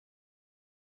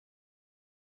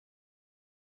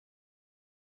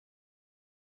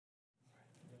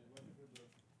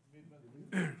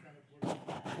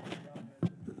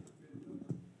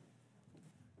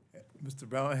Mr.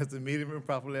 Brown, has the meeting been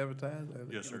properly advertised?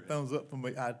 Yes, sir. Thumbs up from my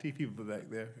IT people back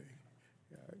there.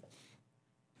 All right.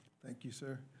 Thank you,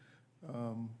 sir.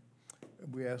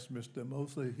 We asked Mr.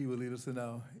 Mosley, he will lead us in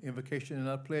our invocation and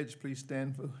our pledge. Please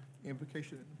stand for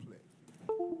invocation and pledge.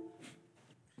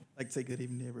 I'd like to say good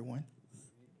evening, everyone.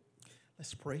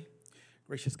 Let's pray.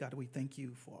 Gracious God, we thank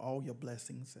you for all your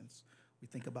blessings. As we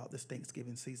think about this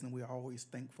Thanksgiving season, we are always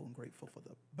thankful and grateful for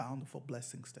the bountiful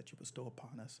blessings that you bestow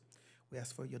upon us. We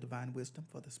ask for your divine wisdom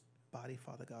for this body,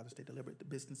 Father God, as they deliberate the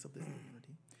business of this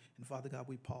community. And Father God,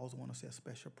 we pause and want to say a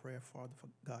special prayer, Father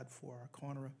God, for our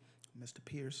coroner, Mr.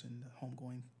 Pierce, and the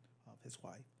homegoing of his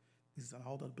wife. These are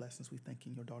all the blessings we thank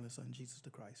in your darling Son, Jesus the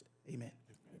Christ. Amen.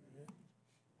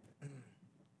 I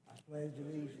pledge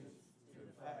allegiance to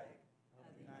the flag of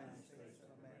the United States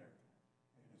of America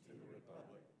and to the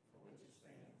republic for which it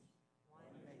stands, one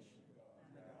nation,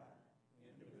 under God,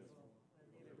 indivisible, with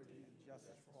liberty and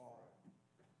justice for all.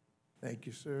 Thank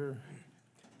you, sir.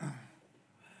 I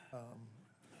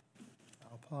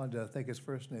apologize. I think his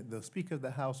first name, the Speaker of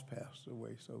the House passed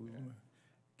away, so we want to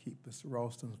keep Mr.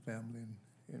 Ralston's family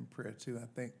in prayer too. I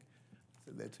think I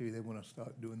said that to you. They want to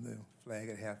start doing the flag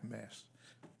at half-mast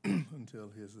until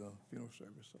his funeral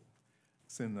service. So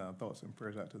send thoughts and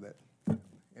prayers out to that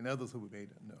and others who we may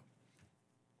not know.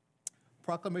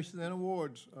 Proclamations and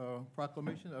awards.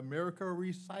 Proclamation America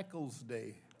Recycles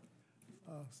Day.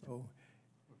 So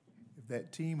if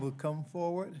that team will come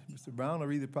forward, Mr. Brown will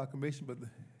read the proclamation, but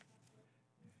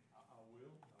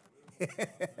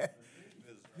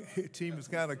the team is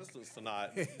kind of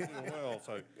tonight. Doing well,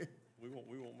 so we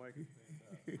won't make it.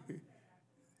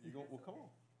 Well, come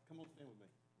on, stand with me.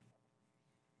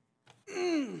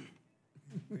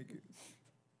 Thank you.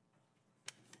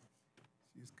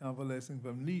 She's convalescing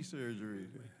from knee surgery.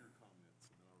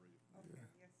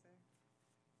 Yes,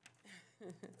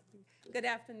 sir. Good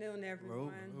afternoon,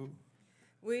 everyone. Hello.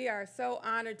 We are so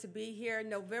honored to be here.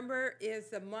 November is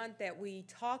the month that we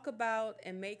talk about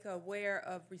and make aware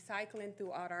of recycling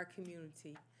throughout our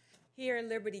community. Here in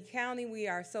Liberty County, we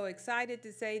are so excited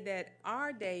to say that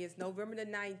our day is November the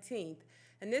 19th,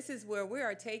 and this is where we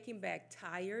are taking back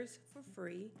tires for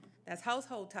free. That's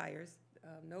household tires,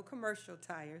 no commercial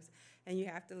tires, and you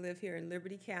have to live here in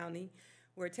Liberty County.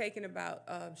 We're taking about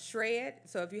shred,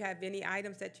 so if you have any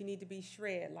items that you need to be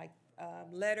shred, like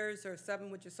letters or something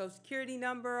with your social security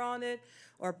number on it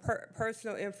or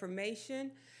personal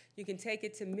information, you can take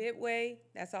it to Midway.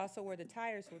 That's also where the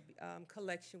tires would be,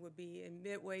 collection would be in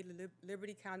Midway,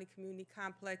 Liberty County Community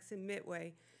Complex in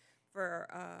Midway. For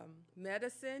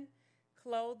medicine,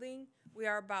 clothing, we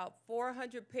are about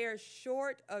 400 pairs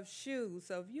short of shoes.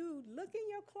 So if you look in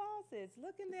your closets,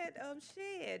 look in that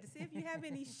shed, see if you have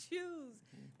any shoes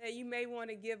that you may want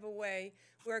to give away.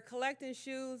 We're collecting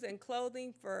shoes and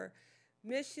clothing for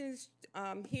missions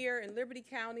here in Liberty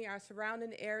County, our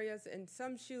surrounding areas, and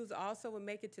some shoes also will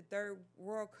make it to third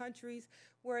world countries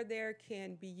where there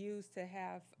can be used to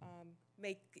have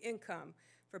make income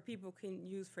for people can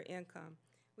use for income.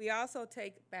 We also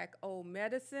take back old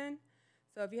medicine.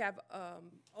 So if you have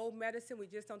old medicine, we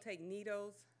just don't take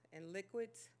needles and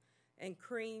liquids and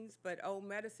creams, but old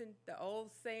medicine, the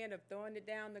old saying of throwing it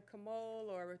down the commode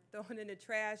or throwing it in the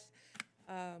trash,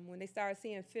 when they started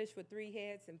seeing fish with 3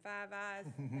 heads and 5 eyes,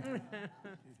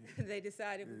 they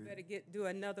decided we better do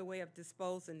another way of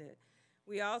disposing it.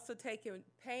 We also take in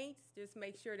paints, just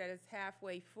make sure that it's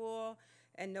halfway full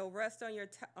and no rust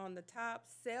on the top.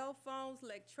 Cell phones,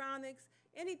 electronics,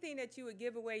 anything that you would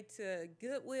give away to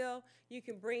Goodwill, you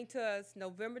can bring to us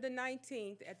November the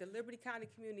 19th at the Liberty County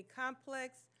Community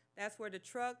Complex. That's where the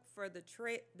truck for the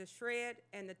shred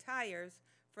and the tires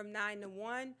from 9 to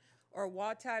 1, or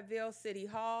Walterville City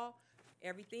Hall,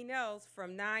 everything else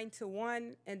from 9 to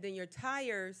 1, and then your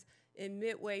tires in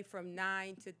Midway from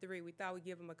 9 to 3. We thought we'd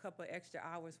give them a couple of extra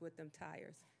hours with them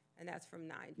tires, and that's from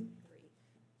 9 to 3.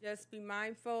 Just be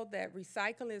mindful that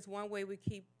recycling is one way we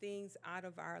keep things out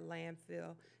of our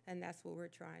landfill, and that's what we're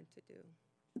trying to do.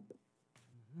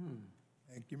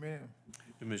 Thank you, ma'am.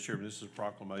 Mr. Chairman, this is a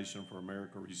proclamation for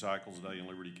America Recycles Day in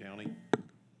Liberty County.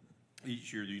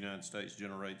 Each year, the United States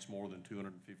generates more than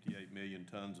 258 million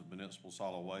tons of municipal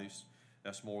solid waste.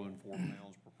 That's more than 4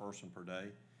 pounds per person per day.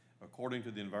 According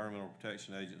to the Environmental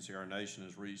Protection Agency, our nation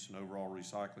has reached an overall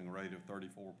recycling rate of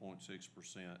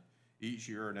 34.6%. Each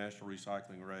year, our national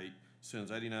recycling rate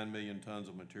sends 89 million tons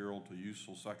of material to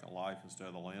useful second life instead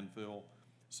of the landfill,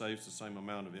 saves the same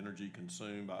amount of energy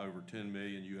consumed by over 10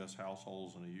 million U.S.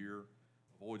 households in a year,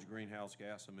 avoids greenhouse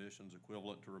gas emissions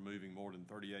equivalent to removing more than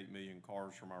 38 million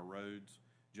cars from our roads,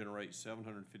 generates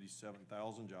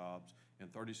 757,000 jobs,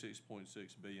 and $36.6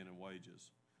 billion in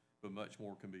wages. But much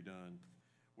more can be done.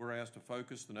 Whereas to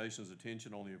focus the nation's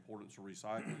attention on the importance of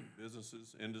recycling,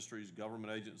 businesses, industries,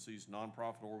 government agencies,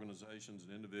 nonprofit organizations,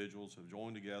 and individuals have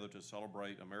joined together to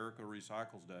celebrate America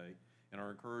Recycles Day and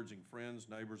are encouraging friends,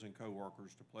 neighbors, and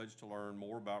coworkers to pledge to learn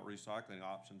more about recycling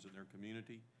options in their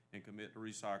community and commit to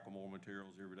recycle more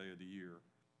materials every day of the year.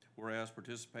 Whereas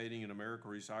participating in America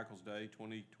Recycles Day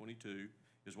 2022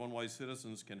 is one way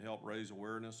citizens can help raise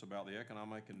awareness about the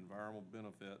economic and environmental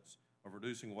benefits of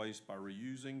reducing waste by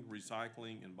reusing,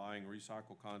 recycling, and buying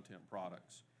recycled content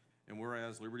products. And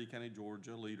whereas Liberty County,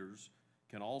 Georgia leaders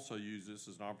can also use this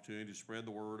as an opportunity to spread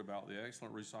the word about the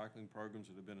excellent recycling programs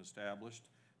that have been established,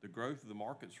 the growth of the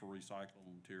markets for recycled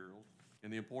materials,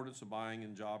 and the importance of buying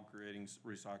and job-creating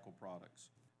recycled products.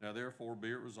 Now therefore be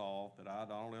it resolved that I,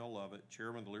 Donald L. Lovett,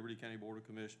 Chairman of the Liberty County Board of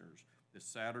Commissioners, this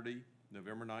Saturday,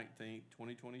 November 19th,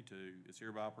 2022, is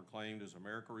hereby proclaimed as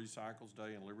America Recycles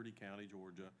Day in Liberty County,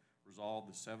 Georgia, resolved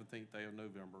the 17th day of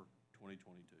November,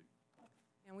 2022.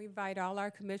 And we invite all our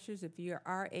commissioners, if you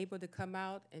are able to come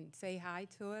out and say hi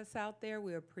to us out there,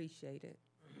 we appreciate it.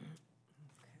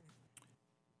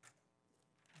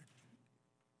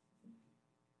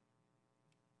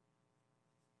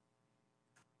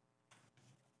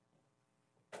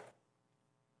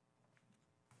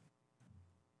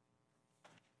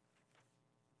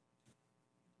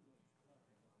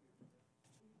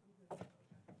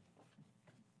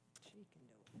 She can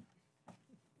do it.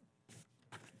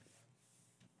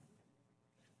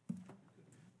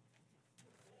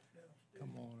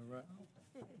 Come on, all right.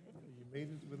 You made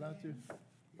it without you? And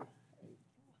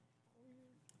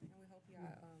we hope you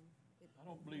I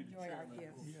don't believe the enjoy our chairman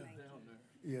gifts. will sit Thank you. down there.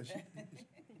 Yeah,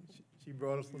 she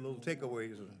brought us a little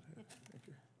takeaways. Thank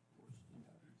you.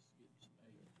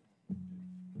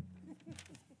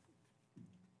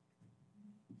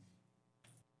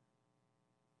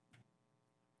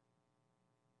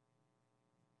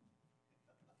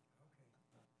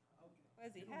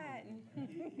 Was he hiding? He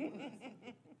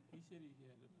said he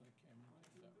had a camera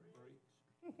like that breaks.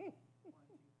 Thank you.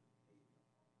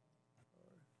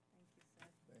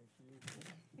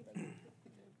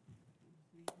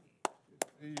 Good to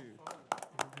see you.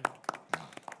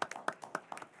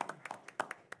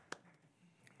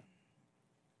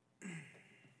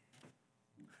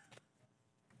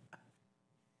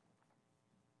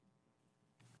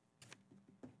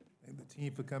 Thank the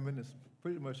team for coming. It's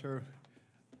pretty much her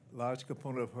large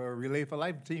component of her Relay for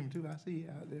Life team too. I see you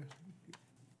out there.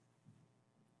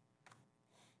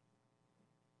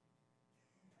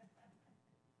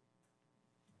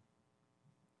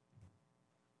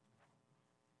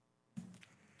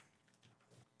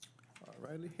 All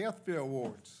righty, Health Fair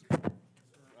Awards.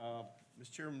 Ms.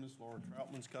 Chairman, Ms. Laura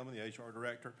Troutman's coming, the HR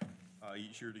Director.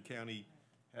 Each year the county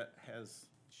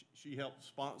she helped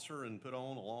sponsor and put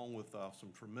on, along with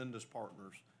some tremendous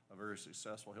partners, a very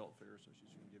successful health fair. So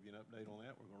she's going to give you an update on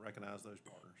that. We're going to recognize those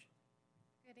partners.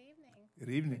 Good evening.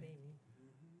 Good evening.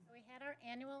 So we had our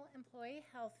annual employee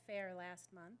health fair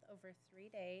last month, over 3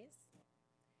 days.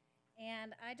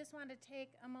 And I just want to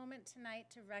take a moment tonight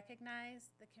to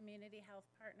recognize the community health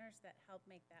partners that helped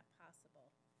make that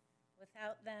possible.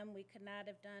 Without them, we could not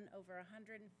have done over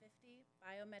 150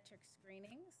 biometric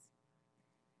screenings,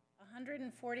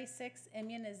 146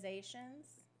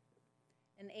 immunizations,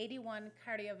 and 81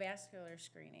 cardiovascular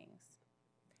screenings,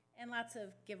 and lots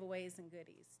of giveaways and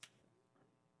goodies.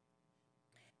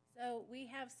 So we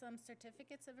have some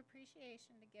certificates of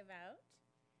appreciation to give out.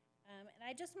 And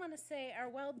I just want to say our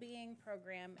well-being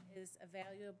program is a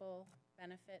valuable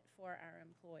benefit for our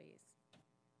employees.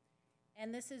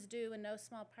 And this is due in no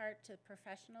small part to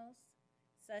professionals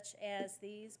such as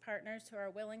these partners who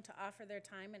are willing to offer their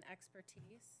time and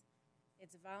expertise.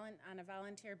 It's on a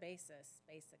volunteer basis,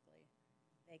 basically.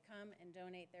 They come and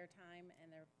donate their time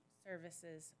and their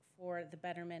services for the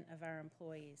betterment of our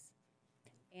employees.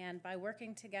 And by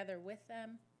working together with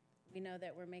them, we know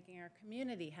that we're making our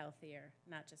community healthier,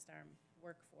 not just our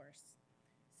workforce.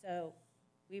 So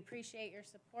we appreciate your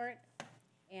support,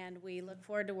 and we look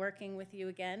forward to working with you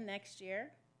again next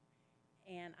year.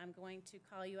 And I'm going to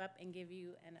call you up and give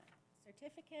you a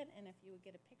certificate, and if you would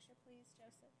get a picture, please,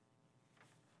 Joseph.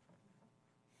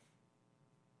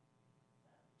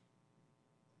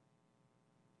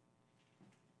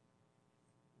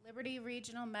 Liberty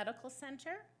Regional Medical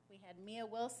Center, we had Mia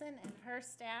Wilson and her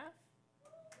staff.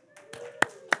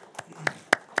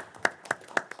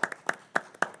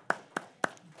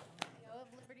 CEO of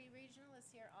Liberty Regional is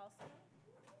here also.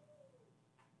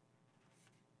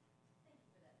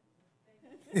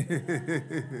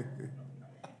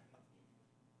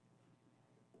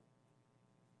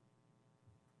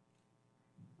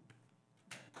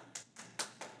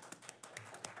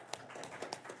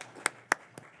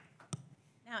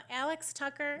 Alex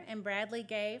Tucker and Bradley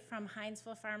Gay from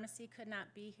Hinesville Pharmacy could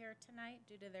not be here tonight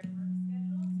due to their work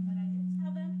schedules, but I did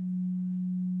tell them.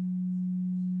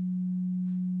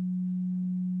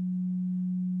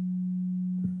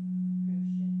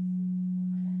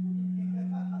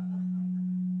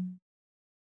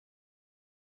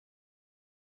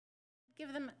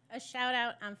 Give them a shout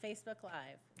out on Facebook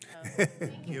Live. So,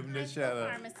 thank you, Give them a Hinesville shout out.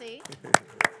 Pharmacy.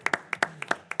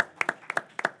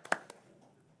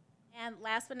 And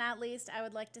last but not least, I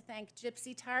would like to thank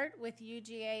Gypsy Tart with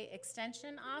UGA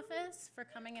Extension Office for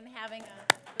coming and having a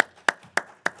that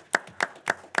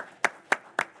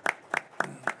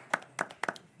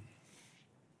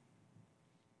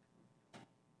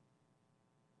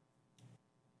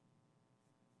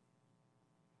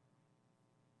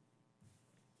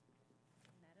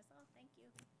is all. Thank you.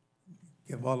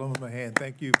 Give all of them a hand.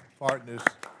 Thank you, partners.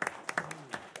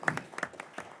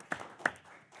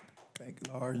 Thank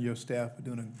Laura and your staff for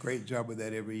doing a great job with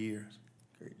that every year.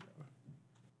 Great job.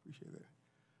 Appreciate that.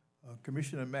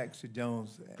 Commissioner Maxie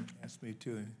Jones asked me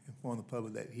to inform the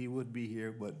public that he would be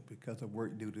here, but because of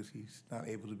work duties, he's not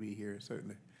able to be here,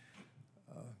 certainly.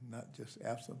 Not just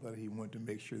absent, but he wanted to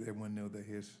make sure that everyone know that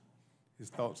his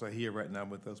thoughts are here right now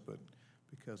with us, but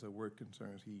because of work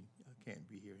concerns, he can't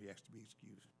be here. He has to be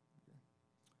excused.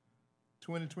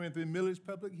 2023 millage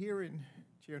public hearing.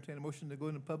 Chair, entertain a motion to go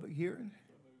into public hearing.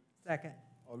 Second.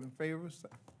 All in favor,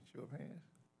 show of hands.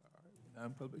 All right,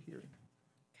 non-public hearing.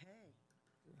 Okay.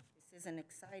 This isn't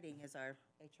exciting as our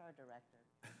HR director,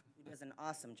 who does an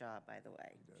awesome job, by the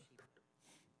way.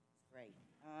 Great.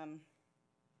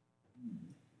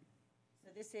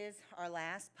 So this is our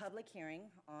last public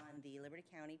hearing on the Liberty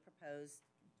County proposed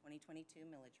 2022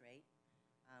 millage rate.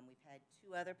 We've had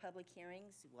 2 other public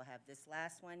hearings. We'll have this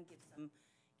last one,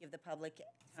 give the public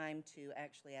time to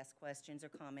actually ask questions or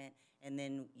comment, and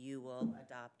then you will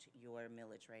adopt your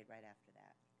millage rate right after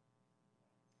that.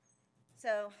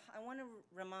 So I want to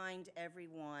remind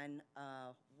everyone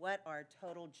what our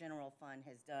total general fund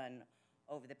has done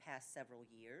over the past several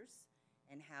years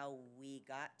and how we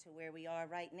got to where we are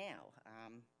right now.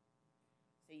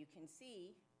 So you can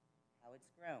see how it's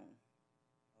grown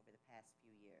over the past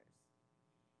few years.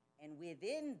 And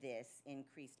within this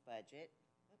increased budget,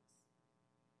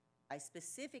 I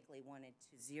specifically wanted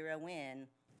to zero in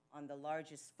on the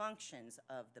largest functions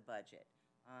of the budget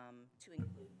to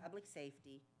include public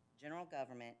safety, general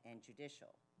government, and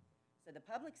judicial. So the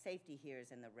public safety here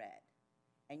is in the red.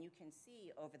 And you can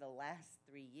see over the last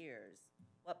 3 years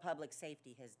what public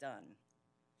safety has done.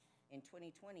 In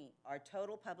 2020, our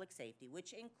total public safety,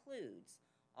 which includes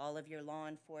all of your law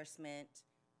enforcement,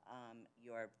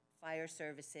 your fire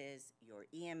services, your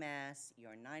EMS,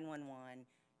 your 911,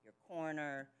 your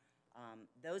coroner,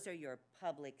 those are your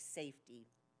public safety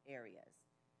areas.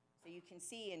 So you can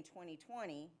see in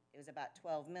 2020, it was about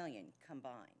 12 million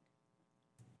combined.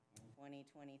 In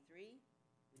 2023,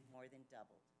 we've more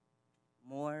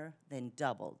than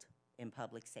doubled in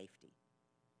public safety.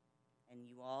 And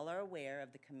you all are aware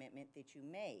of the commitment that you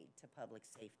made to public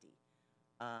safety,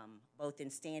 both in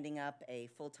standing up a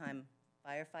full-time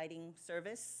firefighting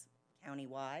service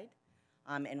countywide,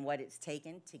 and what it's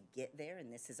taken to get there,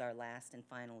 and this is our last and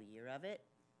final year of it.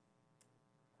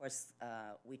 Of course,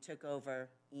 we took over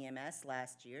EMS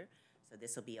last year, so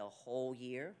this will be a whole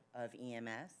year of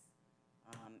EMS.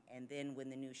 And then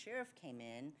when the new sheriff came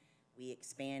in, we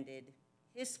expanded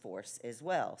his force as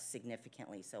well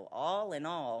significantly. So all in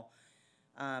all,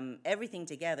 everything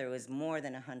together was more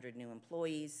than 100 new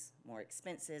employees, more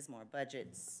expenses, more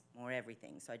budgets, more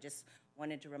everything. So I just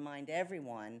wanted to remind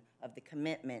everyone of the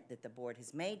commitment that the board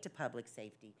has made to public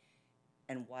safety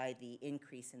and why the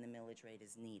increase in the millage rate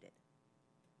is needed.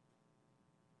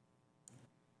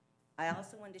 I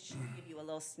also wanted to give you a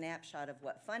little snapshot of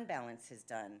what fund balance has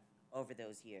done over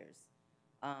those years.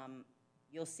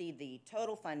 You'll see the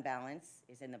total fund balance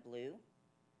is in the blue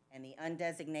and the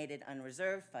undesignated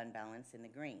unreserved fund balance in the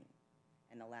green.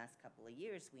 In the last couple of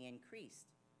years, we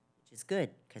increased, which is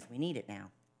good because we need it now.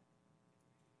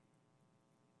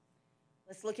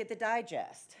 Let's look at the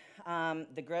digest.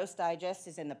 The gross digest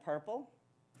is in the purple.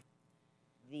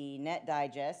 The net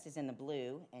digest is in the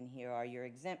blue, and here are your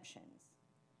exemptions.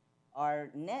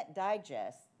 Our net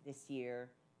digest this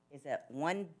year is at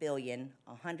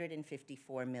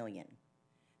 $1,154,000,000.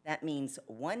 That means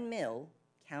 1 mil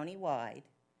countywide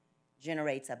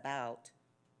generates about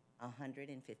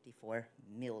 $154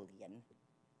 million.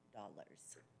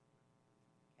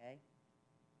 Okay?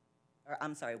 Or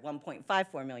I'm sorry,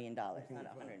 $1.54 million, not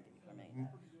 $154 million.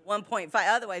 1.5,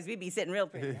 otherwise we'd be sitting real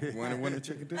pretty.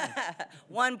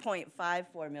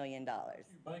 $1.54 million.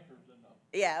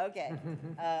 Yeah, okay.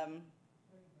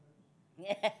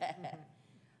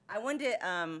 I wanted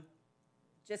to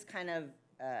just kind of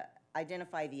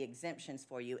identify the exemptions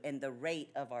for you and the rate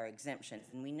of our exemptions.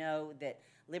 And we know that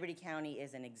Liberty County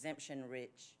is an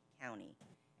exemption-rich county.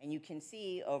 And you can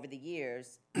see over the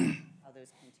years how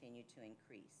those continue to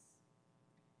increase.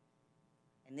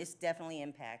 And this definitely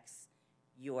impacts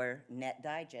your net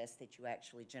digest that you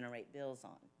actually generate bills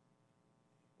on.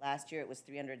 Last year it was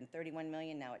 $331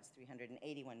 million, now it's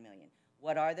 $381 million.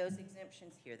 What are those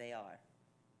exemptions? Here they are.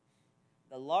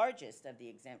 The largest of the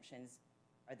exemptions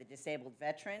are the disabled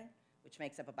veteran, which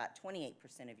makes up about 28%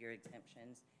 of your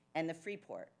exemptions, and the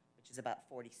Freeport, which is about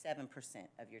 47%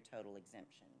 of your total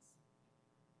exemptions.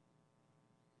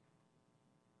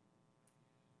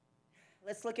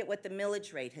 Let's look at what the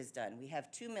millage rate has done. We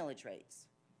have two millage rates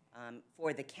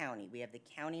for the county. We have the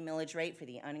county millage rate for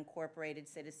the unincorporated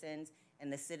citizens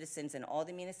and the citizens in all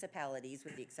the municipalities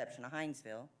with the exception of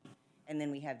Hinesville. And then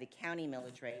we have the county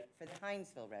millage rate for the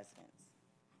Hinesville residents.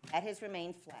 That has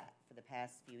remained flat for the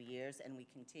past few years, and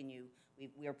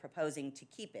we are proposing to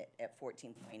keep it at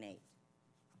 14.8.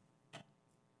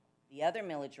 The other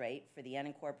millage rate for the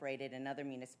unincorporated and other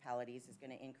municipalities is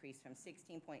going to increase from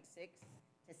 16.6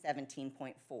 to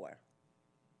 17.4.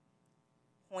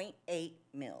 0.8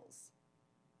 mils,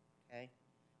 okay?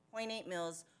 0.8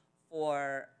 mils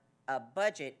for a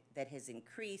budget that has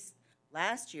increased.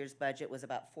 Last year's budget was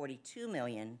about $42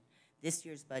 million. This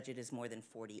year's budget is more than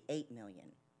 $48 million.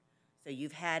 So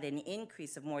you've had an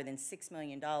increase of more than $6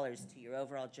 million to your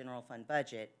overall general fund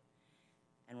budget,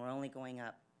 and we're only going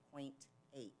up 0.8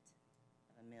 of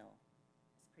a mil.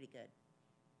 That's pretty good.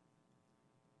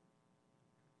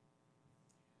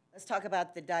 Let's talk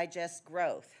about the digest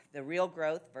growth, the real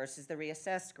growth versus the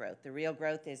reassessed growth. The real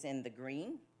growth is in the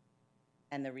green,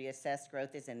 and the reassessed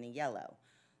growth is in the yellow.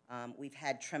 We've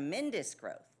had tremendous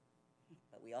growth,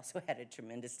 but we also had a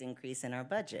tremendous increase in our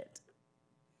budget.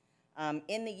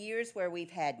 In the years where we've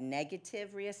had negative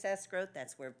reassessed growth,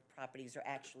 that's where properties are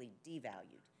actually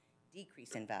devalued,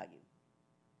 decrease in value.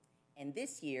 And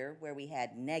this year, where we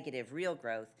had negative real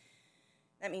growth,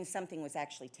 that means something was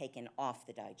actually taken off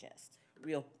the digest.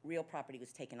 Real property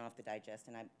was taken off the digest,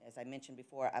 and as I mentioned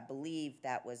before, I believe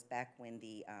that was back when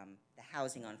the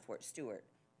housing on Fort Stewart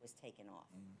was taken off.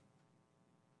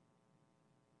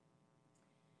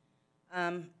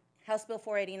 House Bill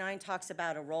 489 talks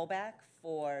about a rollback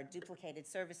for duplicated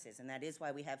services, and that is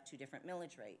why we have two different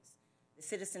millage rates. The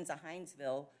citizens of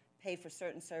Hinesville pay for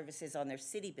certain services on their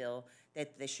city bill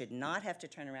that they should not have to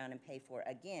turn around and pay for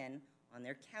again on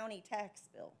their county tax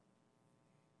bill.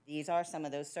 These are some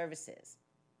of those services.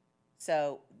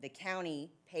 So the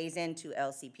county pays into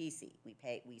LCPC.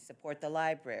 We support the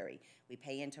library. We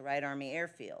pay into Wright Army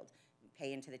Airfield. We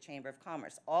pay into the Chamber of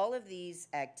Commerce. All of these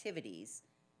activities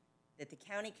that the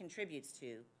county contributes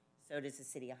to, so does the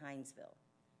city of Hinesville.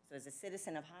 So as a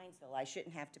citizen of Hinesville, I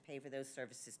shouldn't have to pay for those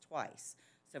services twice.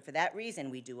 So for that reason,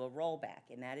 we do a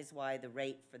rollback, and that is why the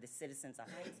rate for the citizens of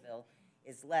Hinesville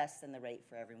is less than the rate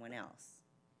for everyone else.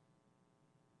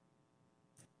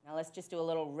 Now let's just do a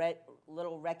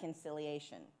little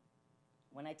reconciliation.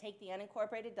 When I take the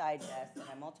unincorporated digest and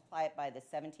I multiply it by the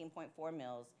 17.4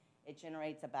 mils, it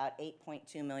generates about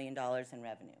 $8.2 million in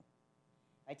revenue.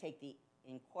 I take the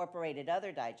incorporated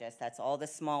other digest, that's all the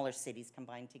smaller cities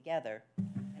combined together,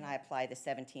 and I apply the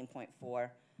 17.4,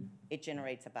 it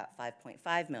generates about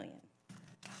 $5.5 million.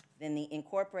 Then the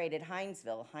incorporated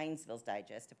Hinesville's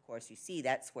digest, of course, you see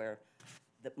that's where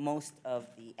most of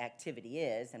the activity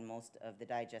is and most of the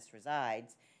digest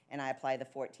resides, and I apply the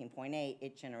 14.8,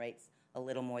 it generates a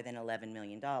little more than $11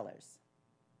 million.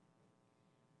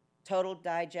 Total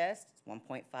digest is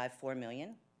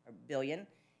 1.54 billion,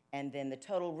 and then the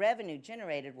total revenue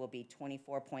generated will be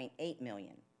 24.8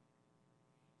 million.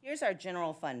 Here's our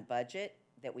general fund budget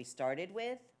that we started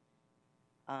with,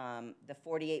 the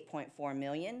 48.4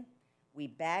 million. We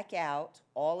back out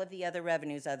all of the other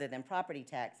revenues other than property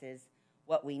taxes.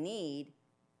 What we need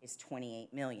is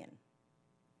 28 million.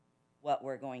 What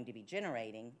we're going to be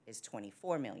generating is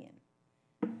 24 million,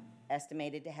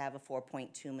 estimated to have a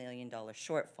 $4.2 million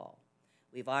shortfall.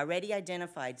 We've already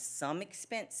identified some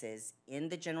expenses in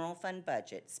the general fund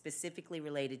budget specifically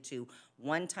related to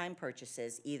one-time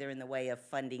purchases, either in the way of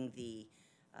funding the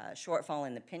shortfall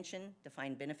in the pension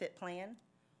defined benefit plan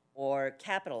or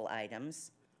capital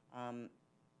items.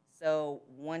 So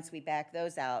once we back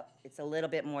those out, it's a little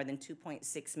bit more than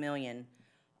 2.6 million.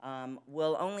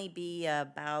 We'll only be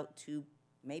about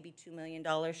maybe $2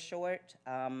 million short,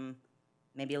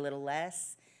 maybe a little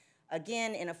less.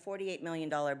 Again, in a $48 million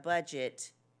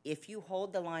budget, if you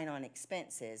hold the line on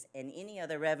expenses and any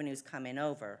other revenues come in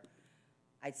over,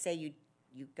 I'd say you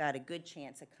you've got a good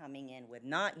chance of coming in with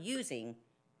not using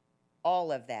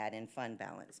all of that in fund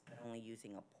balance, but only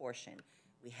using a portion.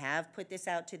 We have put this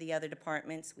out to the other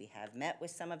departments. We have met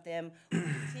with some of them. We're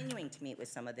continuing to meet with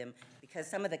some of them because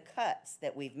some of the cuts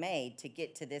that we've made to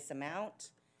get to this amount,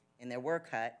 and there were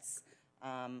cuts,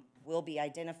 will be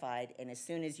identified. And as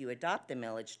soon as you adopt the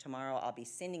millage, tomorrow I'll be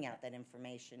sending out that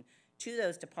information to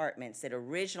those departments that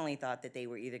originally thought that they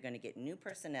were either going to get new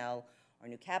personnel or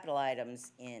new capital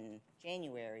items in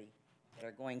January that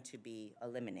are going to be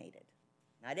eliminated.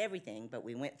 Not everything, but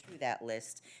we went through that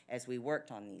list as we worked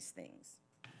on these things.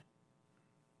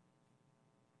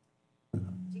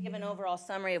 To give an overall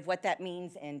summary of what that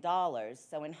means in dollars,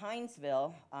 so in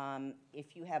Hinesville,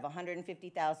 if you have a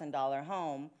 $150,000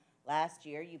 home, last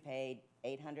year you paid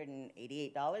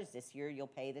 $888. This year you'll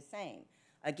pay the same.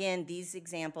 Again, these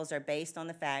examples are based on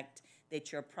the fact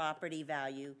that your property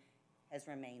value has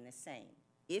remained the same.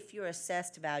 If your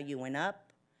assessed value went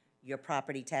up, your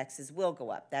property taxes will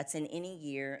go up. That's in any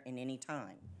year, in any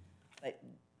time. But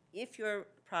if your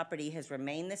property has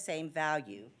remained the same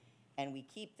value and we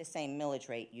keep the same millage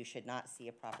rate, you should not see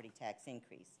a property tax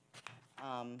increase.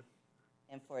 And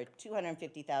for a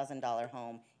 $250,000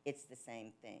 home, it's the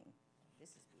same thing. This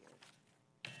is weird.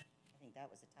 I think that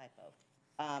was a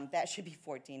typo. That should be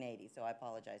 $1,480, so I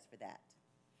apologize for that.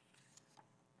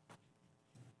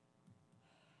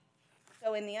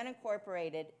 So in the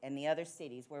unincorporated and the other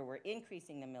cities where we're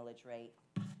increasing the millage rate,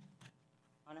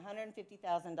 on a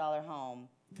 $150,000 home,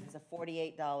 there's a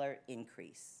 $48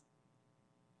 increase.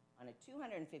 On a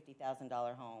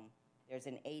 $250,000 home, there's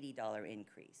an $80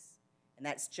 increase. And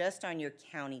that's just on your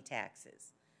county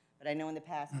taxes. But I know in the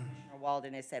past, Commissioner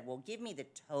Walden has said, well, give me the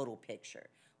total picture.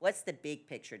 What's the big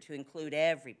picture to include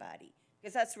everybody?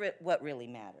 Because that's what really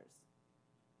matters.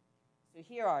 So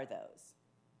here are those.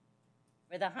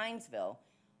 For the Hinesville,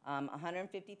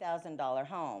 $150,000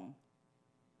 home,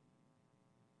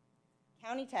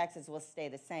 county taxes will stay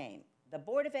the same. The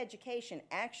Board of Education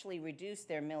actually reduced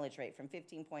their millage rate from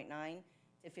 15.9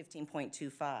 to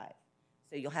 15.25.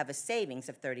 So you'll have a savings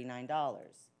of $39.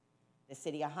 The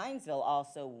city of Hinesville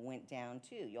also went down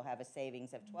too. You'll have a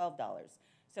savings of $12.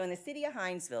 So in the city of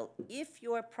Hinesville, if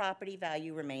your property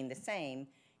value remained the same,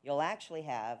 you'll actually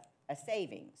have a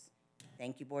savings.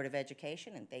 Thank you, Board of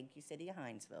Education, and thank you, City of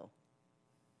Hinesville.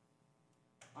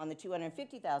 On the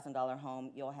 $250,000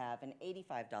 home, you'll have an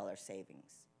 $85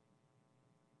 savings.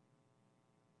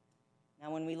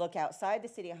 Now, when we look outside the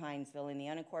City of Hinesville, in the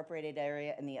unincorporated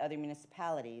area and the other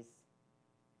municipalities,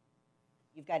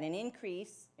 you've got an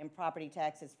increase in property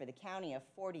taxes for the county of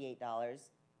 $48,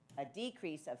 a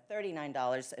decrease of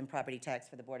 $39 in property tax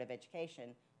for the Board of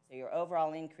Education, so your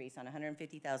overall increase on a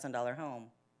 $150,000 home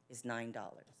is $9.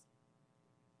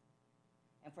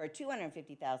 And for a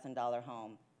 $250,000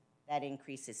 home, that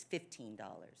increase is $15.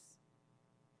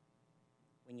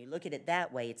 When you look at it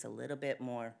that way, it's a little bit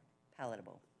more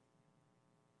palatable.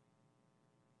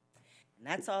 And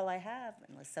that's all I have,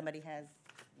 unless somebody has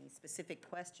any specific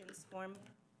questions for me.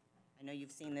 I know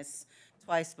you've seen this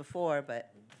twice before,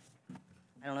 but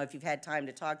I don't know if you've had time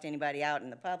to talk to anybody out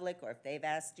in the public or if they've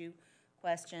asked you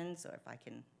questions or if I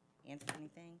can answer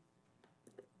anything.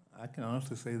 I can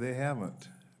honestly say they haven't,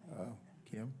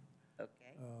 Kim.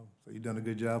 Okay. So you've done a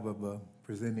good job of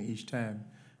presenting each time.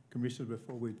 Commissioner,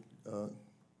 before we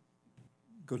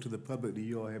go to the public, do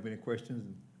you all have any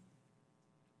questions?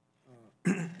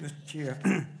 Mr. Chair,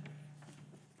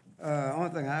 only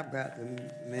thing I've got to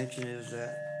mention is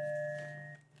that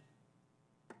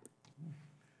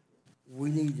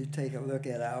we need to take a look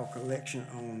at our collection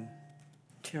on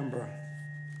timber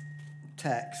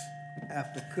tax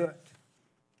after cut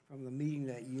from the meeting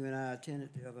that you and I attended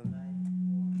the other night.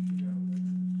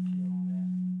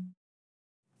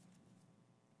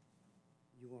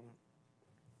 You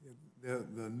wanna?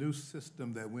 The new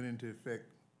system that went into effect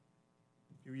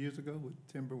a few years ago with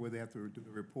timber, where they have to do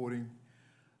the reporting,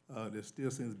 there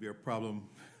still seems to be a problem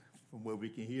from what we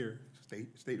can hear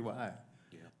statewide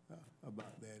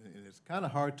about that. And it's kind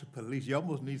of hard to police. You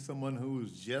almost need someone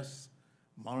who's just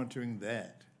monitoring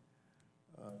that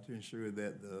to ensure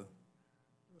that the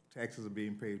taxes are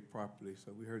being paid properly.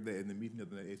 So we heard that in the meeting of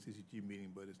the ACCG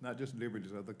meeting, but it's not just Liberty,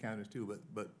 there's other counties too.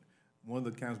 But one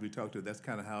of the counties we talked to, that's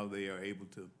kind of how they are able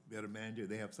to better manage it.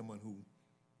 They have someone who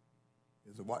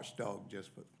is a watchdog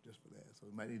just for that. So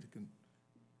we might need to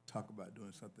talk about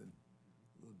doing something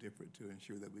a little different to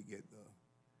ensure that we get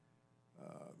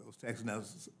those taxes. Now,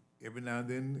 every now and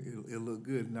then it'll look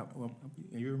good. Now,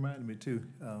 and you reminded me too.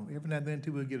 Every now and then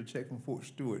too, we'll get a check from Fort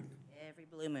Stewart. Every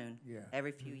blue moon. Yeah.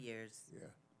 Every few years. Yeah.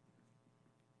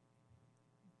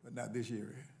 But not this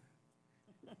year.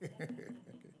 Okay.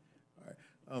 All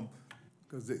right.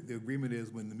 because the agreement is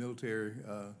when the military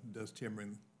does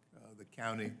timbering, the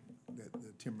county, that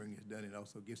the timbering is done, it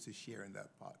also gets to share in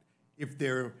that pot. If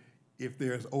there's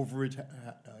overage,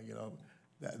 you know,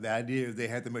 the idea is they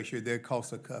have to make sure their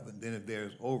costs are covered. Then if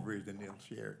there's overage, then they'll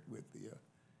share it with the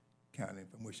county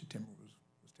from which the timber was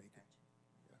taken.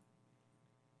 Yeah.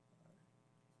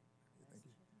 Thank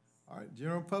you. All right,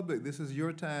 general public, this is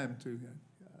your time to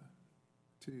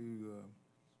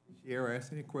share or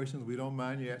ask any questions. We don't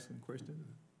mind you asking questions.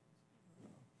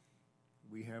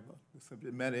 We have the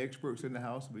subject matter experts in the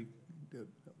house.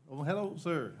 Oh, hello,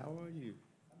 sir. How are you?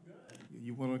 I'm good.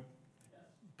 You want to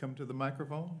come to the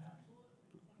microphone?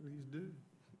 Please do.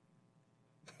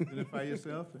 Identify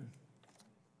yourself and.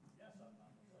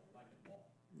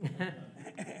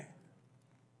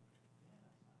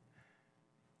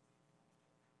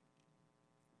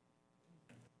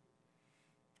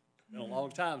 Been a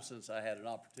long time since I had an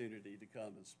opportunity to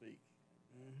come and speak.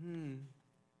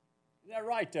 Is that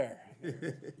right there? Yes,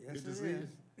 it is.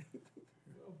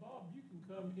 Well, Bob, you can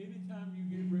come anytime you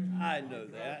get ready. I know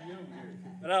that,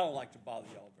 but I don't like to bother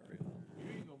y'all very often. You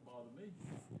ain't gonna bother me,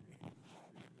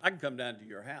 I can come down to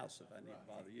your house if I need to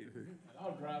bother you. and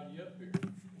I'll drive you up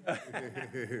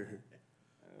here.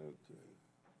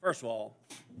 First of all,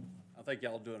 I think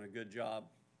y'all doing a good job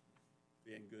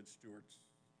being good stewards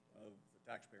of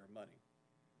the taxpayer money.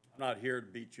 I'm not here to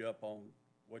beat you up on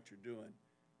what you're doing.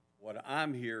 What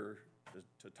I'm here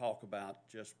to talk about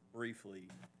just briefly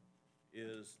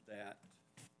is that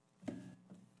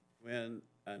when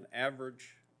an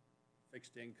average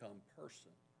fixed income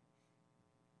person,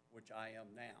 which I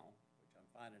am now, which I'm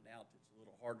finding out it's a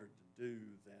little harder to do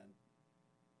than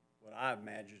what I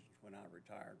imagined when I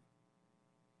retired.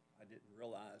 I didn't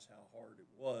realize how hard it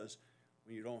was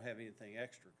when you don't have anything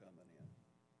extra coming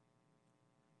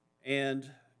in.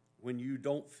 And when you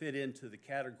don't fit into the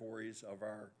categories of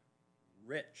our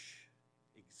rich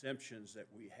exemptions that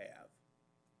we have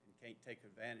and can't take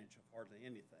advantage of hardly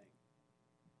anything.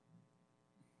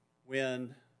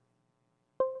 When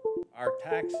our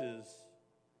taxes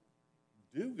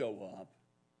do go up,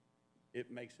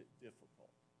 it makes it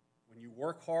difficult. When you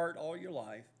work hard all your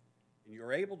life and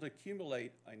you're able to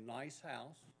accumulate a nice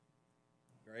house,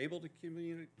 you're able to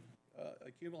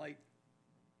accumulate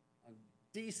a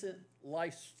decent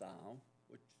lifestyle,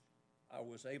 which I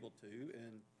was able to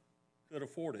and could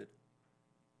afford it,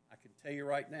 I can tell you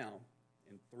right now,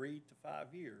 in 3 to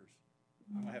 5 years,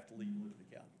 I'm gonna have to leave Liberty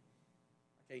County.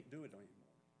 I can't do it anymore.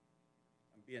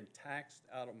 I'm being taxed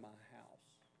out of my house,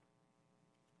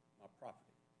 my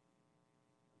property.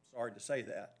 I'm sorry to say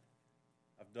that.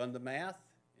 I've done the math.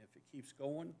 If it keeps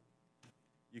going,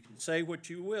 you can say what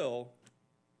you will,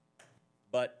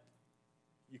 but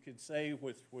you can say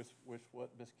with what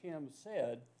Ms. Kim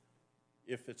said,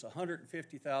 if it's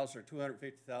 $150,000 or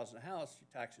 $250,000 a house, your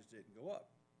taxes didn't go up.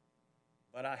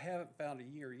 But I haven't found a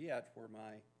year yet where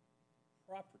my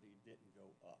property didn't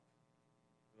go up.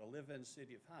 I live in the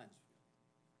city of Hinesville.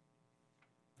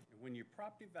 And when your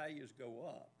property values go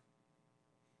up,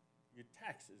 your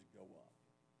taxes go up.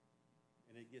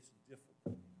 And it gets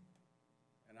difficult.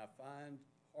 And I find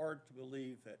hard to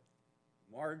believe that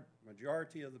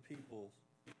majority of the people's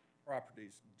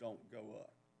properties don't go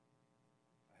up.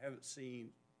 I haven't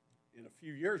seen, in a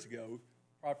few years ago,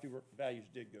 property values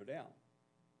did go down.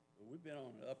 But we've been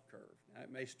on an up curve. Now,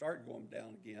 it may start going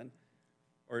down again,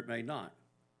 or it may not.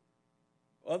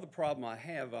 Other problem I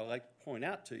have, I'd like to point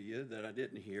out to you that I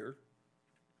didn't hear,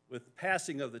 with the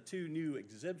passing of the 2 new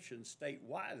exemptions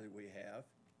statewide that we have,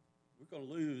 we're going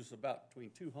to lose about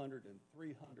between $200 and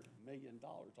 $300 million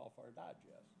off our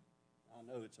digest. I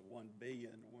know it's a $1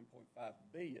 billion or $1.5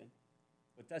 billion,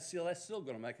 but that's still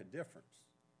going to make a difference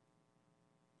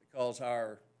because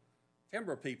our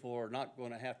timber people are not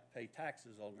going to have to pay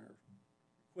taxes on their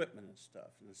equipment and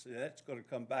stuff. And so that's going to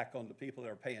come back on the people that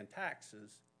are paying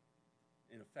taxes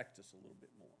and affect us a little bit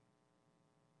more.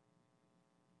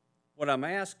 What I'm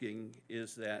asking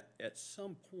is that at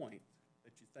some point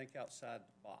that you think outside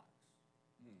the box.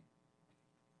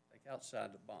 Think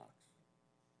outside the box.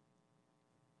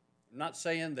 I'm not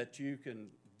saying that you can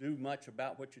do much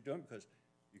about what you're doing because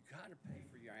you've got to pay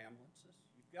for your ambulances.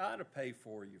 You've got to pay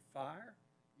for your fire.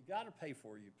 You've got to pay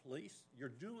for your police. You're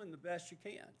doing the best you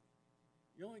can.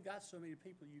 You only got so many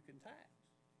people you can tax.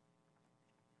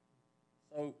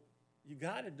 So you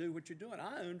got to do what you're doing.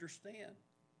 I understand.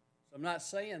 So I'm not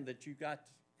saying that you got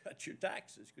to cut your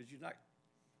taxes because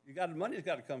the money's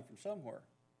got to come from somewhere.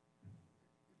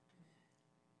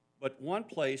 But one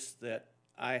place that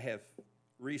I have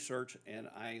researched and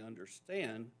I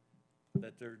understand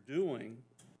that they're doing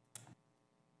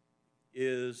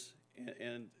is,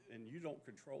 and you don't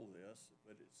control this,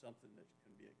 but it's something that's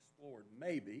be explored,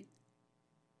 maybe,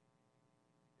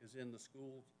 is in the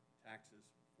school taxes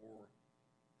for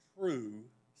true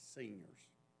seniors.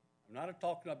 I'm not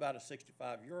talking about a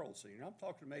 65-year-old senior. I'm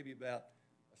talking maybe about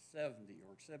a 70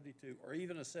 or 72 or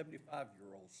even a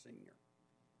 75-year-old senior.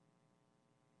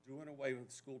 Doing away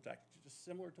with school taxes, just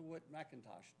similar to what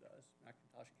McIntosh does,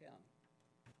 McIntosh County,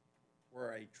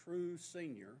 where a true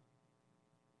senior,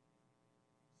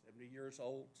 70 years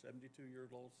old, 72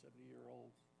 years old,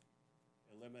 70-year-olds,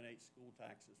 eliminate school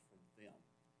taxes for them.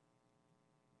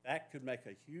 That could make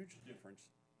a huge difference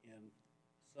in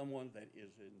someone that is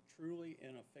truly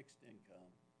in a fixed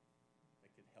income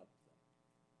that could help them.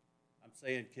 I'm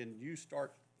saying, can you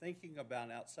start thinking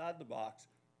about outside the box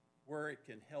where it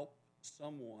can help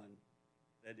someone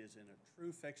that is in a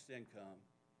true fixed income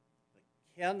that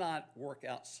cannot work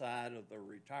outside of their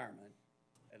retirement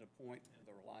at a point in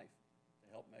their life to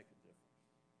help make a difference?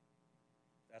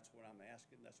 That's what I'm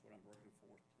asking. That's what I'm bringing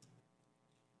forth.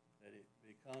 That it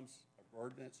becomes a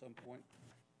burden at some point.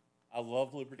 I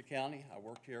love Liberty County. I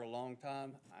worked here a long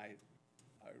time. I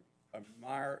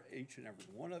admire each and every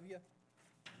one of you.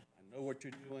 I know what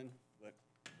you're doing, but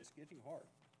it's getting hard.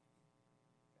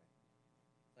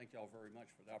 Thank y'all very much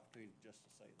for the opportunity just to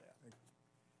say that.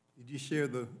 Did you share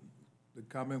the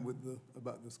comment with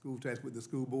about the school tax with the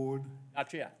school board?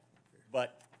 Not yet,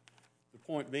 but the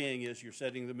point being is you're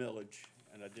setting the millage,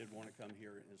 and I did want to come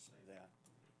here and say that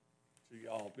to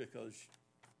y'all because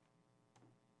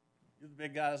you're the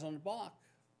big guys on the block.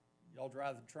 Y'all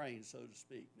drive the train, so to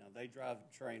speak. Now, they drive the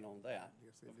train on that,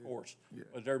 Yes, they of do. course. Yeah.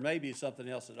 But there may be something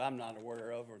else that I'm not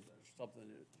aware of, or there's something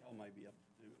that y'all may be able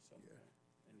to do at some point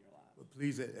in your lives. But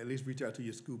please at least reach out to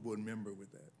your school board member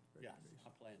with that. Yes, I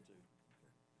plan to.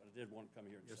 But I did want to come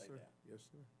here and Yes, say sir. that. Yes,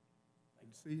 sir.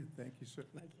 Good to see you. Thank you, sir.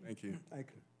 Thank you. Thank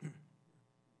you.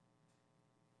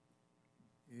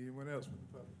 Anyone else from the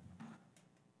public?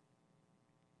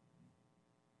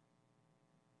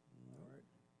 All right.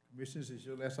 Commissioners, it's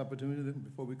your last opportunity then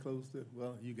before we close the,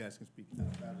 well, you guys can speak now.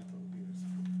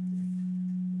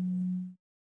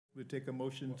 We'll take a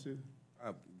motion to,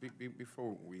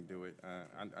 Before we do it,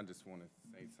 I just want to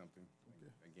say something.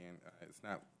 Again, it's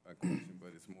not a question,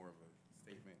 but it's more of a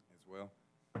statement as well.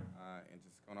 And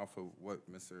just going off of what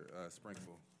Mr.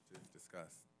 Sprinkle just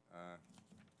discussed.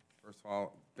 First of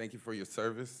all, thank you for your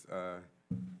service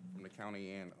from the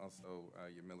county and also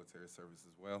your military service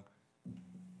as well.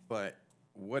 But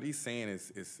what he's saying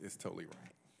is totally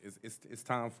right. It's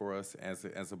time for us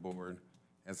as a board,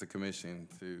 as a commission,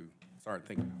 to start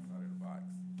thinking outside of the box.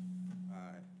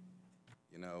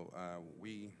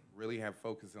 We really have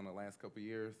focused on the last couple of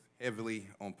years heavily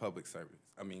on public safety.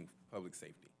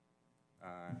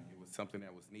 It was something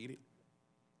that was needed,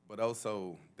 but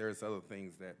also there's other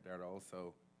things that are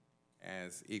also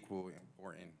as equal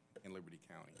important in Liberty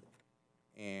County.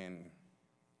 And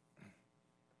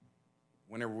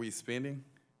whenever we're spending,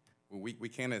 we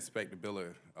can't expect to build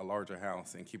a larger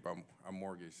house and keep our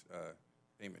mortgage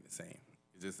payment the same.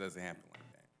 It just doesn't happen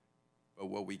like that. But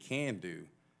what we can do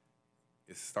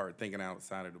is start thinking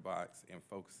outside of the box and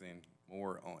focusing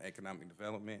more on economic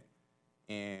development.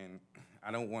 And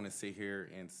I don't want to sit here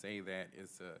and say that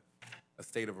it's a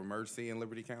state of emergency in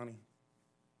Liberty County,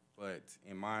 but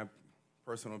in my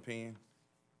personal opinion,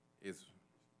 it's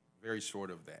very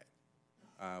short of that.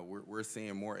 We're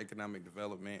seeing more economic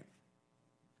development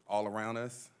all around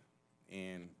us,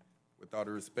 and with all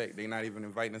due respect, they're not even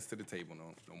inviting us to the table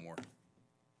no more.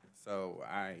 So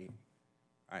I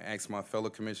ask my fellow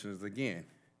commissioners again,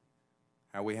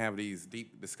 how we have these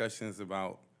deep discussions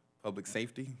about public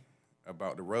safety,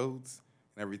 about the roads,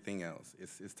 and everything else.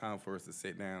 It's time for us to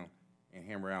sit down and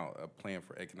hammer out a plan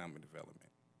for economic development,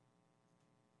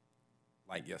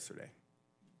 like yesterday.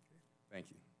 Thank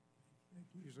you.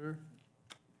 thank you, sir.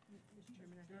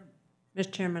 Mr.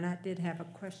 Chairman, I did have a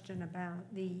question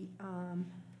about the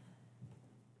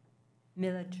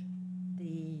millage.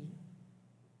 The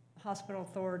hospital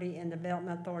authority and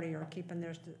development authority are keeping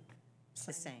theirs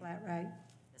the same. flat rate?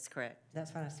 That's correct.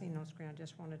 That's what I seen on screen. I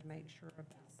just wanted to make sure about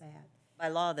that. By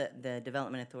law, the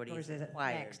Development Authority Or is is it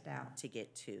required maxed out? to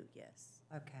get two, yes.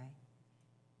 Okay.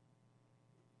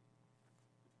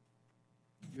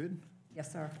 Good?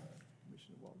 Yes, sir.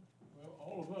 Commissioner Walden. Well,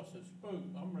 all of us that spoke,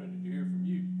 I'm ready to hear from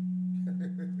you.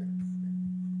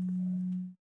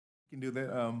 Can do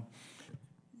that.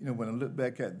 When I look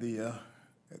back at the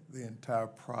entire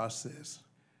process,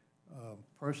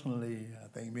 personally, I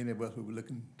think many of us will be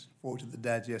looking forward to the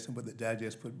digest and what the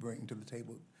digest would bring to the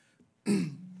table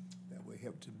that will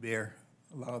help to bear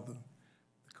a lot of the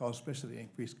cost, especially the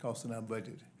increased costs in our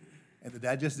budget. And the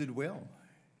digest did well.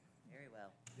 Very well.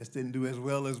 Just didn't do as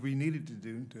well as we needed to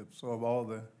do to absorb all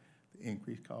the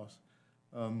increased costs.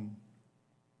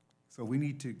 So we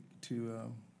need to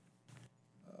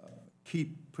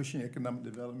keep pushing economic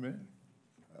development.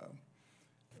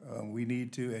 We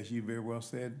need to, as you very well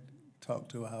said, talk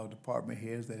to our department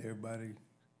heads that everybody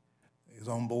is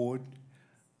on board.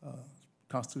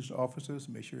 Constitutional officers,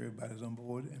 make sure everybody's on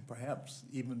board, and perhaps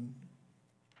even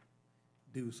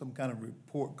do some kind of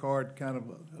report card, kind of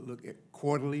a look at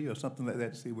quarterly or something like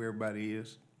that to see where everybody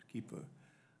is, keep a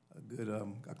good,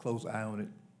 a close eye on it.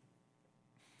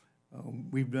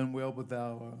 We've done well with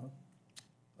our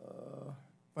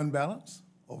fund balance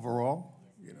overall,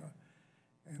 you know,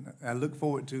 and I look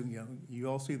forward to, you know, you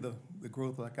all see the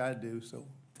growth like I do, so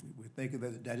we're thinking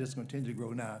that that just continue to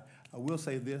grow. Now, I will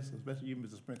say this, especially you,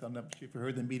 Mr. Sprinkle, I'm not sure if you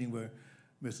heard the meeting where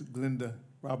Ms. Glenda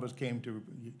Roberts came to,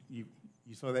 you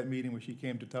saw that meeting where she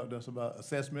came to talk to us about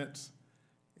assessments?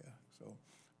 Yeah, so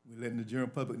we're letting the general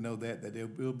public know that there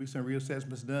will be some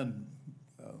reassessments done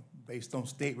based on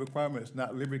state requirements,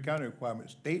 not Liberty County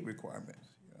requirements, state requirements.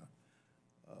 You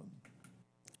know?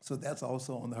 So that's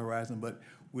also on the horizon, but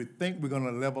we think we're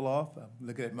gonna level off. I'm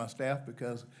looking at my staff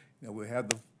because, you know, we have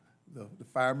the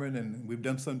firemen, and we've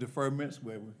done some deferments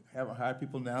where we haven't hired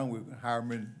people now, we're hiring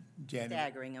them in January.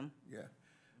 Staggering them.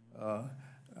 Yeah.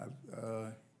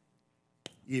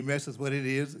 EMS is what it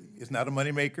is. It's not a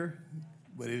moneymaker,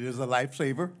 but it is a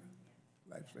lifesaver.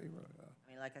 Lifesaver. I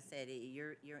mean, like I said,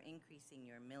 you're increasing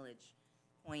your millage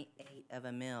 0.8 of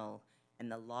a mil,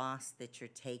 and the loss that you're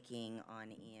taking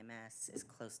on EMS is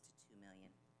close to $2 million.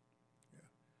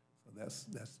 Yeah. So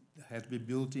that has to be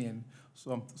built in.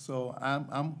 So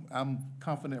I'm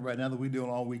confident right now that we're doing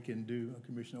all we can do,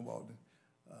 Commissioner Walden,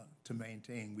 to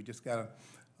maintain. We just gotta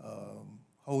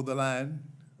hold the line,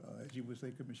 as you would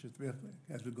say, Commissioner Thrift,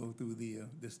 as we go through the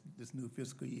this new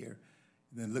fiscal year,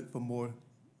 and then look for more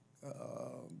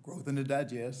growth in the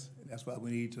digest. And that's why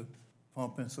we need to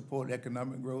pump and support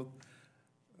economic growth,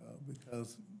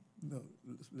 because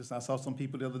listen, I saw some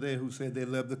people the other day who said they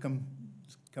love to come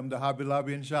to Hobby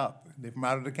Lobby and shop. They're from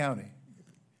out of the county.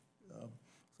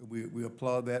 So we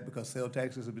applaud that because sales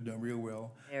taxes have been doing real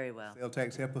well. Very well. Sales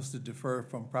tax help us to defer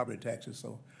from property taxes.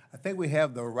 So I think we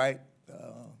have the right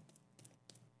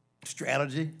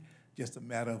strategy, just a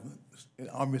matter of,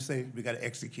 Army say we got to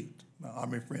execute. My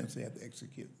Army friends say have to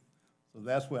execute. So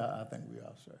that's where I think we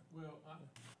are, sir. Well,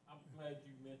 I'm glad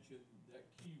you mentioned that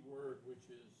key word, which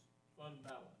is fund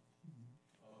balance.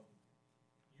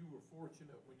 You were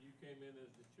fortunate when you came in as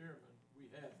the chairman, we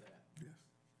had that. Yes.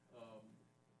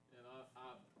 And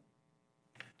I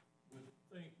would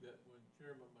think that when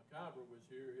Chairman McIver was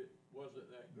here, it wasn't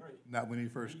that great. Not when he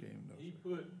first came, no, He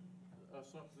sir. put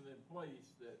something in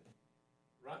place that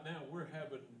right now we're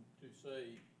having to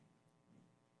say,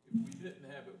 if we didn't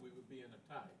have it, we would be in a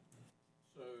tight.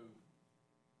 So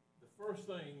the first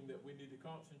thing that we need to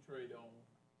concentrate on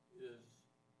is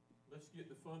let's get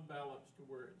the fund balance to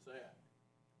where it's at,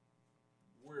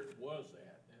 where it was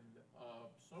at, and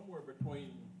somewhere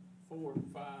between 4 and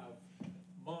 5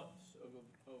 months of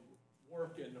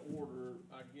work in order,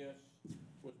 I guess,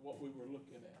 was what we were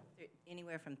looking at.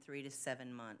 Anywhere from 3 to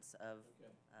 7 months of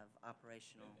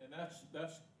operational. And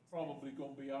that's probably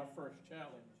going to be our first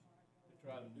challenge to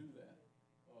try to do that.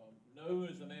 No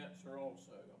is an answer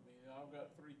also. I mean, I've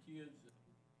got 3 kids. And,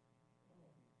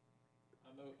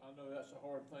 I know that's a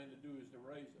hard thing to do, is to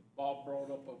raise them. Bob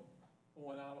brought up a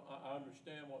point. I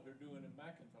understand what they're doing in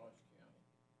McIntosh County.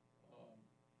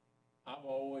 I've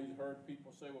always heard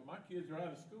people say, well, my kids are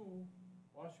out of school.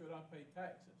 Why should I pay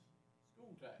taxes,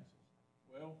 school taxes?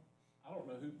 Well, I don't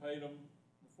know who paid them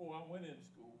before I went into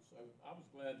school, so I was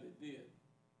glad they did.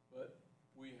 But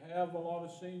we have a lot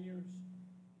of seniors.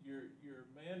 Your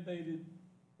mandated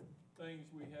things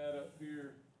we had up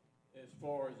here as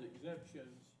far as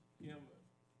exemptions, Kim,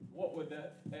 what would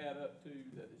that add up to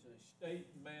that is a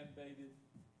state mandated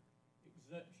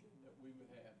exemption that we would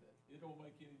have? That it don't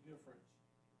make any difference.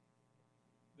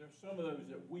 There's some of those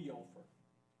that we offer,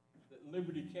 that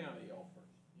Liberty County offers.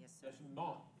 Yes, sir. That's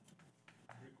not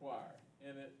required.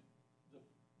 And the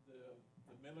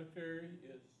military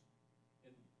is,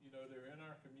 and you know, they're in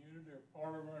our community, they're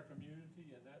part of our community,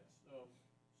 and that's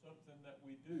something that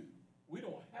we do. We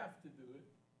don't have to do it,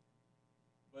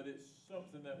 but it's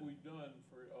something that we've done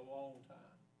for a long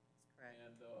time.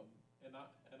 That's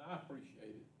correct. And I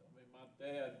appreciate it. I mean, my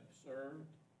dad served,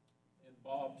 and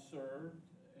Bob served,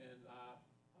 and I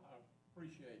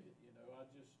appreciate it. You know, I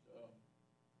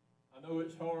know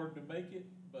it's hard to make it,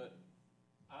 but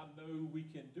I know we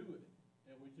can do it,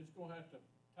 and we're just gonna have to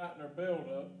tighten our belt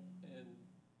up and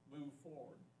move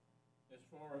forward. As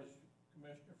far as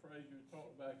Commissioner Frazier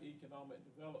talked about economic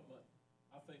development,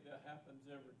 I think that happens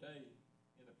every day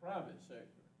in the private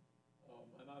sector.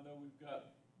 And I know we've got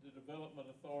the Development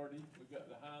Authority, we've got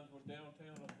the Hinesville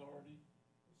Downtown Authority,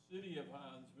 the City of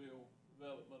Hinesville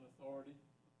Development Authority,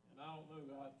 and I don't know,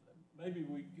 maybe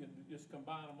we can just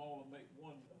combine them all and make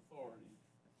one authority.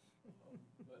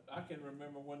 But I can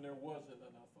remember when there wasn't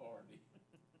an authority.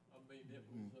 I mean, it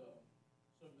was,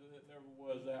 something that never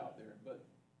was out there, but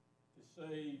to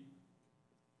say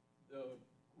the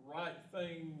right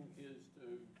thing is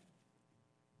to,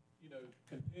 you know,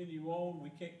 continue on, we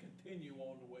can't continue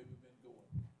on the way we've been going.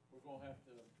 We're gonna have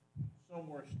to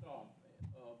somewhere stop.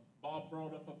 Bob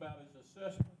brought up about his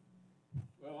assessment.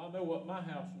 Well, I know what my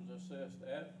house was assessed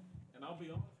at, and I'll be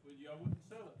honest with you, I wouldn't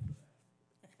sell it for that.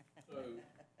 So,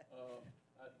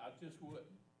 I just wouldn't.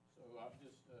 So I've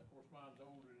just, of course, mine's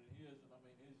older than his, and I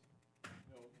mean,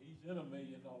 you know, he's in $1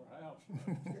 million house.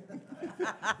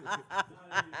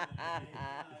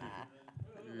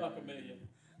 Like $1 million.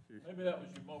 Maybe that was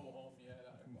your mobile home you had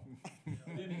out there.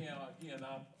 But anyhow, again,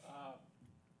 I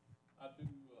do,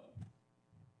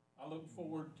 I look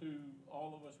forward to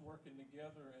all of us working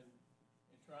together and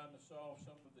trying to solve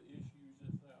some of the issues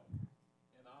that's out.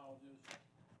 And I'll just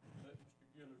let Mr.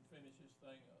 Gillard finish his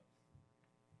thing up.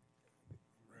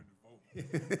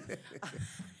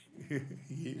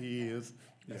 He is.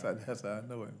 That's how I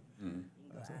know him. You can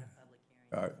go out of public hearing.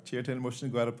 All right, Chair, entertain a motion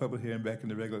to go out of public hearing back in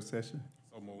the regular session.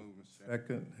 So moved.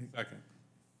 Second. Second.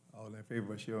 All in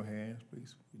favor, show of hands,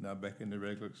 please. We're now back in the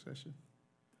regular session.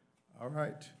 All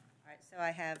right. All right, so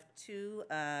I have two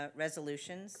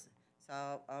resolutions.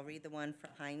 So I'll read the one from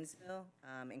Hinesville,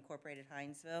 Incorporated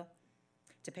Hinesville,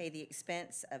 to pay the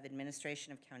expense of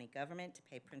administration of county government, to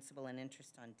pay principal and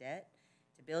interest on debt,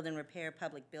 to build and repair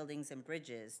public buildings and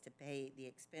bridges, to pay the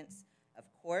expense of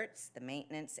courts, the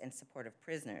maintenance and support of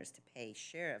prisoners, to pay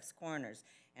sheriffs, coroners,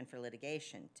 and for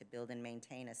litigation, to build and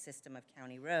maintain a system of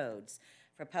county roads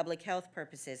for public health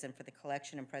purposes and for the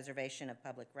collection and preservation of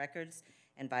public records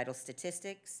and vital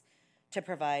statistics, to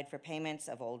provide for payments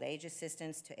of old age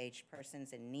assistance to aged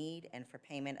persons in need and for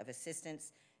payment of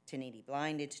assistance to needy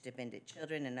blind and to dependent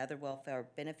children and other welfare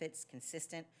benefits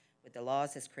consistent with the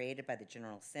laws as created by the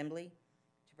General Assembly,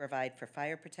 to provide for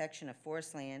fire protection of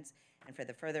forest lands and for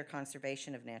the further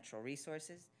conservation of natural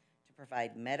resources, to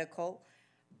provide medical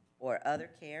or other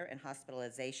care and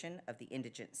hospitalization of the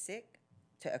indigent sick,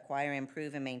 to acquire,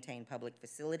 improve, and maintain public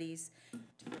facilities,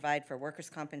 to provide for workers'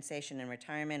 compensation and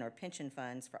retirement or pension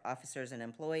funds for officers and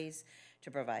employees,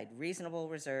 to provide reasonable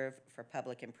reserve for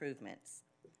public improvements.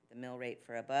 The mill rate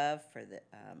for above for the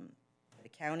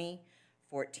county,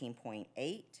 14.8.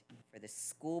 For the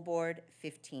school board,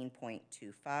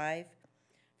 15.25.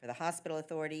 For the hospital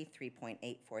authority,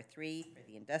 3.843. For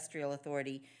the industrial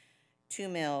authority, 2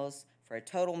 mills for a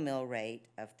total mill rate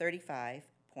of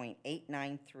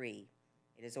 35.893.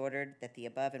 It is ordered that the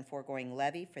above and foregoing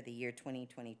levy for the year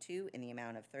 2022 in the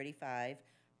amount of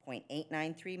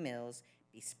 35.893 mills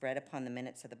be spread upon the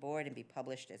minutes of the board and be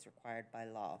published as required by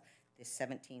law this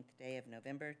 17th day of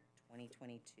November,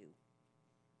 2022.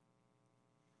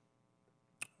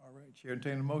 All right, Chair,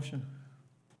 entertain a motion.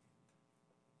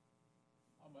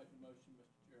 I'll make the motion,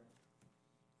 Mr. Chairman.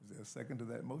 Is there a second to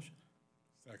that motion?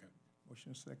 Second.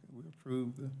 Motion second. We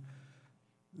approve the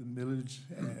millage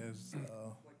as,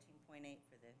 14.8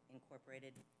 for the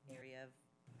incorporated area of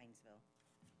Hinesville.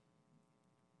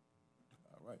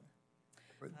 all right.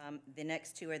 The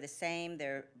next two are the same.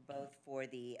 They're both for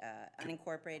the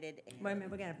unincorporated. Wait a minute,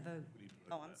 we gotta vote.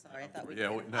 Oh, I'm sorry. I thought we.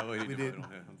 Yeah, no, we didn't didn't. vote on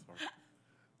that, I'm sorry.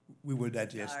 We were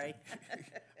digesting. Sorry.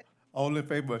 All in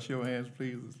favor, show of hands,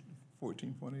 please.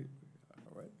 14.8. All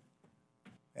right.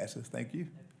 Passes, thank you.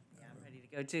 Yeah, I'm ready to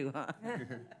go too, huh?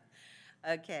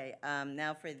 Okay,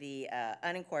 now for the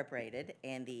unincorporated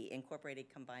and the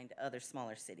incorporated combined other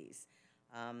smaller cities.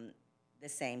 The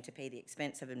same, to pay the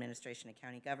expense of administration of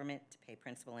county government, to pay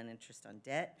principal and interest on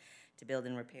debt, to build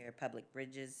and repair public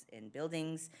bridges and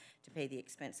buildings, to pay the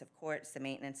expense of courts, the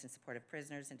maintenance and support of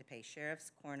prisoners, and to pay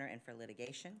sheriffs, coroner, and for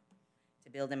litigation,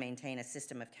 to build and maintain a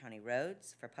system of county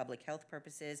roads for public health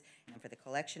purposes and for the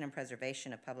collection and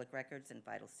preservation of public records and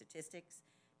vital statistics,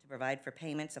 to provide for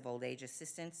payments of old age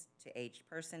assistance to aged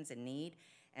persons in need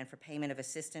and for payment of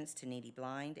assistance to needy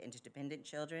blind and to dependent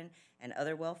children and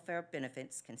other welfare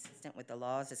benefits consistent with the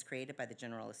laws as created by the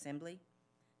General Assembly,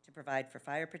 to provide for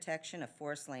fire protection of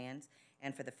forest lands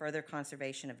and for the further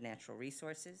conservation of natural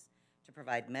resources, to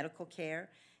provide medical care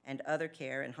and other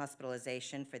care and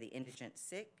hospitalization for the indigent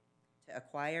sick, to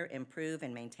acquire, improve,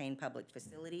 and maintain public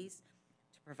facilities,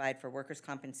 to provide for workers'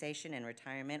 compensation and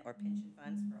retirement or pension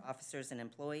funds for officers and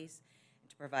employees, and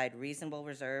to provide reasonable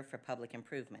reserve for public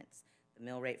improvements. The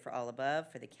mill rate for all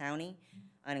above for the county,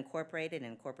 unincorporated and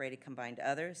incorporated combined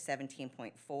other,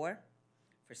 17.4. For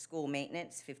For school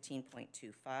maintenance,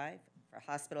 15.25. For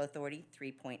hospital authority,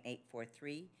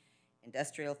 3.843.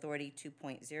 Industrial authority,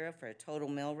 2.0, for a total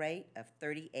mill rate of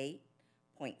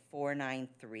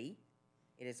 38.493.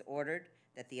 It is ordered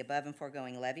that the above and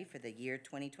foregoing levy for the year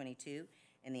 2022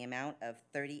 in the amount of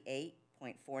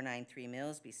 38.493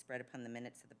 mills be spread upon the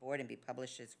minutes of the board and be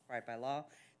published as required by law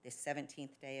this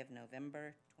 17th day of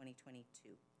November, 2022.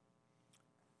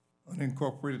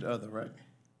 Unincorporated other, right?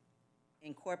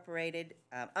 Incorporated,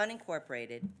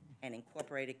 unincorporated, and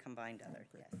incorporated combined other,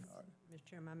 yes. Mr.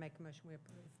 Chairman, I make a motion we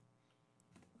approve.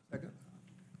 Second?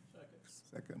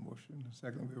 Second motion,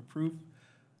 second we approve.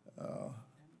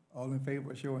 All in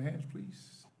favor, show of hands,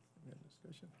 please. We have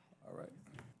discussion. All right.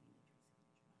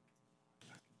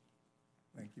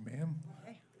 Thank you, ma'am. Okay,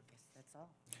 I guess that's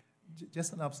all.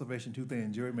 Just an observation, two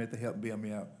things. Jerry may have to help bail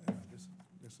me out. Just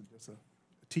a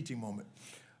teaching moment.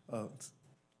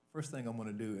 First thing I'm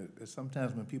gonna do is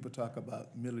sometimes when people talk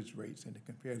about millage rates and to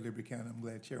compare Liberty County, I'm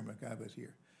glad Chairman McIver is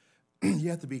here. You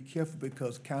have to be careful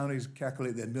because counties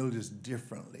calculate their millages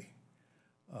differently.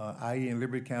 I.e. in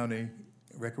Liberty County,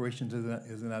 recreation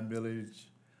is in our millage,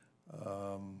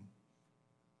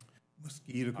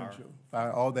 mosquito control,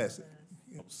 fire, all that.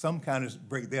 You know, some counties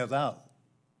break theirs out.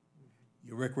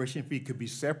 Your recreation fee could be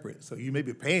separate, so you may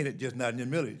be paying it, just not in your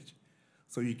millage.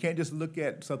 So you can't just look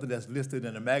at something that's listed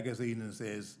in a magazine and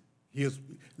says, here's,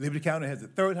 Liberty County has the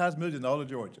third highest millage in all of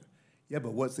Georgia. Yeah,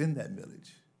 but what's in that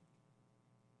millage?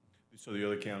 So the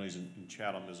other counties in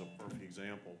Chatham is a perfect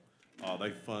example.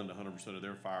 They fund 100% of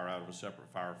their fire out of a separate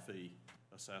fire fee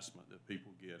assessment that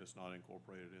people get. It's not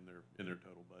incorporated in their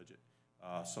total budget.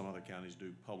 Some other counties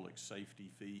do public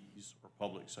safety fees or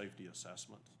public safety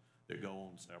assessments that go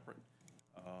on separate.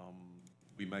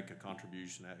 We make a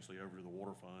contribution actually over to the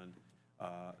water fund.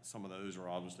 Some of those are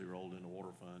obviously rolled into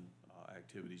water fund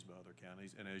activities by other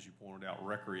counties. And as you pointed out,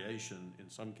 recreation in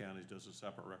some counties does a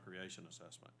separate recreation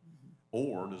assessment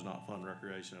or does not fund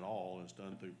recreation at all, and it's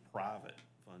done through private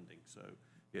funding. So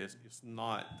yes, it's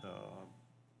not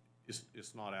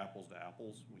apples to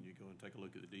apples when you go and take a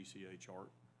look at the DCA chart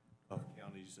of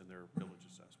counties and their village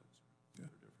assessments. Yeah.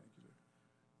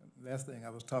 Last thing, I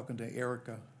was talking to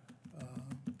Erica,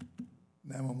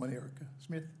 911 Erica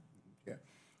Smith. Yeah.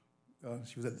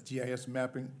 She was at the GIS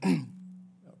mapping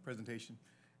presentation,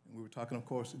 and we were talking, of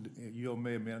course, you all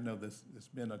may have know this, it's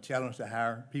been a challenge to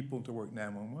hire people to work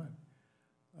 911.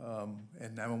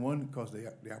 And 911, of course, they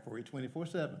operate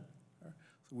 24/7. So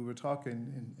we were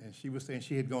talking, and she was saying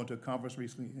she had gone to a conference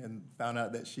recently and found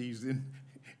out that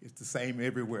it's the same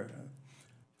everywhere.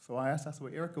 So I asked, I said,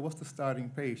 well, Erica, what's the starting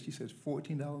pay? She says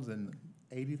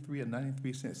 $14.83 or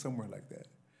 93 cents, somewhere like that.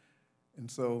 And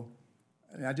so,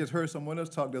 and I just heard someone else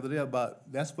talk the other day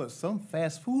about that's what some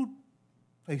fast food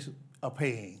places are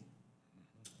paying.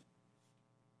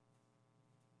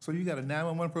 So you got a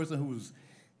 911 person who's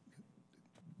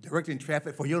directing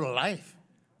traffic for your life,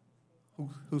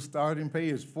 whose starting pay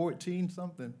is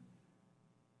 14-something,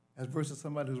 as versus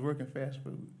somebody who's working fast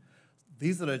food.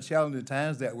 These are the challenging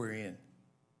times that we're in.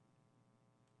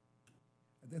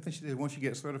 I think she said once you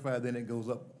get certified, then it goes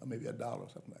up maybe $1 or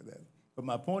something like that. But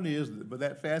my point is, but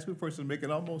that fast food person is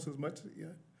making almost as much.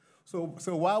 Yeah. So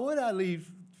why would I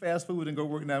leave fast food and go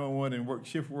work 911 and work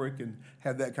shift work and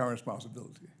have that kind of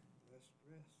responsibility?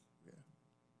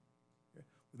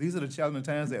 These are the challenging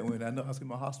times that when I know I see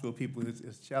my hospital people,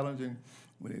 it's challenging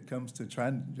when it comes to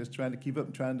trying to keep up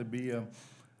and trying to be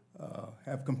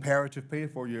have comparative pay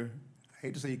for your, I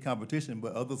hate to say competition,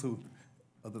 but others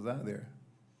out there.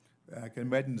 I can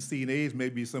imagine the CNAs may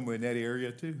be somewhere in that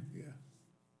area too. Yeah.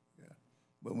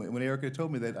 But when Erica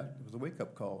told me that, it was a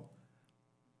wake-up call.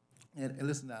 And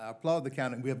listen, I applaud the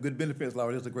county. We have good benefits,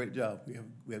 Laura. It's a great job.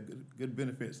 We have good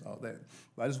benefits, all that.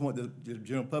 But I just want the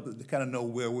general public to kind of know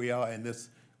where we are in this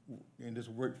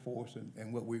workforce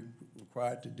and what we're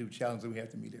required to do, challenges we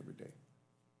have to meet every day.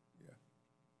 Yeah.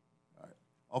 All right.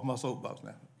 Off my soapbox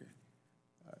now. Okay.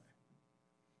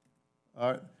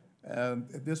 All right.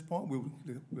 At this point,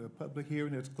 the public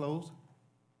hearing is closed.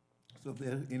 So if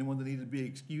there's anyone that needs to be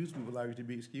excused, we would like you to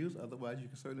be excused. Otherwise, you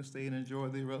can certainly stay and enjoy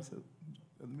the rest of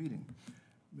the meeting.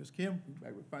 Ms. Kim,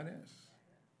 back with finance.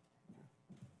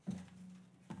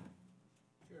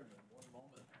 Chairman, one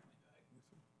moment.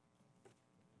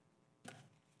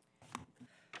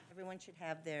 Everyone should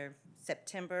have their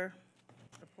September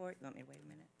report. You want me to wait a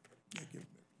minute? Thank you.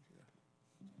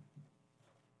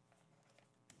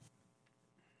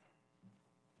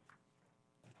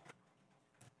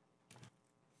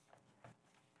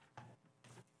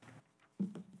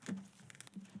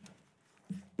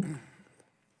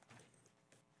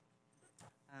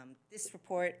 This This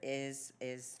report is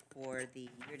for the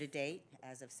year-to-date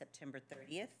as of September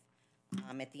 30th.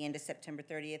 At the end of September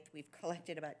 30th, we've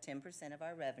collected about 10% of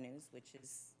our revenues, which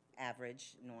is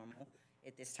average, normal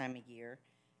at this time of year.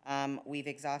 We've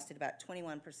exhausted about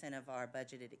 21% of our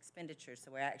budgeted expenditures,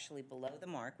 so we're actually below the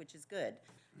mark, which is good.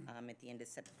 At the end of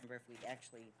September, if we'd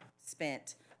actually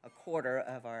spent a quarter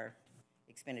of our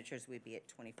expenditures, we'd be at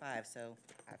 25, so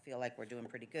I feel like we're doing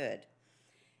pretty good.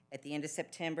 At the end of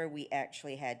September, we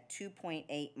actually had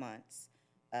 2.8 months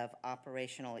of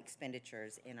operational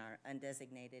expenditures in our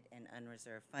undesignated and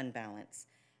unreserved fund balance.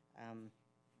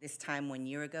 This time 1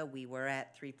 year ago, we were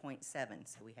at 3.7,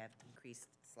 so we have increased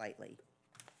slightly.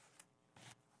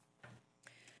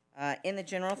 In the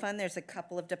general fund, there's a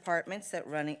couple of departments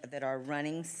that are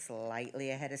running slightly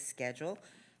ahead of schedule.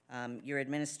 Your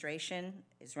administration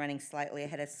is running slightly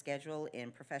ahead of schedule in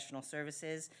professional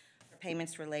services for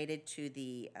payments related to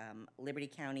the Liberty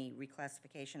County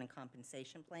reclassification and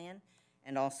compensation plan,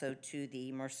 and also to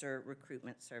the Mercer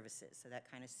recruitment services. So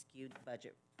that kind of skewed the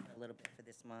budget a little bit for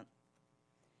this month.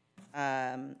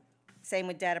 Same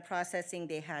with data processing.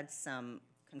 They had some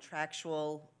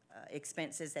contractual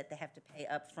expenses that they have to pay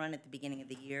up front at the beginning of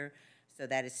the year, so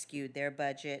that has skewed their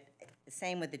budget.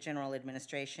 Same with the general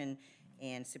administration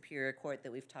and Superior Court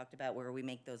that we've talked about, where we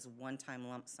make those one-time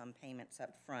lump sum payments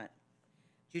up front.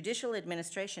 Judicial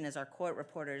administration is our court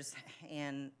reporters,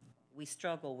 and we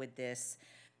struggle with this.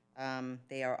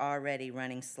 They are already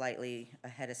running slightly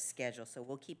ahead of schedule, so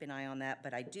we'll keep an eye on that,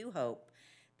 but I do hope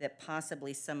that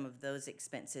possibly some of those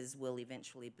expenses will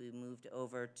eventually be moved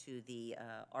over to the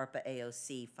ARPA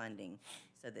AOC funding,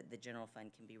 so that the general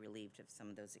fund can be relieved of some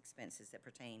of those expenses that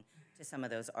pertain to some of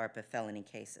those ARPA felony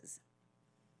cases.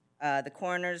 The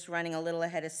coroner's running a little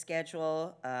ahead of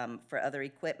schedule for other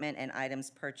equipment and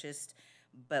items purchased,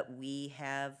 but we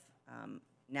have,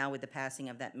 now with the passing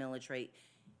of that millage rate,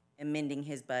 amending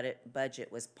his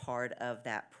budget was part of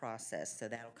that process, so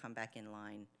that'll come back in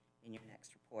line in your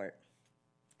next report.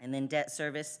 And then debt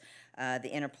service, the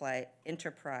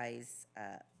enterprise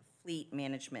fleet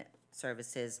management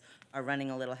services are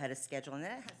running a little ahead of schedule, and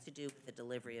that has to do with the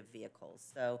delivery of vehicles.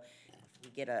 So if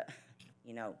we get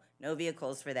no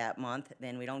vehicles for that month,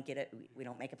 then we don't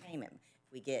make a payment.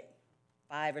 If we get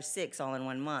 5 or 6 all in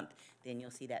one month, then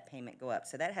you'll see that payment go up.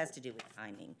 So that has to do with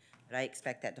timing, but I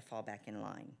expect that to fall back in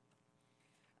line.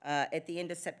 At the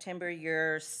end of September,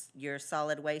 your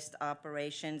solid waste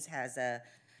operations has a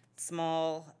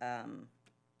small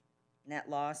net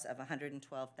loss of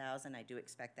 $112,000. I do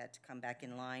expect that to come back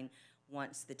in line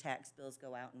once the tax bills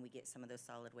go out and we get some of those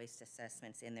solid waste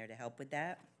assessments in there to help with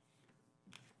that.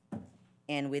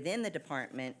 And within the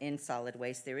department in solid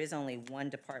waste, there is only one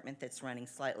department that's running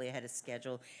slightly ahead of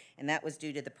schedule, and that was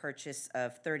due to the purchase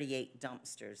of 38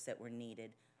 dumpsters that were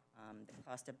needed. That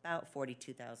cost about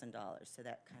 $42,000, so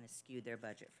that kind of skewed their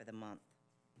budget for the month.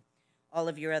 All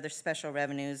of your other special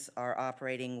revenues are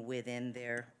operating within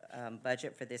their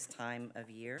budget for this time of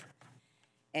year.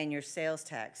 And your sales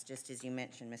tax, just as you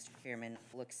mentioned, Mr. Kierman,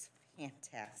 looks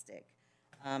fantastic.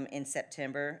 In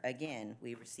September, again,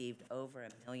 we received over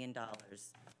 $1 million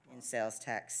in sales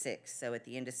tax 6. So at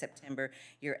the end of September,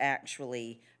 you're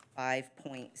actually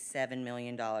 $5.7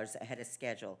 million ahead of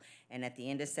schedule. And at the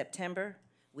end of September,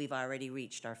 we've already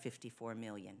reached our $54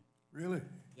 million. Really?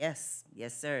 Yes,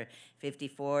 yes, sir.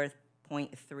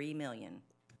 $54.3 million.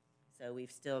 So we've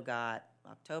still got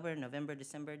October, November,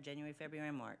 December, January, February,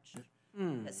 and March.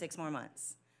 That's 6 more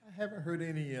months. I haven't heard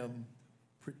any, and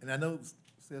I know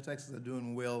sales taxes are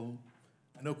doing well,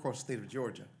 I know across the state of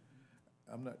Georgia.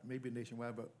 I'm not, maybe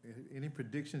nationwide, but any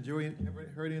predictions, Joey,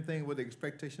 ever heard anything what the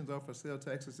expectations are for sales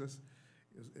taxes?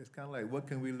 It's kind of like, what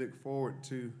can we look forward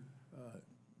to,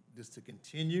 just to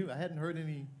continue? I hadn't heard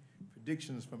any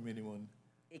predictions from anyone.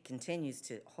 It continues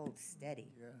to hold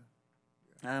steady.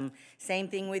 Yeah. Same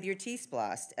thing with your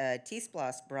T-Splost.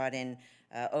 T-Splost brought in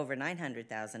over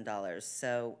 $900,000,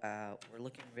 so we're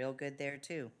looking real good there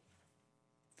too.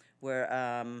 We're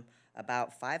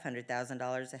about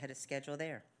 $500,000 ahead of schedule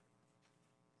there.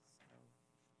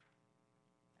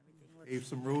 Pave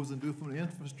some roads and do some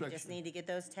infrastructure. Just need to get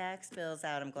those tax bills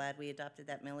out. I'm glad we adopted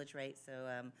that millage rate, so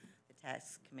the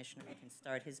tax commissioner can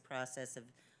start his process of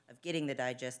getting the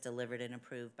digest delivered and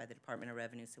approved by the Department of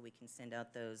Revenue, so we can send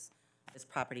out those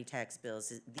property tax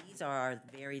bills. These are our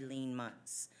very lean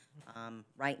months.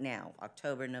 Right now,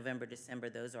 October, November, December,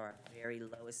 those are our very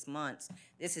lowest months.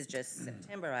 This is just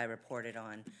September I reported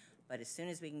on, but as soon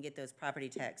as we can get those property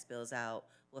tax bills out,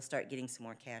 we'll start getting some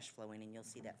more cash flow in, and you'll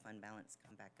see that fund balance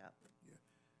come back up. Yeah.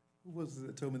 Who was it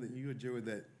that told me that you enjoyed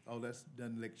that all that's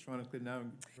done electronically now?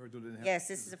 Virgil didn't have. Yes,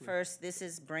 this is the first. This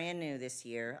is brand new this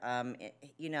year.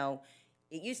 You know,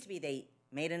 it used to be they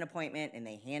made an appointment and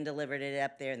they hand-delivered it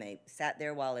up there and they sat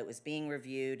there while it was being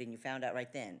reviewed and you found out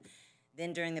right then.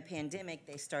 Then during the pandemic,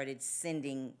 they started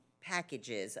sending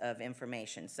packages of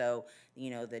information. So, you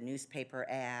know, the newspaper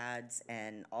ads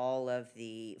and all of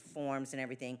the forms and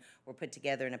everything were put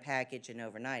together in a package and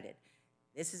overnighted.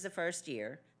 This is the first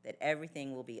year that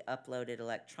everything will be uploaded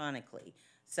electronically.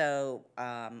 So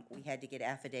we had to get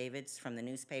affidavits from the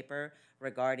newspaper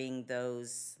regarding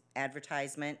those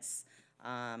advertisements,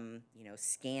 you know,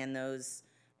 scan those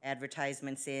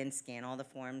advertisements in, scan all the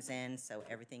forms in, so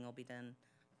everything will be done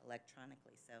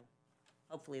electronically. So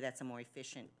hopefully that's a more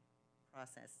efficient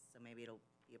process, so maybe it'll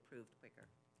be approved quicker.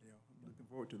 Yeah, I'm looking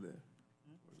forward to that.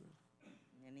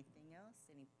 Anything else?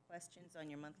 Any questions on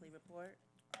your monthly report?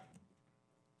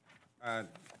 I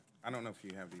don't know if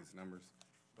you have these numbers,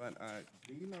 but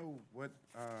do you know what,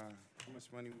 how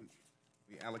much money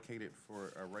we allocated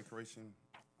for recreation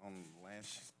on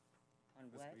last On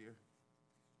what? fiscal year?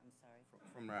 I'm sorry.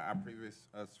 From our previous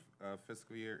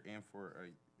fiscal year and for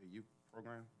a youth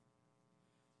program?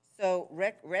 So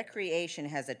recreation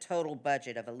has a total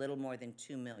budget of a little more than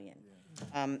 2 million.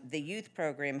 The youth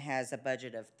program has a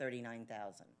budget of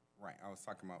 39,000. Right, I was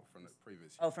talking about from the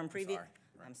previous. Oh, from previous? Sorry,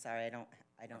 right. I'm sorry, I don't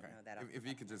Okay. know that. If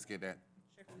you could just get that.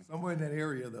 Somewhere in that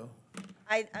area, though.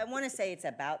 I want to say it's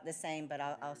about the same, but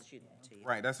I'll shoot it to you.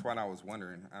 Right, that's what I was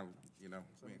wondering. You know,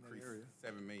 we Something in that increased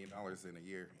area. $7 million in a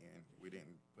year, and we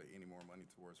didn't put any more money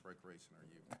towards recreation or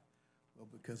youth. Well,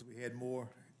 because we had more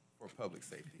For public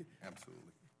safety,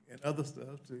 absolutely. and other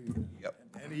stuff too. Yep.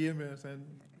 And EMS and,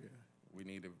 yeah. We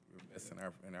need to invest in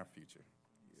our future.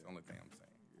 It's the only thing I'm saying.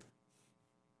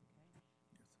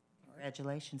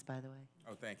 Congratulations, by the way.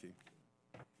 Oh, thank you.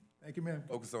 Thank you, ma'am.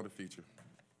 Focus on the future.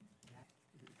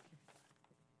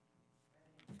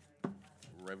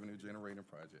 Revenue generating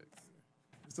projects.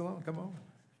 Mr. Long, come on.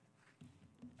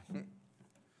 Good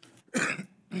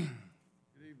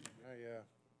evening. I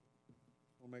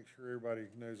want to make sure everybody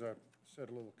knows I set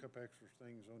a little couple extra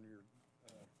things on your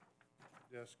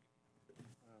desk.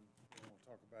 I want to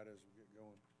talk about as we get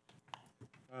going.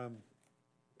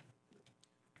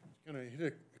 Just going to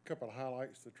hit a couple of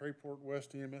highlights. The Trayport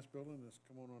West EMS building has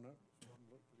come on up. It's starting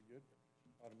to look pretty good.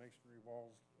 A lot of masonry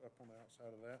walls up on the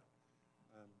outside of that.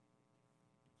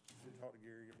 Did talk to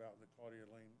Gary about the Claudia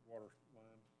Lane water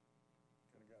line.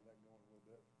 Kind of got that going a little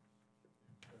bit.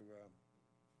 So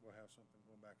we'll have something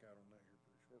going back out on that here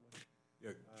pretty shortly.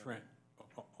 Yeah, Trent,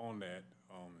 on that,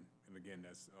 and again,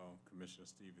 that's Commissioner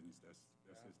Stevens, that's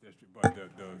his district, but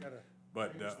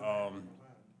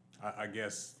I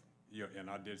guess, yeah,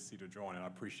 and I did see the drawing, and I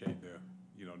appreciate the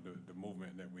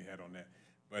movement that we had on that.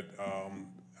 But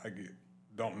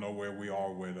don't know where we are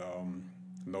with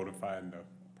notifying the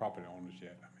property owners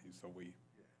yet. I mean, so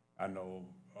I know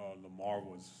Lamar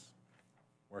was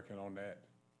working on that.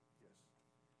 Yes.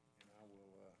 And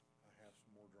I have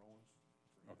some more drawings.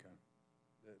 Okay.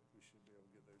 That we should be able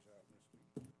to get those out this week,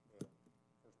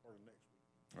 first part of next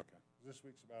week. Okay. This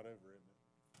week's about over, isn't it?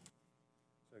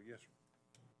 So, yes, sir.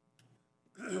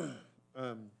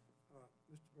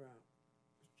 Mr. Brown,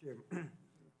 Mr. Chairman,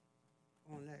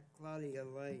 on that Claudia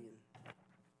Lane,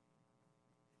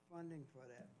 funding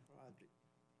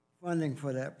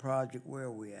for that project, where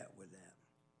are we at with that?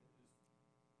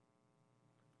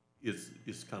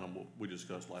 It's kind of what we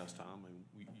discussed last time, and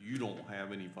you don't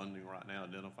have any funding right now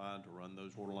identified to run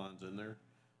those water lines in there.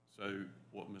 So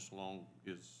what Mr. Long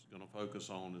is gonna focus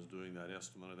on is doing that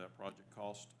estimate of that project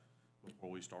cost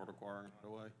before we start acquiring right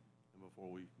away. And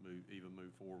before we even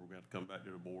move forward, we're gonna have to come back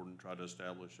to the board and try to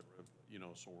establish a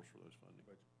source for those funding.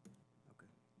 Okay.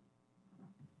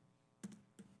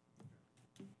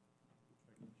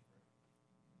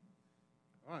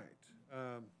 All right.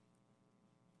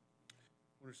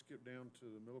 Want to skip down to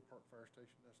the Miller Park Fire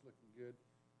Station. That's looking good.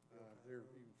 They're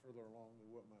even further along than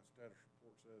what my status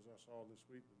report says. I saw this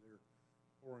week that they're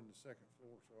pouring the second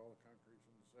floor, so all the concrete's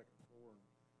on the second floor,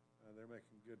 and they're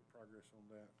making good progress on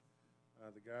that.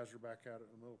 The guys are back out at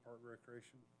the Miller Park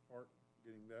Recreation Park,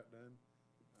 getting that done.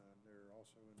 They're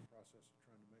also in the process of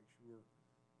trying to make sure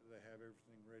that they have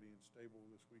everything ready and stable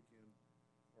this weekend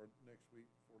or next week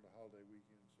for the holiday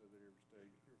weekend, so that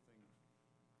everything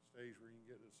stays where you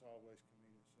can get to the solid waste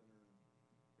convenience center and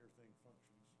everything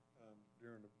functions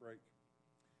during the break.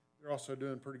 They're also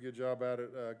doing a pretty good job out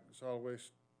at solid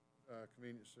waste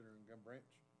convenience center in Gum Branch.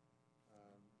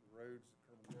 The roads,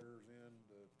 the curb and gutters in,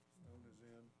 the stone is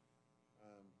in.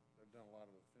 They've done a lot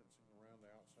of the fencing around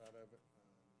the outside of it.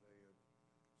 They have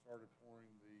started pouring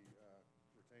the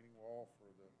retaining wall for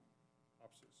the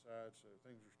opposite side, so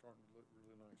things are starting to look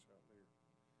really nice out there.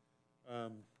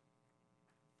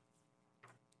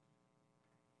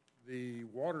 The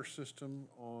water system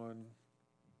on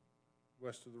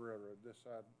west of the railroad, this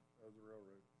side of the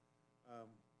railroad,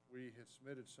 we had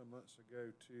submitted some months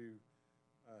ago to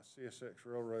CSX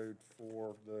Railroad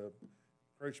for the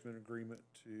encroachment agreement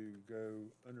to go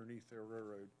underneath their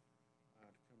railroad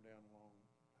to come down along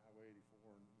Highway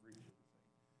 84 and reach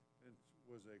everything. It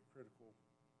was a critical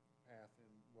path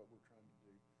in what we're trying to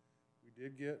do. We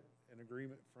did get an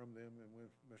agreement from them, and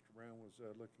when Mr. Brown was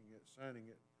looking at signing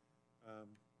it,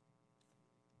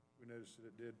 we noticed that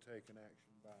it did take an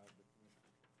action by the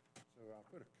commissioners. So I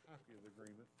put a copy of the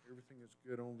agreement. Everything is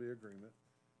good on the agreement.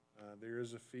 There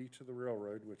is a fee to the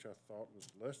railroad, which I thought was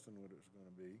less than what it was going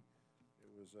to be.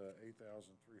 It was $8,300,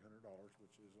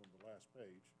 which is on the last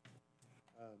page.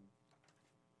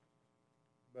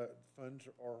 But funds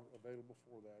are available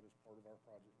for that as part of our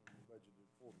project when we budgeted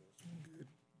for this.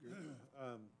 Good.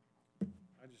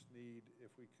 I just need,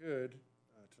 if we could,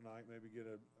 tonight, maybe get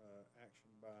a action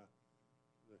by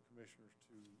the commissioners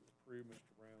to approve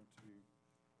Mr. Brown to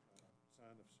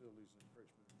sign the facilities and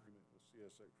encroachment agreement with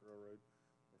CSX Railroad,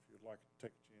 or if you'd like to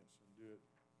take a chance and do it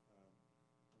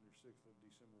on your 6th of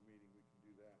December meeting, we can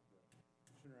do that. But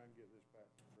the sooner I can get this back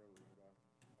to the railroad,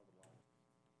 I would like.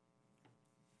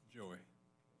 Joey,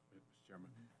 Mr.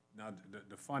 Chairman. Now,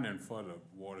 the funding for the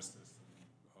water system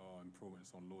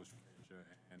improvements on Lewis Frazier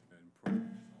and the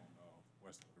improvements on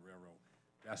west of the railroad,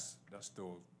 that's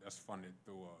funded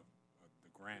through the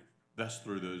grant. That's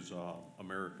through those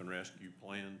American Rescue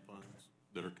Plan funds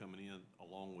that are coming in,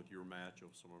 along with your match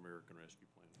of some American Rescue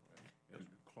Plan funds. And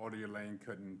Claudia Lane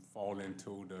couldn't fall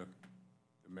into the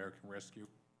American Rescue?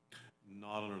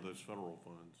 Not under those federal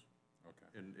funds. Okay.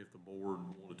 And if the board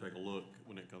want to take a look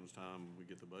when it comes time, we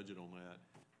get the budget on that,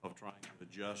 of trying to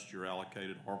adjust your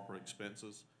allocated ARPA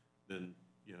expenses, then,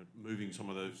 you know, moving some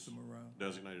of those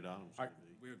designated items. I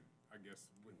guess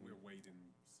we'll wait and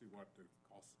see what the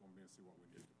cost is going to be and see what we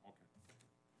need. Okay.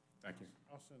 Thank you.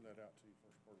 I'll send that out to you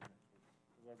first part of next week,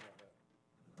 because I've got that.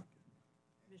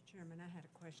 Mr. Chairman, I had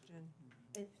a question.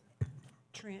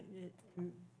 Trent,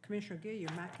 Commissioner Gill, you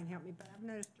might can help me, but I've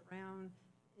noticed around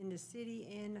in the city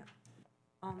and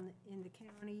in the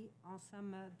county, on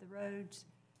some of the roads,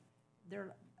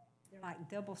 they're like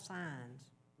double signs.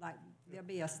 Like there'll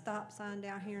be a stop sign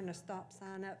down here and a stop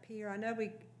sign up here. I know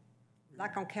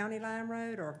like on County Line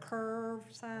Road, or a curve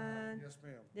sign. Yes,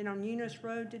 ma'am. Then on Eunice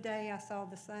Road today, I saw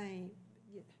the same.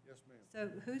 Yes, ma'am. So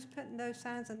who's putting those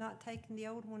signs and not taking the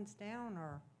old ones down,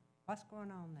 or what's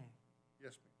going on there?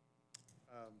 Yes,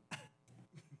 ma'am.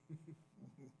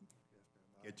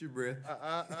 Get your breath.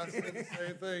 I said the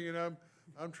same thing, and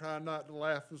I'm trying not to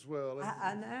laugh as well.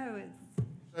 I know it's.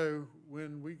 So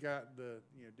when we got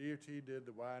DOT did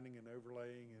the widening and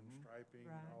overlaying and striping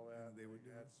and all that, they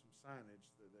had some signage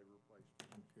that they replaced.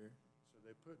 Okay. So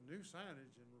they put new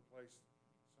signage and replaced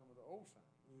some of the old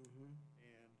signage.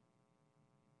 And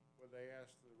what they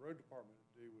asked the road department to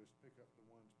do was pick up the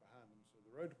ones behind them. So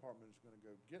the road department is going to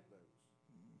go get those.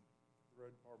 The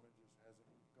road department just hasn't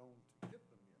gone to get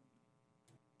them yet.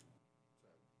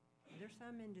 So There's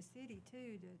some in the city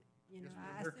too that, you know, Yes, ma'am.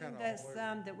 I They're assume kinda that's all over.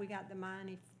 some that we got the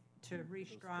money to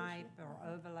restripe or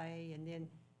overlay, and then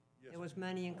Yes, there was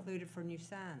money included for new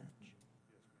signage.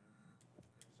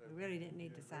 so, We really didn't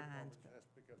need yeah, the road signs, department has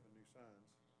to pick up the new signs.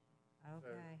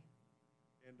 Okay.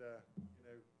 And,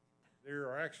 there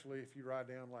are actually, if you ride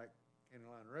down like County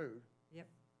Line Road, Yep.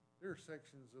 there are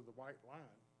sections of the white line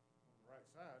on the right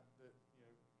side that,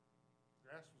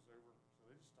 grass was over, so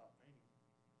they just stopped painting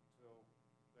until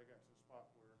they got to the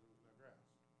spot where there was no grass.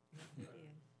 Yeah.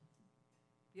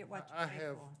 Get what I you pay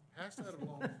have for. passed that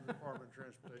along to the Department of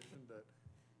Transportation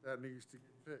that needs to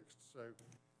get fixed. So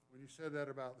when you said that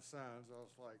about the signs, I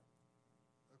was like,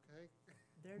 okay.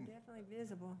 They're definitely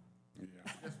visible. Yeah.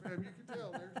 Yes, ma'am, you can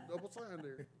tell, there's a double sign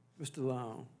there. Mr.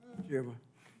 Long, Chairman,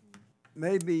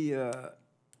 maybe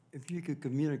if you could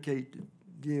communicate to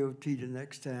DOT the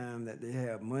next time that they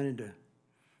have money to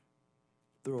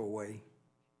throw away,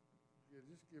 Yeah,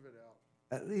 just give it out.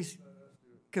 at least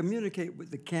communicate with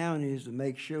the counties to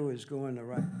make sure it's going the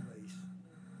right place.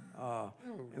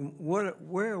 And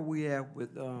where are we at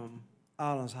with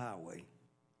Islands Highway?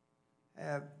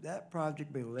 Have that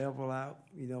project been leveled out,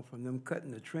 from them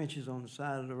cutting the trenches on the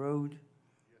side of the road?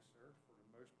 Yes, sir, for the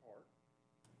most part.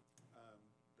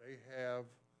 They have,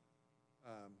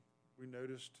 we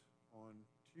noticed on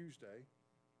Tuesday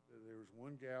that there was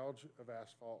one gouge of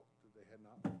asphalt that they had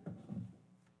not fixed.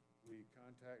 We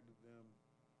contacted them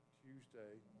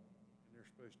Tuesday, and they're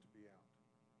supposed to be out.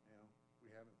 Now,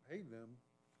 we haven't paid them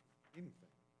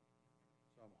anything,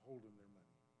 so I'm holding their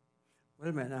money. Wait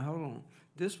a minute, now, hold on.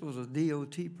 This was a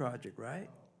DOT project, right?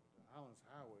 The Islands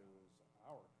Highway was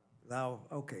our company. Thou,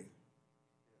 okay.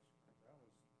 That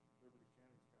was Liberty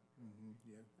County's contract.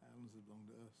 Yeah, islands belong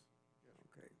to us.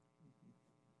 Okay.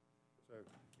 So,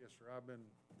 yes, sir, I've been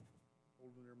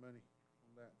holding their money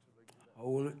on that till they get that.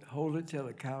 Hold it till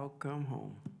the cow come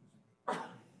home.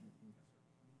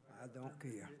 I don't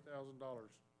care. $8,000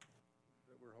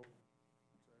 that we're holding.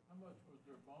 So, How much was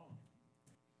their bond?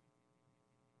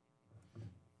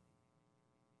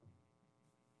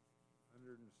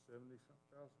 $170-something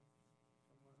thousand,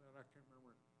 something like that. I can't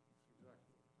remember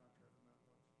exactly what the contract amount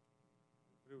was,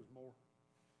 but it was more.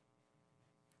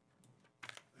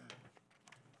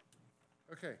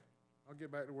 Okay, I'll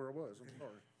get back to where I was. I'm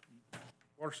sorry.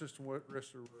 Water system,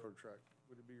 rest of the railroad track.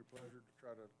 Would it be your pleasure to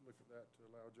try to look at that to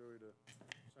allow Joey to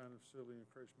sign the facility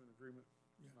encroachment agreement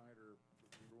tonight, or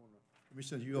would you want to?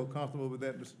 Commissioner, you all comfortable with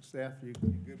that, Mr. Staff? You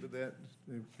good with that?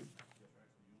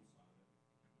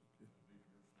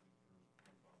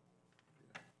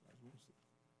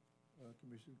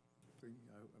 Commissioner,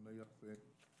 I know y'all said.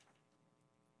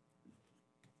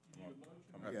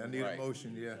 Yeah, I need a Right.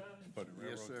 motion, yeah. For the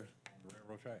Yes, sir.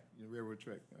 railroad track? The railroad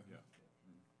track. Yeah.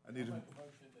 I need a, Make a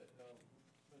motion that,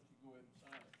 let you go ahead and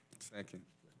sign it. Second.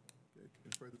 okay,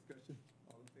 any further discussion?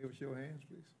 All in favor, show of hands,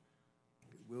 please.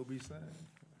 It will be signed.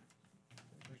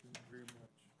 Thank you very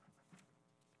much.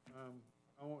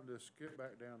 I want to skip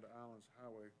back down to Islands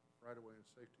Highway, right-of-way and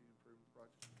safety improvement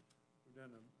project. We've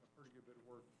done a pretty good bit of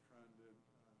work trying to,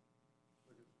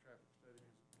 look at the traffic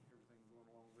studies, everything going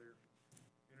along there.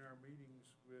 In our meetings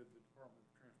with the Department of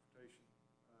Transportation,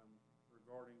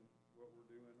 regarding what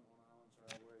we're doing on Islands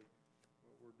Highway,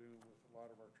 what we're doing with a lot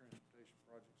of our transportation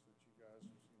projects that you guys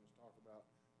have seen us talk about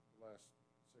the last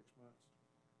 6 months.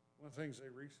 One of the things they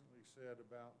recently said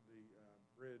about the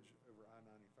bridge over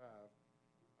I-95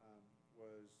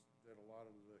 was that a lot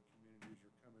of the communities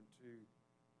are coming to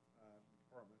the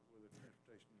department with a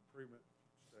transportation improvement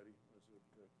study, was it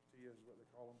the TIA is what they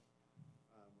call them,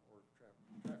 or traffic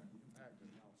impact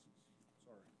analysis,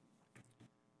 sorry,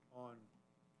 on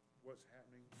what's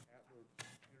happening at the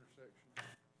intersection.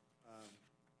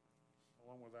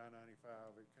 Along with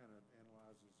I-95, it kind of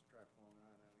analyzes traffic along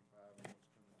I-95 and what's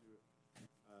going to do it.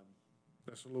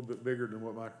 That's a little bit bigger than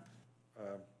what my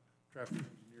traffic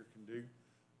engineer can do.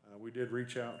 We did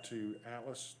reach out to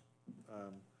Atlas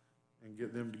and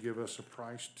get them to give us a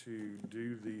price to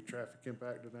do the traffic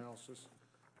impact analysis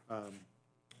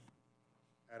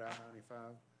at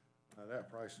I-95.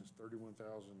 That price is $31,150.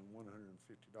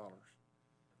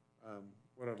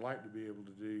 What I'd like to be able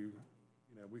to do,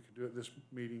 you know, we could do it this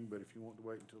meeting, but if you want to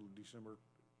wait until December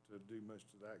to do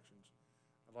most of the actions,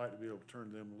 I'd like to be able to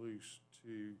turn them loose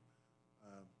to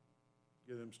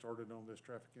get them started on this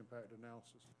traffic impact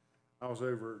analysis. I was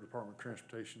over at Department of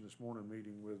Transportation this morning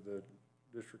meeting with the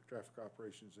District Traffic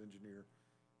Operations Engineer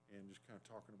and just kind of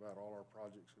talking about all our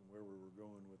projects and where we were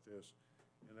going with this.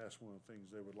 And that's one of the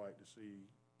things they would like to see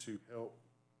to help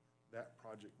that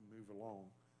project move along.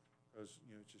 Because,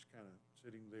 you know, it's just kind of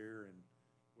sitting there and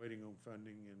waiting on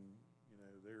funding, and, you know,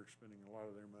 they're spending a lot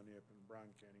of their money up in Bryan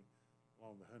County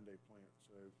along the Hyundai plant.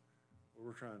 So what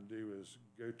we're trying to do is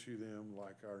go to them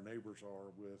like our neighbors are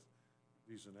with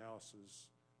these analyses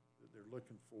that they're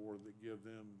looking for, that give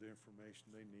them the information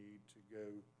they need to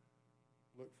go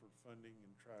look for funding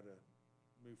and try to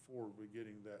move forward with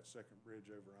getting that second bridge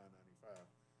over I-95.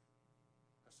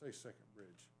 I say second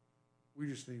bridge. We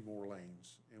just need more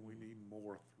lanes, and we need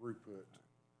more throughput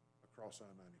across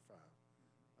I-95.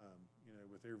 You know,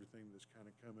 with everything that's kind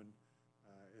of coming,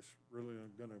 it's really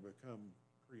gonna become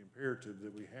pretty imperative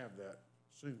that we have that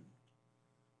soon.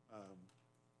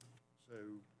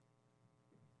 So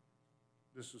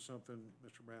this is something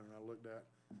Mr. Brown and I looked at,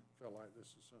 felt like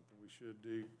this is something we should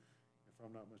do. If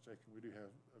I'm not mistaken, we do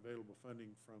have available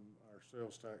funding from our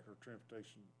sales tax or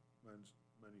transportation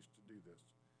monies to do this.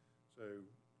 So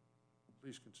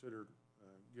please consider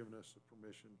giving us the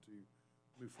permission to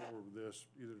move forward with this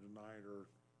either tonight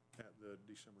or at the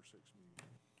December 6th meeting.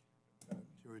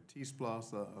 Joey,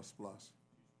 T-Splosh or Splosh?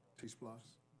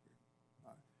 T-Splosh?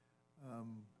 Okay. All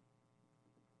right.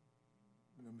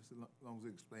 You know, Mr. Longs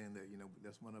explained that, you know,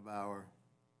 that's one of our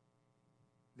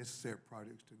necessary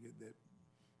projects to get that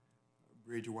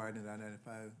bridge widened at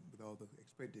I-95 with all the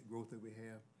expected growth that we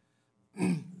have.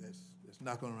 That's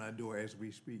knocking on our door as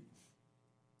we speak.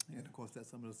 And of course, that's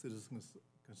some of the citizens'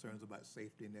 concerns about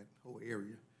safety in that whole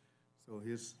area. So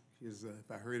his if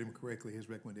I heard him correctly, his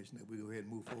recommendation that we go ahead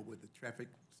and move forward with the traffic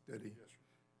study. Yes,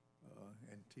 sir.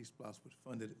 And T-Splosh was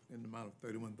funded in the amount of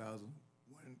 $31,150.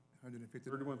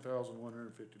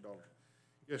 $31,150.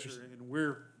 Yes, sir, and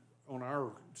we're, on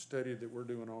our study that we're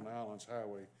doing on Islands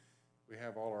Highway, we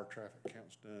have all our traffic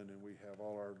counts done, and we have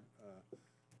all our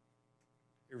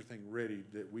everything ready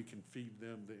that we can feed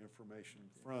them the information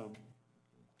from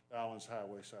the Islands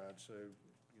Highway side. So,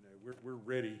 you know, we're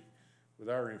ready with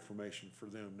our information for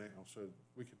them now, so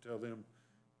we can tell them,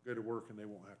 go to work and they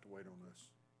won't have to wait on us.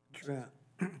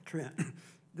 Trent,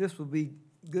 this will be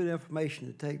good information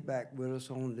to take back with us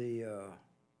on the,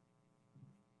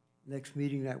 next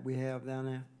meeting that we have down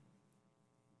there.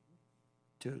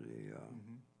 To the,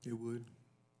 It would.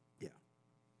 yeah.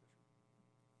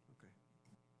 Okay.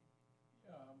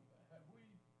 Yeah, have we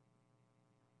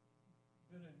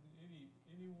been in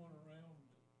anyone around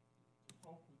to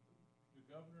talk with the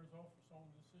governor's office on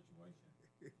this situation?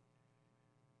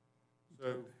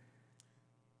 So,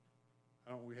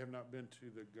 we have not been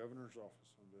to the governor's office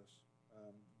on this.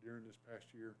 During this past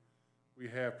year, we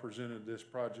have presented this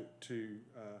project to,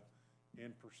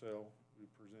 Ann Purcell. We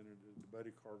presented it to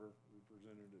Buddy Carter. We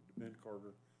presented it to Ben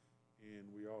Carter. And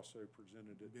we also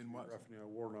presented it to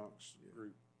Raphael Warnock's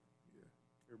group. Yeah.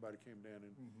 Everybody came down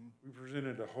and we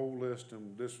presented a whole list,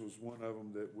 and this was one of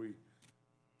them that we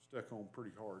stuck on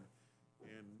pretty hard.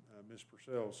 And Ms.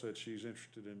 Purcell said she's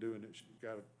interested in doing it. She's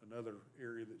got another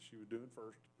area that she was doing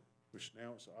first, which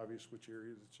now it's obvious which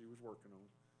area that she was working on.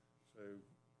 So,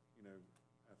 you know,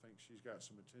 I think she's got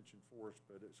some attention for us,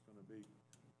 but it's gonna be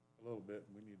a little bit,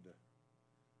 and we need to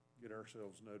get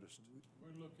ourselves noticed.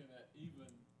 We're looking at even,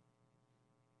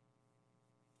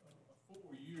 4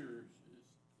 years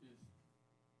is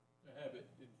to have it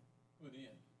put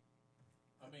in.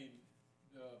 I mean,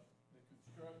 the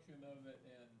construction of it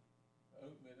and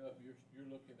opening it up, you're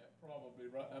looking at probably,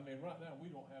 right now, we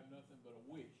don't have nothing but a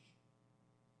wish.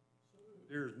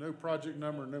 There's no project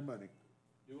number, no money.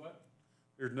 Do what?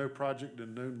 There's no project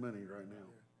and no money right now.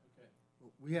 Okay.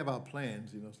 We have our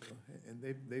plans, you know, so, and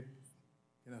they've,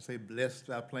 can I say, blessed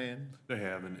our plans? They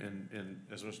have, and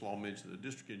as Mr. Law mentioned, the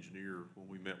district engineer, when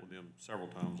we met with him several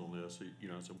times on this, he, you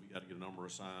know, said we gotta get a number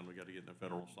assigned, we gotta get in the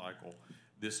federal cycle.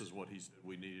 This is what he said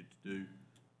we needed to do,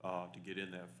 to get in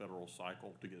that federal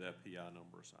cycle, to get that PI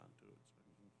number assigned to it.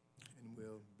 So, And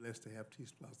we're blessed to have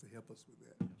T-Splosh to help us with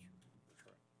that. That's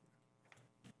right.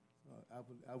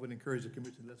 I would encourage the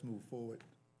commission, let's move forward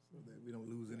so that we don't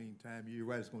lose any time. You're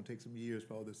right, it's gonna take some years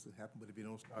for all this to happen, but if you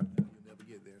don't start now, you'll never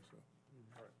get there, so.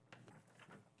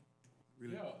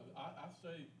 Really, Yeah, I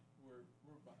say we're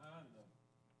behind the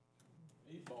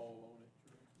 8 ball on it,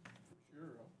 for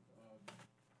sure. And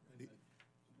the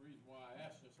reason why I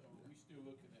asked this, are we still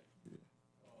looking at,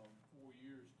 4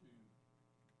 years to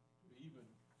even,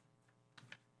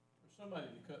 for somebody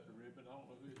to cut the ribbon, I don't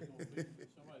know who it's gonna be, but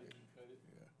somebody can cut it.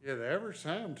 Yeah, the average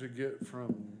time to get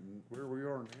from where we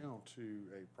are now to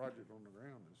a project on the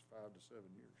ground is 5 to 7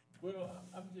 years. Well,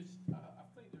 I think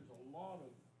there's a lot of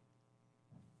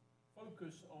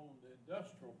focus on the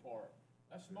industrial part.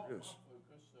 That's not my Yes.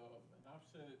 focus, and I've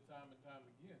said it time and time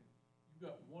again. You've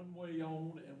got one way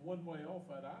on and one way off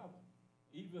that island.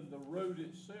 Even the road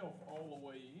itself, all the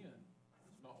way in,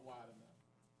 is not wide enough.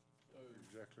 So,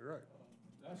 Exactly right.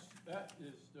 that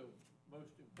is the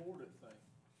most important thing.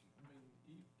 I mean,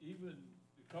 even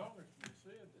the congressman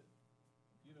said that,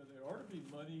 you know, there ought to be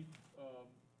money,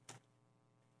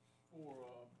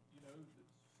 for, you know,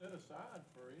 that's set aside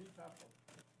for any type of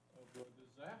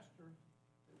disaster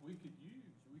that we could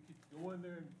use. We could go in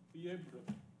there and be able to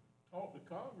talk to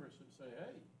Congress and say,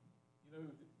 hey, you know,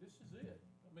 this is it.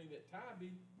 I mean, at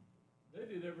Tybee,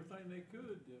 they did everything they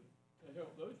could to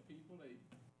help those people. They,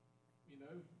 you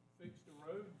know, fixed the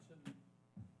roads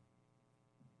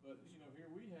but, you know,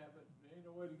 here we have it, there ain't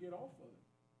no way to get off of it.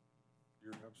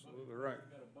 You're absolutely right.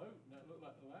 We got a boat, and that looked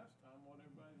like the last time what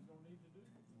everybody's gonna need to do.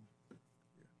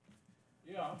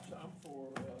 Yeah, I'm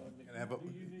for, Can I have a, do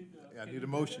you need, yeah, I can need you a do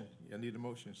motion. that? Yeah, I need a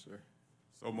motion, sir.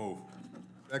 So move.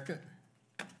 Second?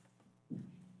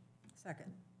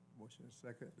 Second. Motion is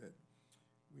second that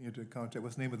we enter contact,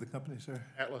 what's the name of the company, sir?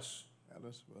 Atlas.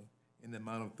 Atlas, well, in the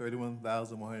amount of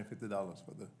 $31,150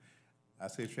 for the, I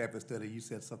say traffic study, you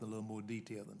said something a little more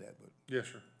detailed than that, but. Yes,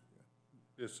 sir.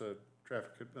 It's a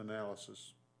traffic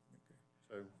analysis.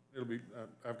 So it'll be,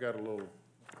 I've got a little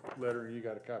letter, and you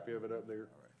got a copy of it up there.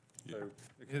 So.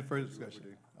 Any further this is what we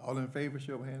discussion? do. All in favor,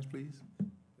 show of hands, please.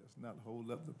 Let's not hold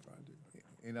up the project.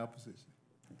 In opposition?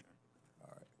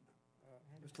 All right.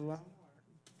 Mr. Long?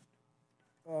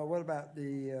 What about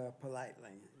the Polite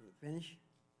Lane? Is it finished?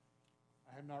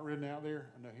 I have not ridden out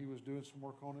there. I know he was doing some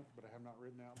work on it, but I have not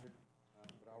ridden out there.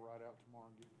 But I'll ride out tomorrow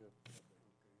and get the.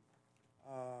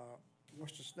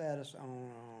 What's the status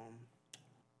on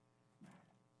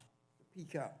the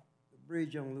Peacock, the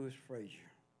bridge on Lewis Frazier,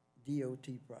 DOT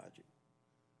project?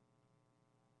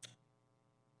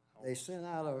 They sent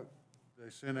out They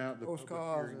sent out the public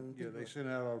Postcards hearing, and yeah, they people- sent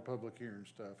out all the public hearing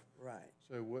stuff. Right.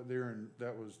 So what they're in,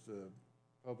 that was the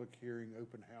public hearing,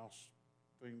 open house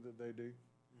thing that they do.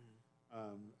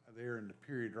 They're in the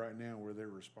period right now where they're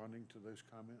responding to those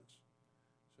comments.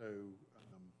 So,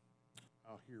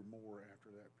 I'll hear more after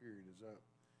that period is up.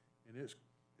 And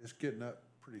it's getting up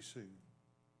pretty soon.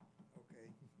 Okay.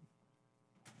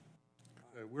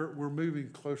 We're moving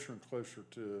closer and closer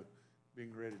to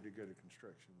being ready to go to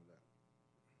construction with that.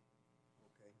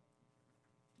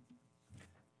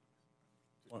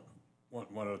 Okay.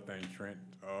 One other thing, Trent,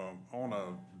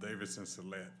 on Davidson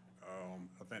Select,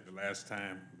 I think the last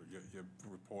time, your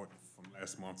report from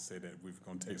last month said that we're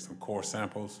gonna take some core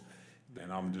samples,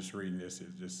 and I'm just reading this,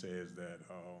 it just says that,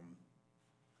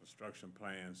 construction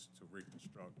plans to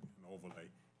reconstruct and overlay,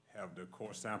 have the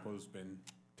core samples been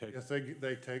taken? Yes,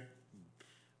 they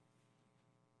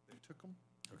took them.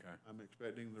 Okay, I'm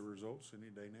expecting the results any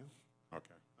day now.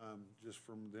 okay. Just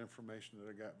from the information that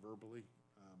I got verbally,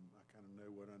 I kind of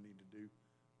know what I need to do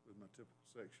with my typical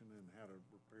section and how to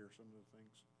repair some of the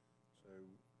things. So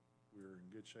we're in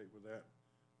good shape with that.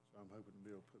 So I'm hoping to be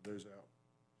able to put those out.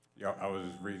 Yeah, I was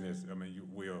just reading this, I mean,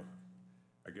 we're,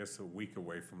 I guess, a week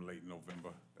away from late November,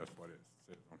 that's what it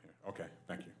says on here. Okay,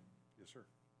 thank you. Yes, sir.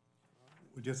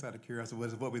 Well, just out of curiosity,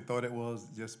 was it what we thought it was,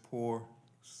 just poor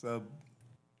sub?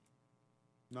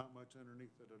 Not much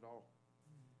underneath it at all.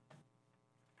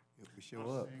 If we show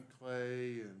up? Sand,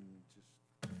 clay, and just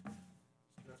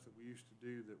stuff that we used to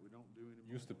do that we don't do anymore.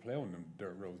 You used to play on them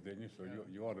dirt roads, didn't you? So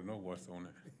you ought to know what's on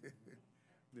it.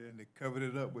 Then they covered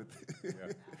it up with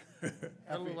Yeah.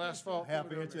 Got a little asphalt. half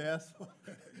throw it on inch there. asphalt.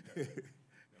 Yeah,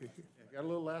 got a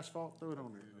little asphalt, throw it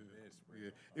on there. Yeah,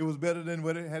 it was better than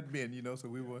what it had been, you know, so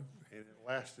we were, And it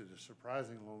lasted a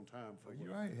surprising long time. For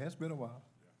you're what- right, it has been a while.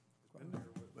 It's been there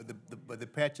with- But the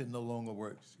patching no longer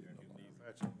works. you know.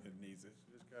 Patching. It needs it.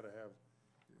 It's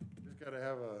gotta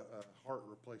have a heart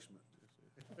replacement.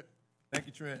 Thank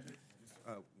you, Trent.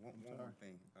 One more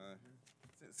thing.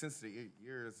 Since the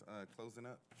year is closing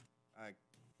up,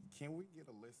 can we get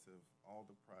a list of all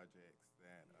the projects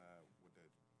that with the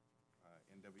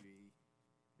NWE?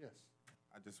 Yes.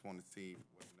 I just want to see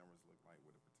what the numbers look like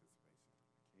with the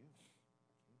participation.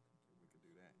 If we could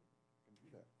do that. Can do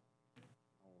that.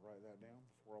 I'll write that down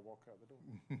before I walk out the door.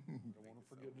 Don't want to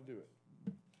forget to do it.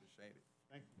 Appreciate it.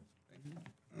 Thank you. Thank you.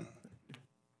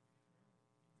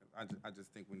 I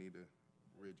just think we need to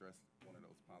readdress one of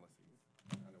those policies.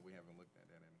 I know we haven't looked at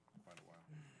that in quite a while.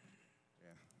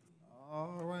 Yeah.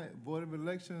 All right, Board of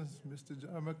Elections, Mr.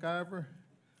 John McIver.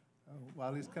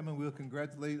 While he's coming, we'll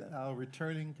congratulate our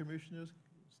returning commissioners,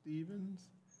 Stevens,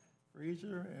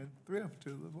 Frazier, and Thrift to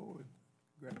the board.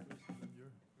 Congratulations on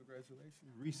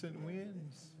your recent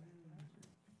wins.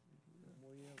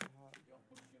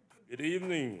 Good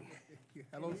evening,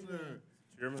 Hello, sir.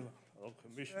 Chairman, hello,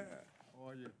 Commissioner, How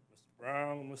are you? Mr.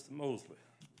 Brown, and Mr. Mosley.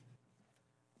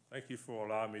 Thank you for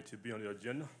allowing me to be on the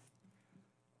agenda.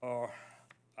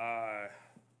 I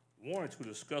wanted to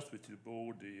discuss with the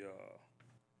board the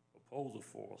proposal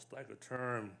for a staggered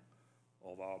term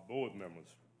of our board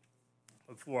members.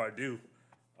 Before I do,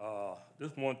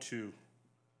 just want to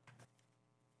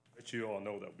let you all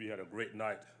know that we had a great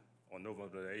night on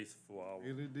November the 8th for our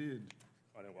Really did.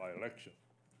 countywide election.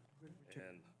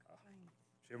 And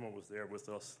Chairman was there with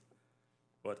us.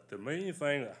 But the main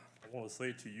thing I want to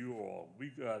say to you all, we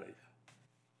got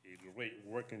a great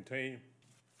working team.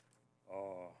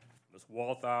 Ms.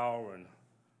 Walthour and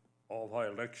all of our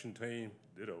election team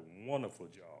did a wonderful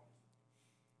job.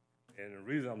 And the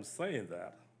reason I'm saying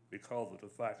that, because of the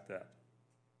fact that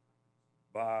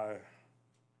by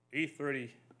 8:30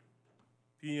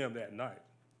 p.m. that night,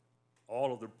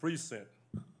 all of the precinct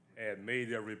had made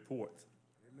their reports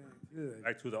Good.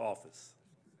 back to the office.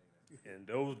 And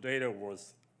those data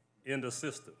was in the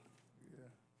system.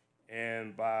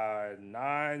 And by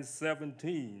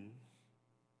 9:17,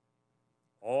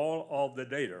 all of the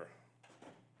data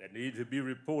that needed to be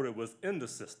reported was in the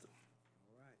system.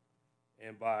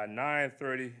 And by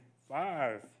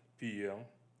 9:35 p.m.,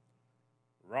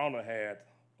 Rhonda had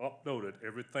uploaded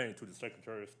everything to the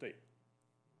Secretary of State.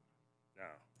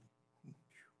 Now,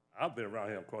 I've been around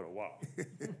here quite a while.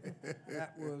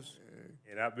 That was,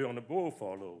 And I've been on the board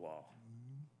for a little while.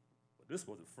 But this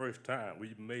was the first time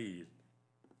we made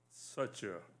such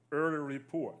an early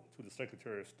report to the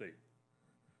Secretary of State.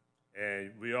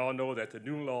 And we all know that the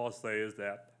new law says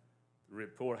that the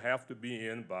report have to be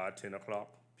in by 10 o'clock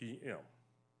p.m.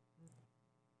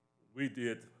 We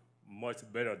did much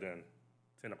better than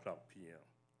 10 o'clock p.m.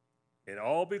 And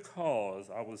all because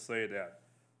I would say that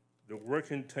the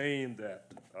working team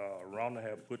that Rhonda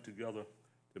had put together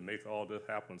to make all this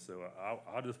happen. So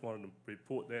I just wanted to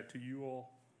report that to you all,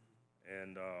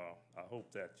 and I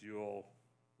hope that you all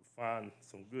will find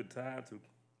some good time to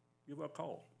give her a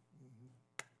call.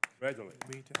 Congratulations.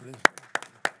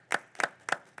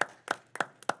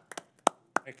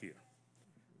 Thank you.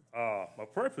 My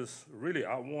purpose, really,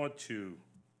 I want to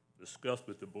discuss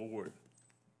with the board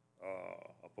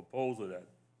a proposal that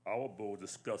our board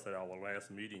discussed at our last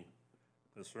meeting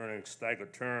concerning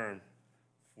staggered term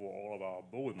for all of our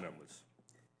board members.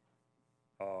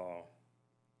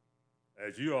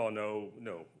 As you all know,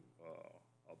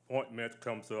 appointment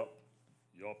comes up.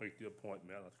 You all make the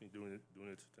appointment. I think doing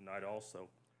it tonight also.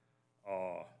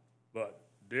 But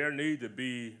there need to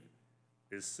be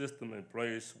a system in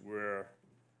place where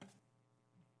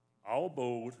our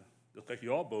board, just like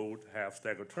your board, have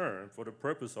staggered term for the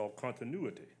purpose of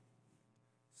continuity.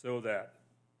 So that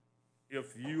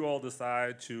if you all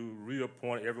decide to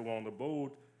reappoint everyone on the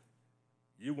board,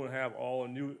 you will have all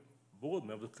new board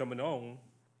members coming on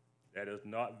that is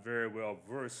not very well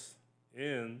versed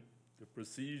in the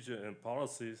procedure and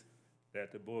policies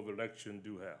that the Board of Election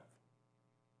do have.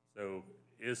 So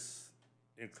it's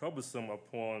cumbersome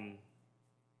upon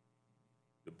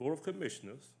the Board of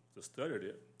Commissioners to study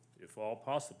it, if all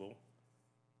possible,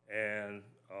 and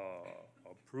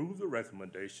approve the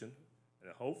recommendation,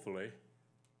 and hopefully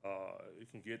you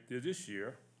can get this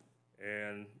year,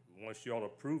 and once y'all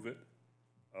approve it,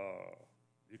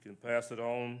 you can pass it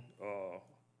on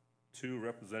to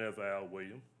Representative Al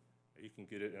Williams. You can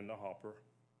get it in the hopper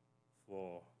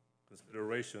for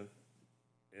consideration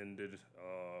in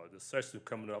the session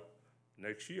coming up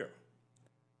next year.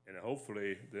 And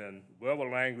hopefully then, whatever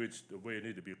language, the way it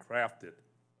needs to be crafted,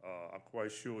 I'm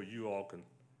quite sure you all can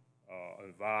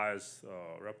advise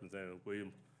Representative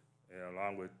Williams and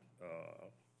along with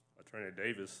Attorney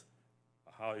Davis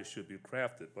how it should be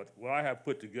crafted. But what I have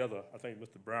put together, I think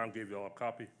Mr. Brown gave you all a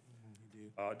copy.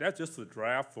 That's just a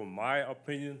draft, from my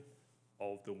opinion,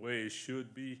 of the way it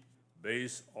should be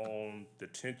based on the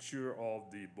tenure of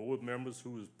the board members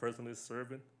who is presently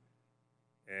serving.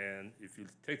 And if you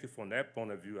take it from that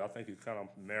point of view, I think it kind of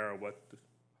mirrors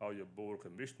how your board of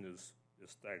commissioners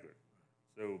is staggered.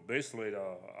 So basically,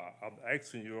 I'm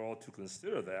asking you all to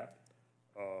consider that.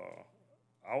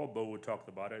 Our board talked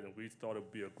about it, and we thought it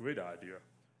would be a great idea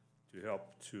to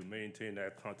help to maintain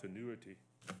that continuity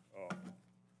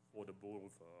for the Board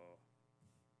of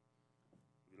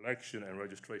Election and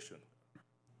Registration.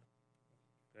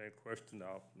 Any question,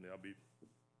 I'll be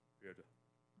here to.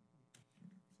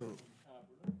 Let me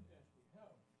ask you,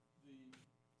 how the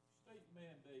state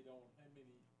mandate on how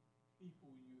many people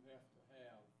you have to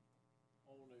have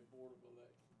on a Board of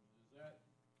Elections, is that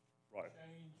Right.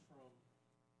 change from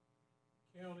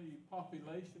county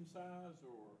population size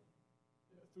or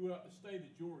throughout the state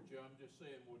of Georgia? I'm just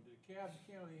saying, would DeKalb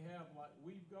County have like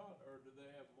we've got, or do they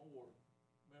have more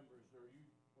members? Are you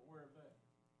aware of that?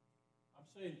 I'm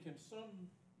saying, can some,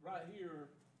 right here,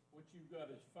 what you've got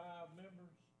is 5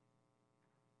 members?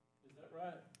 Is that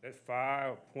right? That's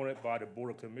 5 appointed by the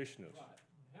Board of Commissioners. Right.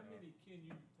 How many can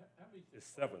you, how many It's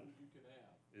 7. you can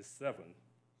have? It's 7.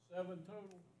 7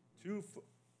 total?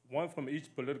 1 from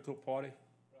each political party,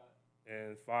 Right.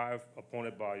 and 5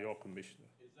 appointed by your commissioner.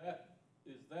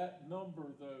 Is that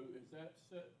number, though, is that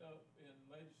set up in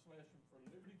legislation for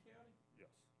Liberty County? Yes.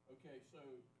 Okay, so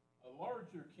a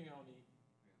larger county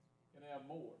can have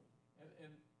more.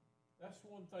 And that's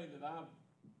one thing that I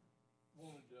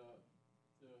wanted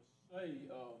to say.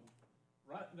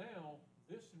 Right now,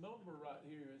 this number right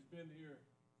here has been here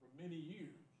for many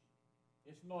years.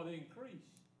 It's not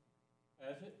increased,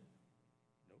 has it?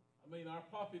 Nope. I mean, our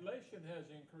population has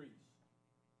increased.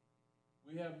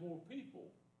 We have more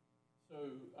people. So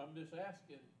I'm just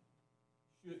asking,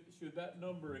 should that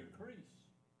number increase?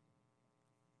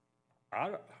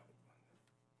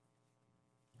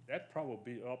 That'd probably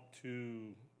be up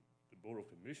to the Board of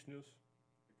Commissioners.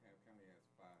 DeKalb County has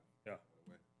 5. Yeah.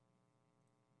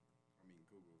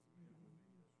 Google's.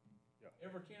 Yeah.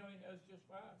 Every county has just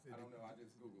 5? I don't know, I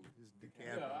just Googled.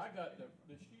 Yeah, I got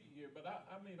the sheet here, but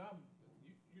I mean,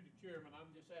 you're the chairman,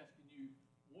 I'm just asking you,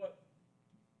 what,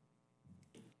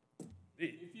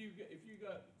 if you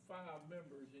got 5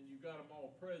 members and you got them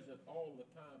all present all the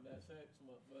time, that's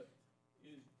excellent, but do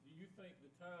you think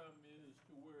the time is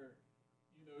to where,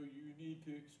 you need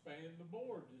to expand the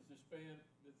board?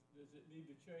 Does it need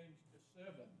to change to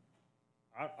 7?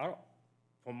 I don't,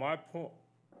 from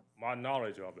my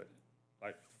knowledge of it,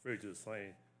 like Fridge is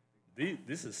saying,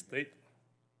 this is state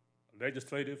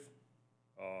legislative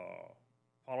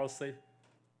policy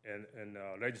and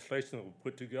legislation that was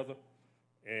put together.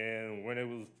 And when it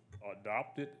was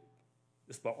adopted,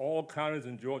 it's for all counties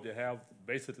in Georgia have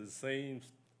basically the same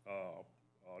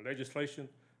legislation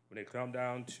when they come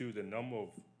down to the number of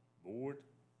board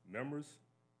members.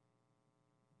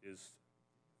 Is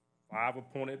 5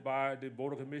 appointed by the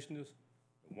Board of Commissioners,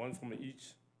 and 1 from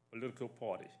each political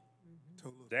party.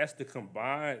 That's the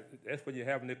combined, that's what you're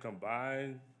having the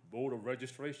combined Board of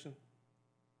Registration.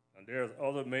 And there's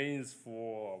other means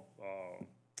for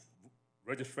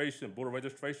registration, Board of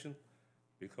Registration,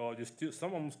 because you still,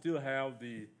 some of them still have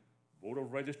the Board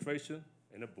of Registration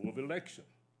and the Board of Election.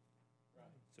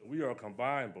 So we are a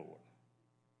combined board.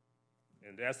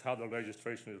 And that's how the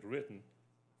legislation is written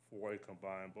for a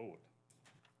combined board.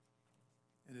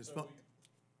 And it's, I'm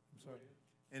sorry,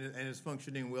 and it's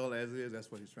functioning well as is,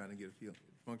 that's what he's trying to get a feel. It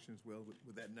functions well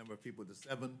with that number of people, the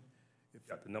 7?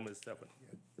 Yeah, the number is 7.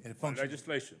 Yeah. And it On functions.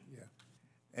 legislation.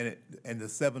 Yeah. And the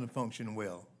 7 function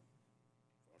well.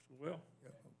 Function well. Yeah,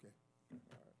 okay.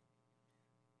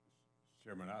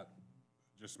 Chairman,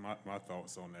 just my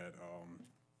thoughts on that,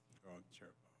 Chair,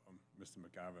 Mr.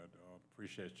 McIver,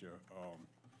 appreciate you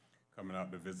coming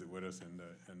out to visit with us, and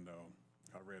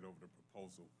I read over the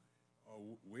proposal.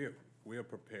 We're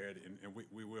prepared, and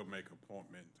we will make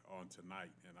appointment on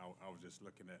tonight, and I was just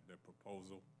looking at the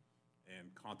proposal,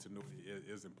 and continuity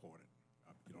is important.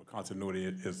 You know, continuity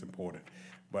is important,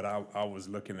 but I was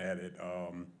looking at it,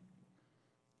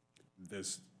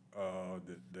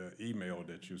 the email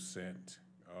that you sent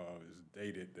is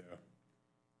dated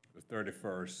the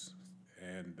 31st,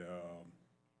 and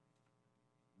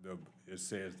it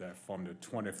says that from the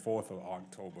 24th of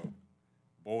October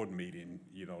board meeting,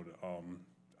 you know,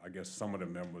 I guess some of the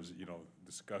members, you know,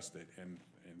 discussed it and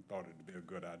thought it'd be a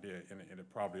good idea, and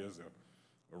it probably is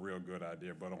a real good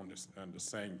idea, but on the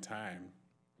same time,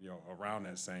 you know, around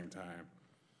that same time,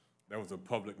 there was a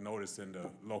public notice in the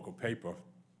local paper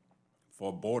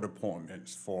for board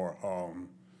appointments for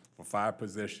 5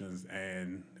 positions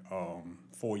and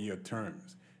 4-year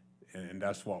terms, and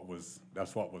that's what was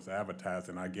advertised.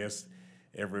 And I guess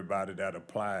everybody that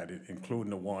applied, including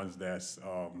the ones that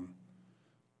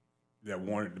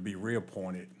wanted to be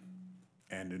reappointed,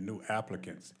 and the new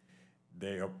applicants,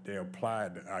 they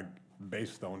applied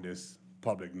based on this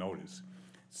public notice.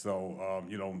 So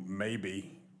you know,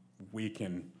 maybe we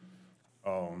can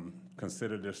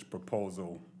consider this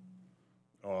proposal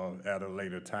at a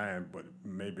later time, but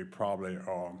maybe probably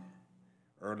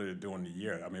earlier during the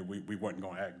year. I mean, we weren't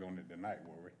going to act on it tonight,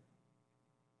 were we?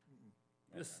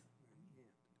 This,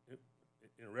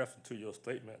 in reference to your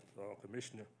statement,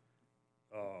 Commissioner,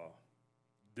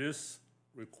 this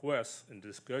request and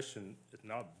discussion is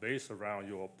not based around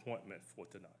your appointment for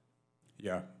tonight.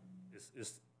 Yeah.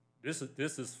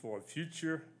 This is for a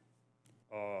future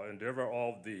endeavor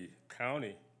of the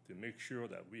county to make sure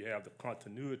that we have the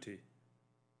continuity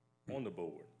on the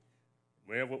board.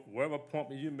 Whatever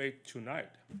appointment you make tonight,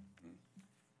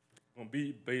 gonna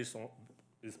be based for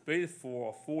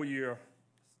a 4-year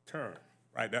term.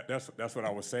 Right. That's what I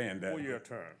was saying. That 4-year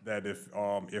term. That if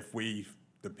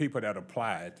the people that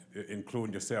applied,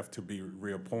 including yourself, to be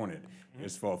reappointed,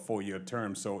 is for a 4-year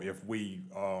term. So if we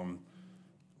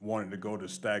wanted to go to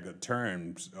staggered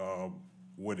terms,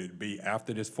 would it be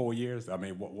after this 4 years? I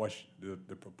mean, what's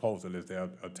the proposal? Is there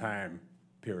a time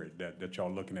period that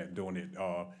y'all looking at doing it?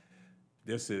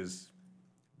 This is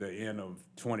the end of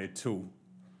 22,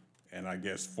 and I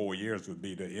guess 4 years would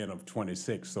be the end of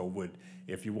 26. So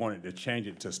if you wanted to change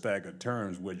it to staggered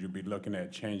terms, would you be looking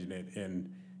at changing it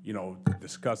in, you know,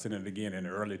 discussing it again in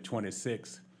early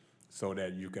 26, so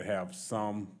that you could have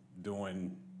some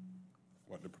doing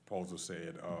what the proposal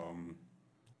said,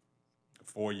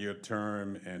 4-year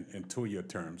term and 2-year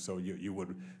term. So you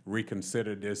would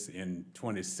reconsider this in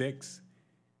 26,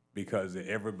 because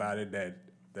everybody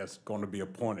that's going to be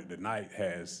appointed tonight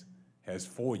has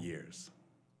 4 years.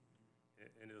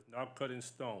 And it's not cut in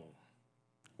stone.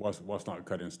 What's not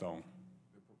cut in stone?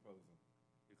 The proposal.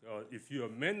 Because if you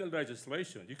amend the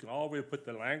legislation, you can always put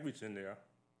the language in there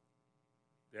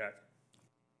that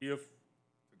if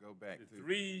To go back the to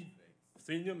 3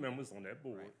 senior members on that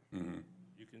board,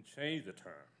 you can change the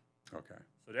term. Okay.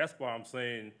 So that's why I'm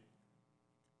saying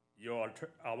our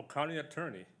county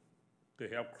attorney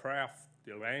could help craft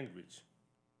the language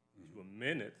to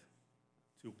amend it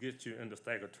to get you in the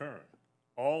staggered term.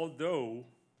 Although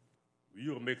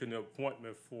you are making an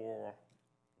appointment for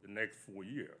the next 4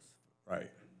 years. Right.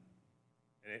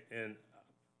 And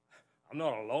I'm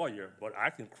not a lawyer, but I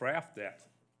can craft that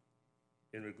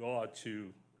in regard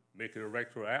to making it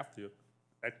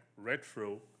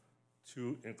retro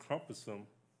to encompass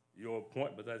your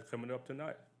appointment that's coming up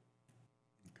tonight.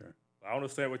 Okay. I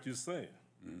understand what you're saying.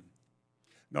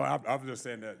 No, I was just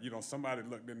saying that, you know, somebody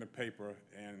looked in the paper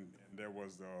and there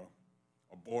was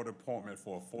a board appointment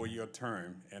for a 4-year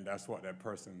term, and that's what that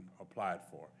person applied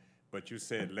for. But you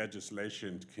said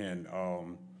legislation can,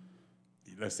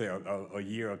 let's say a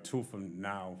year or two from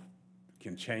now,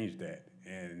 can change that.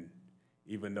 And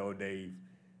even though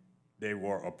they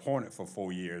were appointed for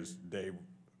 4 years,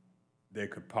 they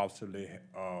could possibly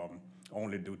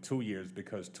only do 2 years,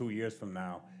 because 2 years from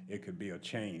now, it could be a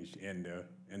change in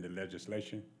the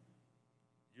legislation.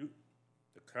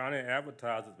 The county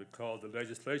advertises because the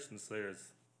legislation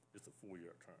says it's a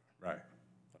 4-year term. Right.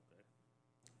 Okay.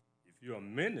 If you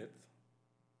amend it,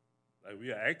 like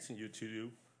we are asking you to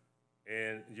do,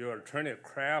 and your attorney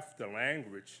craft the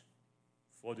language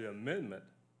for the amendment,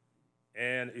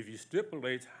 and if you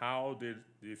stipulate how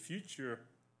the future,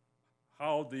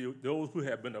 how those who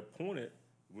have been appointed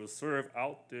will serve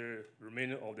out the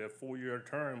remaining of their 4-year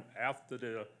term after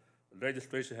the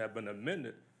legislation has been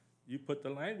amended, you put the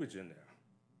language in there.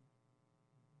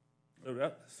 So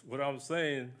that's what I'm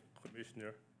saying,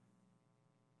 Commissioner.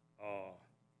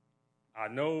 I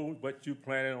know what you're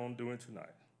planning on doing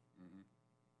tonight.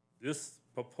 This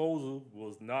proposal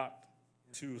was not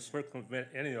to circumvent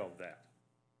any of that.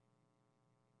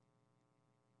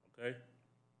 Okay?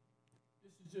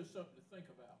 This is just something to think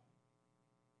about.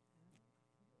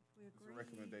 It's a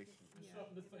recommendation. It's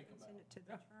something to think about. Send it to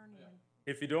the attorney.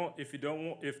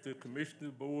 If the commissioner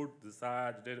board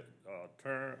decides that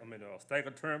a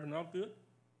staggered term is not good,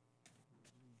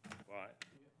 right?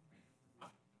 I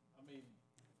mean,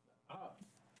 I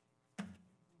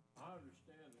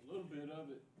understand a little bit of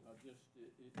it.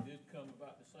 It did come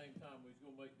about the same time we was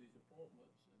gonna make these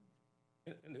appointments.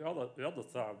 And the other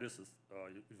side of this is,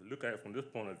 if you look at it from this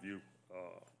point of view,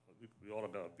 we ought to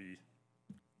gotta be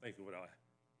thinking with our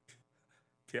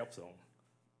caps on.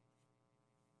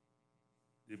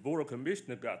 The Board of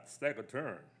Commissioners got staggered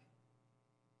term.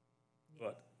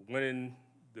 But when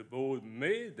the board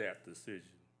made that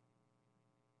decision,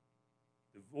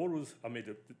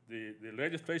 the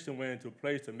legislation went into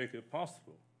place to make it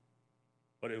possible.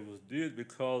 But it was did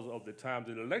because of the time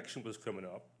the election was coming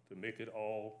up, to make it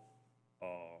all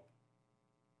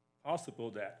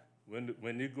possible that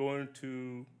when you're going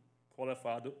to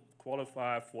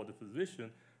qualify for the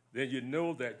position, then you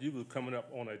know that you were coming up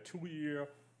on a 2-year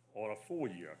or a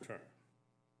 4-year term,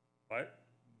 right?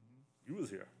 You was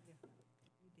here.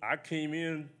 I came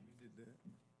in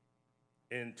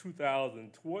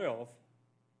 2012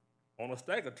 on a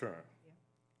staggered term.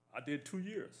 I did 2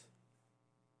 years.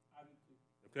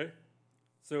 Okay?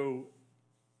 So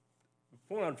the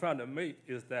point I'm trying to make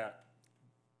is that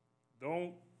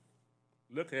don't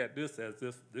look at this as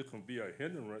if this can be a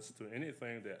hindrance to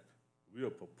anything that we are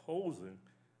proposing,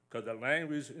 because the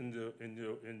language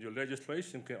in your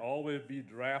legislation can always be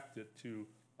drafted to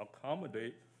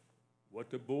accommodate what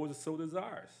the board so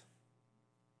desires.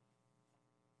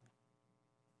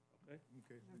 Okay?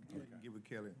 Okay. Give it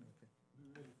Kelly.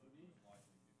 Okay.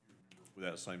 With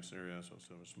that same scenario, so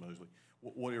Mr. Mosley,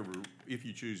 whatever, if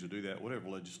you choose to do that, whatever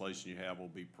legislation you have will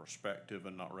be prospective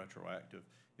and not retroactive.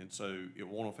 And so it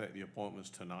won't affect the appointments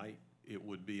tonight. It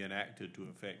would be enacted to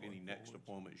affect any next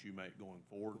appointments you make going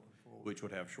forward, which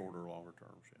would have shorter or longer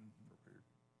terms prepared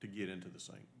to get into the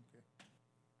same. Okay.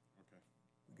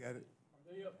 We got it. Are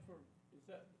they up for, is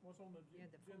that what's on the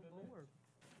agenda next?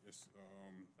 It's,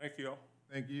 Thank you all.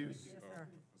 Thank you.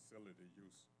 facility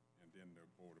use and then the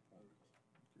board appointments.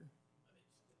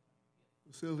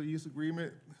 Facility use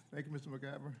agreement. Thank you, Mr.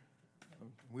 McIver.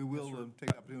 We will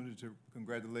take the opportunity to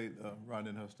congratulate Rhonda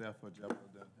and her staff for a job well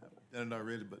done. I've done it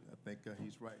already, but I think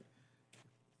he's right.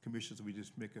 Commissioners, we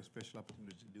just make a special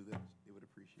opportunity to do that. They would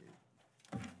appreciate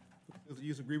it. Facility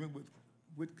use agreement with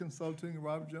Witt Consulting,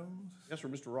 Rob Jones. Yes, sir.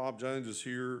 Mr. Rob Jones is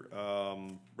here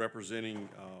representing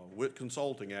Witt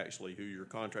Consulting, actually, who your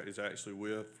contract is actually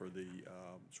with for the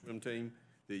swim team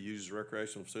that uses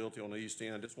recreational facility on the east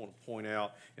end. I just want to point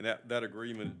out, and that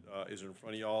agreement is in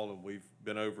front of y'all, and we've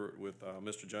been over it with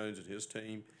Mr. Jones and his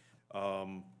team,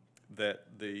 that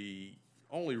the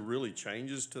only really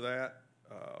changes to that,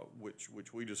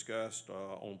 which we discussed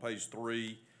on page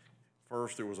 3.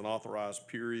 First, there was an authorized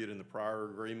period in the prior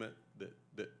agreement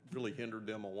that really hindered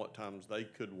them on what times they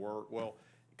could work. Well,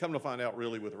 come to find out,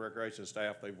 really, with the recreation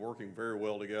staff, they're working very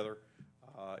well together.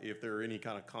 If there are any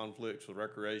kind of conflicts with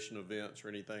recreation events or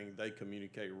anything, they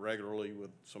communicate regularly with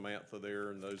Samantha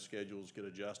there, and those schedules get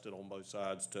adjusted on both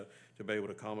sides to be able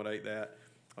to accommodate that.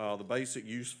 The basic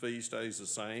use fee stays the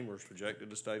same, or is projected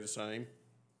to stay the same.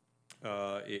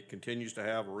 It continues to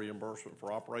have a reimbursement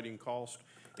for operating costs.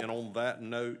 And on that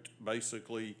note,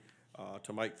 basically,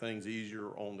 to make things easier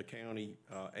on the county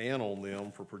and on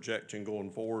them for projection going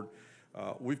forward,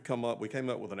 we came up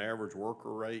with an average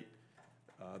worker rate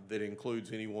that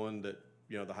includes anyone that,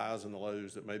 you know, the highs and the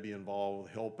lows that may be involved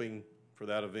with helping for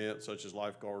that event, such as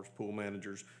lifeguards, pool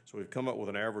managers. So we've come up with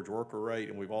an average worker rate,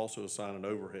 and we've also assigned an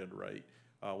overhead rate,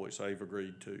 which they've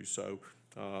agreed to. So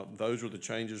those are the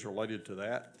changes related to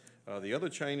that. The other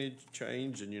change,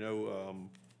 and you know,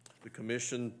 the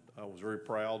commission was very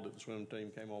proud that the swim team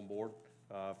came on board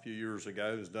a few years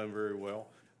ago. It's done very well.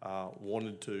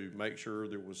 Wanted to make sure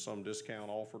there was some discount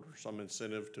offered or some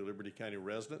incentive to Liberty County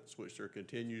residents, which there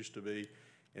continues to be,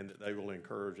 and that they will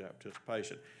encourage that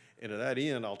participation. And to that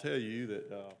end, I'll tell you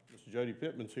that Mr. Jody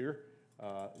Pittman's here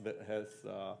that has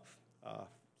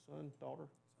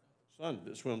son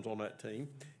that swims on that team.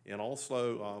 And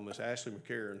also Miss Ashley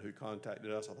McCarron, who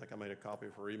contacted us. I think I made a copy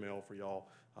of her email for y'all.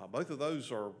 Both of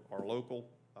those are local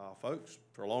folks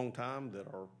for a long time that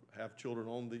have children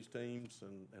on these teams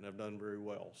and have done very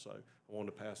well. So I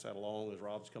wanted to pass that along as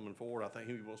Rob's coming forward. I think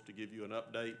he wants to give you an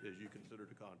update as you consider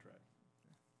the contract.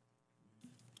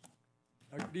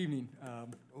 Good evening.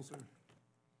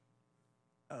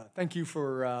 Thank you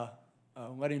for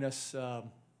letting us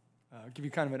give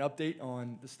you kind of an update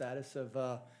on the status of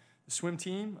the swim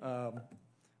team. I'm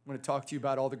going to talk to you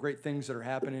about all the great things that are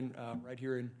happening right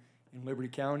here in Liberty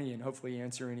County, and hopefully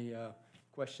answer any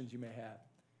questions you may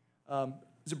have.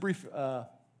 As a brief,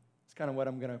 it's kind of what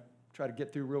I'm going to try to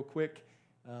get through real quick.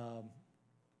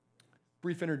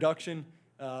 Brief introduction.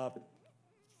 For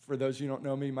those of you who don't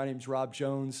know me, my name is Rob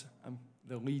Jones. I'm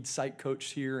the lead site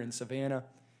coach here in Savannah.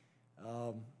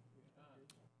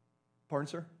 Pardon,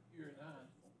 sir?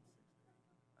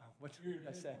 What did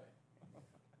I say?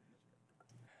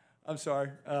 I'm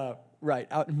sorry. Right,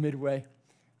 out in Midway.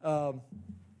 I'm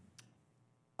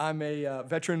a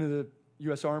veteran of the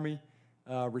U.S. Army,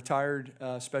 retired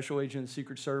special agent of the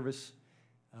Secret Service,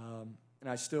 and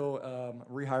I still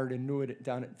rehired and new it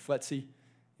down at FLETC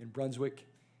in Brunswick.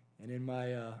 And in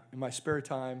my spare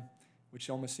time, which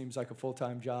almost seems like a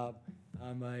full-time job,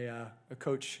 I'm a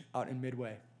coach out in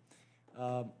Midway.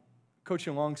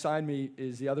 Coaching alongside me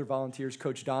is the other volunteers.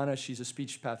 Coach Donna, she's a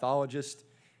speech pathologist,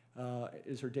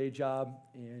 is her day job,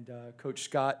 and Coach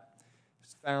Scott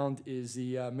found is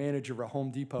the manager of a Home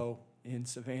Depot in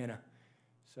Savannah.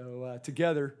 So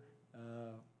together,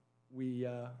 we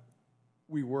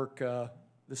work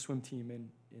the swim team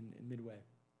in Midway.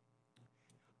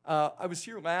 I was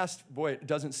here last, boy, it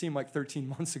doesn't seem like 13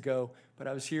 months ago, but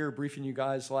I was here briefing you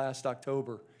guys last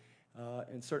October,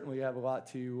 and certainly have a lot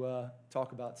to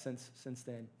talk about since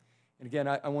then. And again,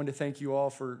 I wanted to thank you all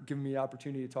for giving me the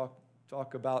opportunity to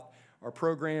talk about our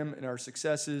program and our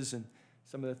successes and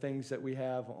some of the things that we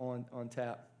have on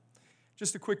tap.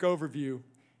 Just a quick overview.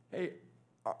 Hey,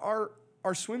 our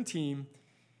swim team,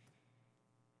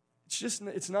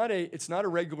 it's not a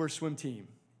regular swim team.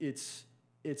 It's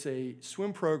a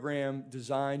swim program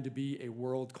designed to be a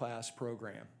world-class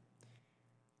program.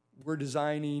 We're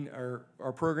designing,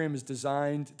 our program is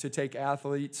designed to take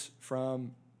athletes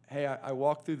from, hey, I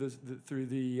walk through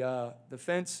the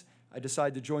fence, I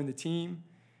decide to join the team,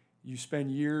 you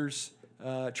spend years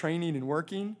training and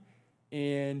working,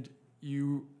 and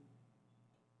you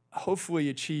hopefully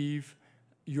achieve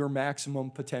your maximum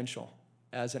potential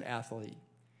as an athlete.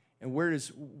 And where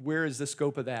is the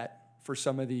scope of that for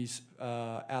some of these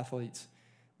athletes?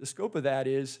 The scope of that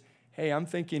is, hey, I'm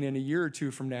thinking in a year or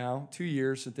two from now, 2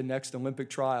 years at the next Olympic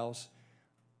trials,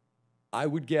 I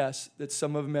would guess that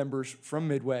some of the members from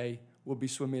Midway will be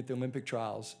swimming at the Olympic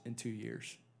trials in 2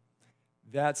 years.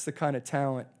 That's the kind of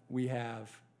talent we have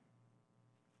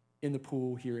in the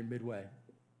pool here in Midway.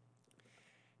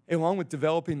 And along with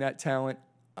developing that talent,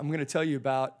 I'm going to tell you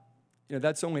about,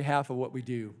 that's only half of what we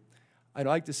do. I'd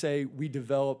like to say we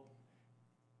develop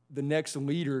the next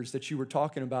leaders that you were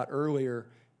talking about earlier,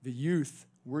 the youth.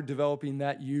 We're developing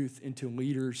that youth into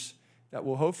leaders that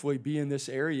will hopefully be in this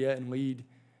area and lead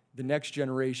the next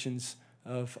generations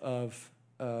of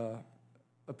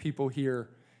people here.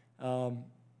 I'm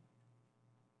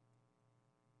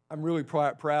really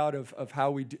proud of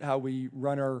how we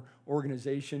run our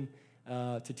organization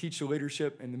to teach the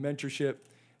leadership and the mentorship.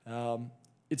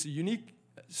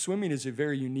 Swimming is a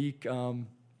very unique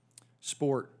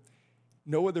sport.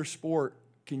 No other sport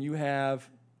can you have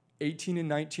 18 and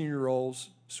 19-year-olds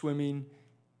swimming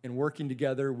and working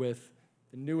together with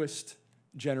the newest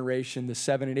generation, the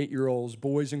 7 and 8-year-olds,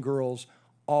 boys and girls,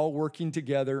 all working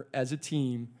together as a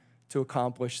team to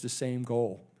accomplish the same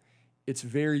goal. It's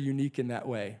very unique in that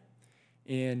way.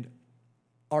 And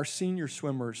our senior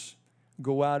swimmers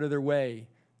go out of their way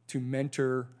to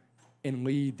mentor and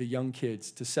lead the young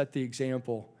kids, to set the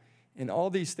example. And all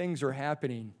these things are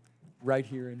happening right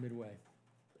here in Midway.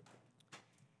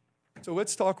 So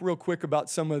let's talk real quick about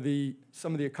some of the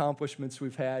accomplishments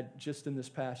we've had just in this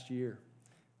past year.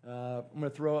 I'm going to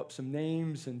throw up some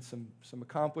names and some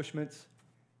accomplishments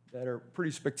that are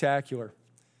pretty spectacular.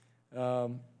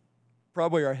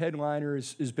 Probably our headliner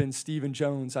has been Stephen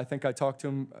Jones. I think I talked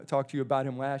to you about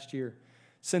him last year.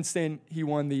 Since then, he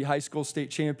won the high school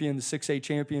state champion, the 6A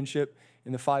championship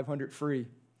in the 500 free.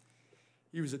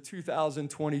 He was a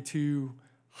 2022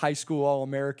 high school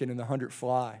All-American in the 100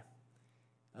 fly.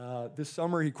 This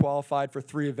summer, he qualified for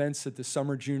 3 events at the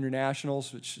Summer Junior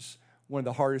Nationals, which is one of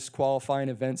the hardest qualifying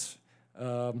events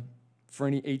for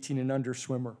any 18 and under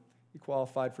swimmer. He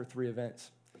qualified for 3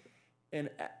 events. And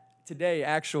today,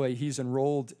 actually, he's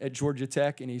enrolled at Georgia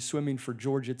Tech, and he's swimming for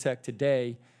Georgia Tech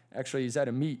today. Actually, he's at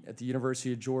a meet at the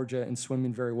University of Georgia and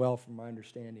swimming very well, from my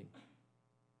understanding.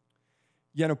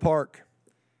 Yenna Park.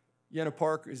 Yenna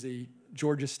Park is a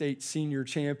Georgia State senior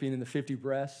champion in the 50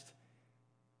 breast.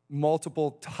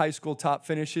 Multiple high school top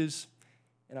finishes.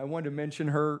 And I wanted to mention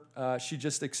her. She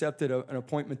just accepted an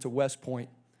appointment to West Point,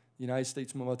 the United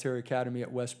States Military Academy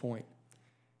at West Point.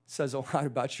 It says a lot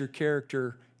about your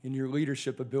character and your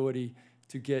leadership ability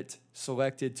to get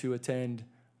selected to attend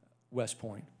West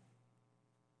Point.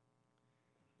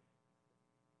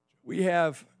 We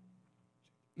have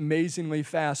amazingly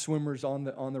fast swimmers on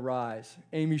the rise.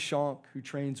 Amy Schonk, who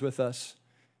trains with us,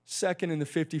 second in the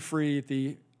 50 free at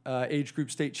the age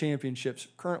group state championships.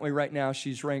 Currently, right now,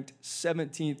 she's ranked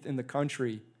 17th in the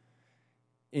country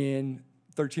in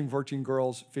 13-14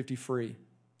 girls 50 free.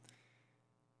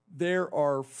 There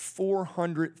are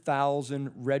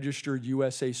 400,000 registered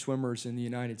USA swimmers in the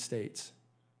United States,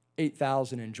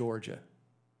 8,000 in Georgia.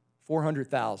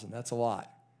 400,000, that's a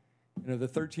lot. And of the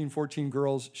 13-14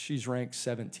 girls, she's ranked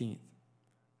 17th.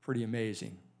 Pretty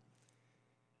amazing.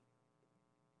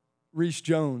 Reese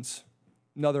Jones,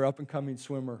 another up-and-coming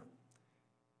swimmer.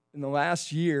 In the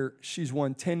last year, she's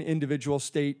won 10 individual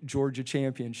state Georgia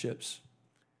championships.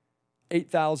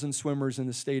 8,000 swimmers in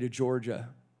the state of Georgia.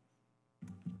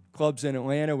 Clubs in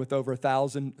Atlanta with over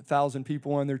 1,000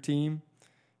 people on their team.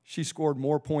 She scored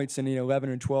more points than an 11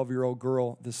 and 12-year-old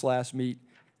girl this last meet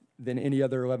than any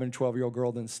other 11 and 12-year-old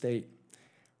girl in the state.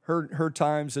 Her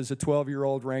times as a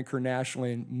 12-year-old rank her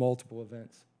nationally in multiple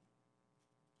events.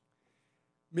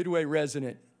 Midway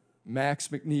resident, Max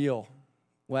McNeil,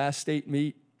 last state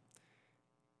meet,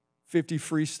 50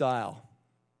 freestyle.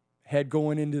 Head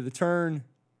going into the turn,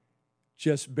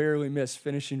 just barely missed,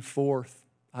 finishing 4th.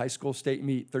 High school state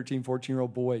meet, 13,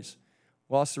 14-year-old boys.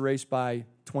 Lost the race by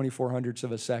 24/100ths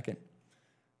of a second.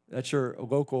 That's your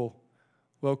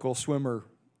local swimmer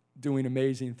doing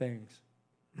amazing things.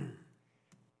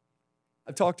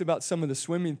 I've talked about some of the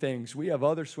swimming things. We have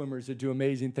other swimmers that do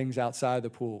amazing things outside the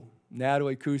pool.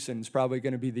 Natalie Cousin is probably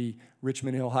going to be the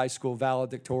Richmond Hill High School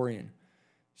valedictorian.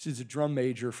 She's a drum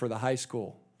major for the high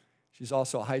school. She's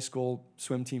also a high school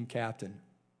swim team captain.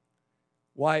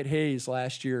 Wyatt Hayes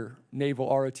last year, Naval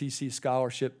ROTC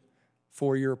scholarship,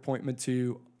 4-year appointment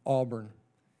to Auburn.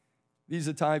 These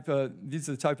are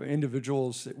the type of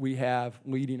individuals that we have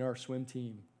leading our swim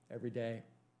team every day.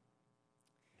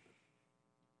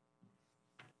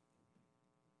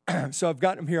 So I've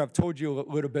got them here. I've told you a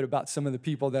little bit about some of the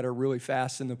people that are really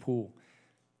fast in the pool.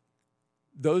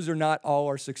 Those are not all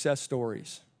our success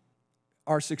stories.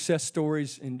 Our success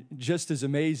stories, and just as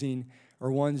amazing,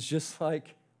 are ones just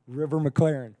like River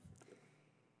McLaren.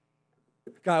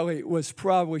 Golly, it was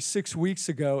probably 8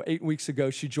 weeks ago,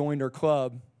 she joined our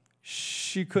club.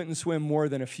 She couldn't swim more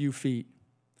than a few feet.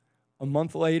 A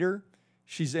month later,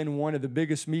 she's in one of the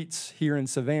biggest meets here in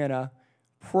Savannah,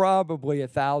 probably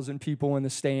 1,000 people in the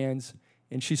stands,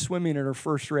 and she's swimming in her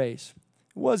first race.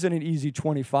 It wasn't an easy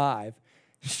 25.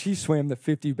 She swam the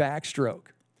 50 backstroke.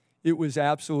 It was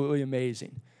absolutely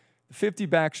amazing. The 50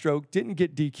 backstroke didn't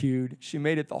get DQ'd. She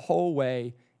made it the whole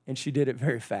way, and she did it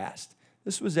very fast.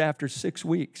 This was after 6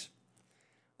 weeks.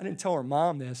 I didn't tell her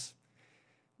mom this,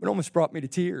 but it almost brought me to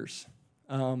tears.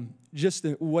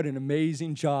 What an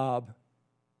amazing job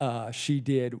she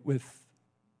did with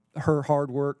her hard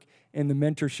work and the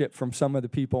mentorship from some of the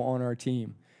people on our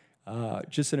team.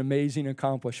 Just an amazing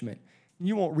accomplishment.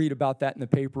 You won't read about that in the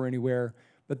paper anywhere,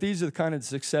 but these are the kind of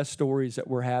success stories that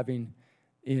we're having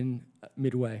in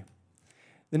Midway.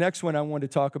 The next one I wanted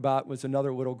to talk about was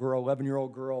another little girl,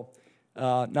 11-year-old girl,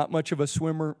 not much of a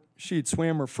swimmer. She had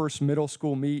swam her first middle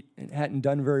school meet and hadn't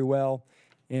done very well.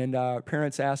 And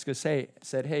parents asked us, hey,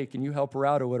 can you help her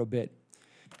out a little bit?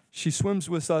 She swims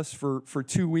with us for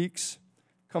 2 weeks,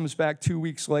 comes back 2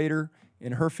 weeks later,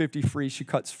 in her 50 free, she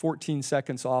cuts 14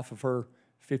 seconds off of her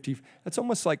 50. That's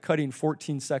almost like cutting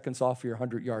 14 seconds off your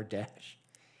 100-yard dash,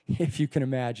 if you can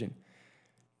imagine.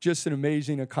 Just an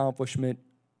amazing accomplishment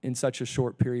in such a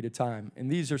short period of time.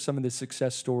 And these are some of the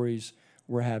success stories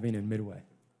we're having in Midway.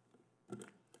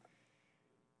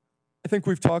 I think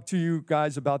we've talked to you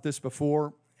guys about this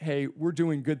before. Hey, we're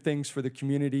doing good things for the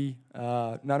community,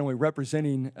 not only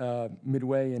representing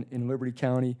Midway in Liberty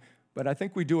County, but I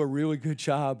think we do a really good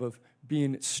job of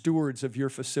being stewards of your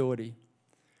facility.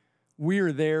 We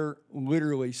are there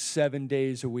literally 7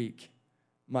 days a week.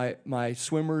 My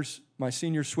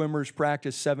senior swimmers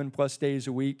practice 7+ days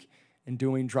a week and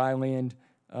doing dry land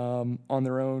on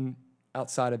their own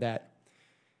outside of that.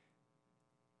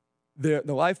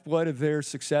 The lifeblood of their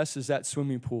success is that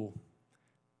swimming pool.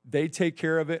 They take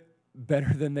care of it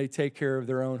better than they take care of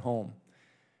their own home.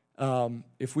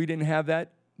 If we didn't have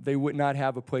that, they would not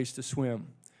have a place to swim.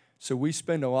 So we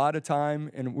spend a lot of time,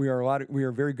 and we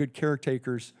are very good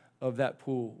caretakers of that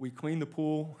pool. We clean the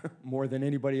pool more than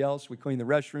anybody else. We clean the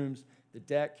restrooms, the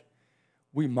deck.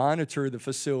 We monitor the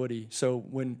facility. So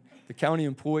when the county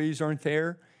employees aren't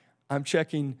there, I'm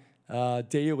checking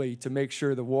daily to make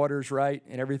sure the water's right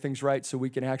and everything's right so we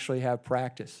can actually have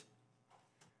practice.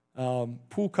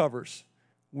 Pool covers.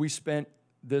 We spent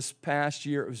this past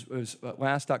year, it was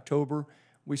last October,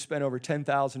 we spent over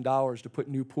 $10,000 to put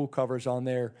new pool covers on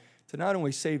there to not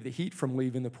only save the heat from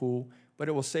leaving the pool, but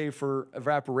it will save for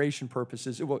evaporation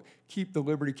purposes. It will keep the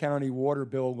Liberty County water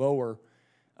bill lower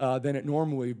than it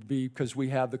normally would be because we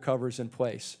have the covers in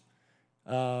place.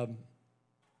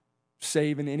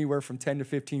 Saving anywhere from 10 to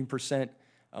 15%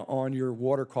 on your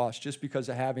water costs just because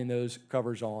of having those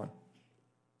covers on.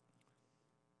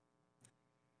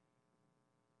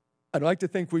 I'd like to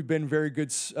think we've been very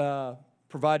good,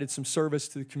 provided some service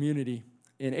to the community.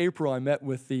 In April, I met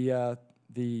with the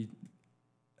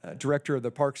director of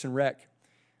the Parks and Rec.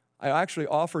 I actually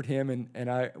offered him,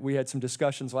 we had some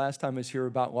discussions last time I was here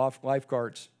about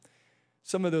lifeguards.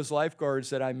 Some of those lifeguards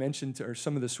that I mentioned, or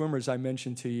some of the swimmers I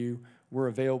mentioned to you, were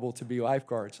available to be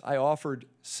lifeguards. I offered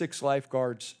 6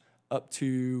 lifeguards up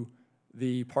to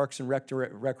the Parks and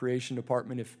Recreation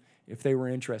Department if they were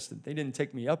interested. They didn't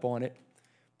take me up on it,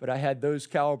 but I had those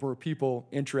caliber of people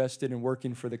interested in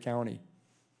working for the county.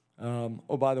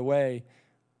 Oh, by the way,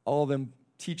 all of them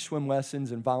teach swim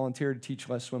lessons and volunteer to teach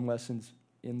swim lessons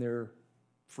in their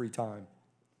free time.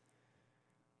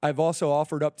 I've also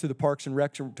offered up to the Parks and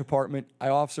Rec Department, I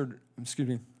offered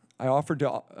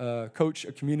to coach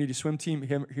a community swim team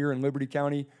here in Liberty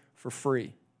County for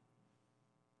free.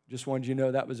 Just wanted you to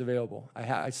know that was available.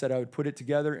 I said I would put it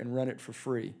together and run it for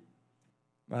free.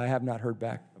 I have not heard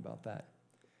back about that.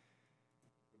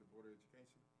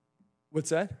 What's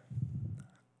that?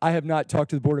 I have not talked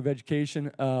to the Board of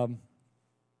Education. For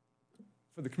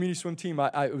the community swim team,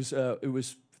 it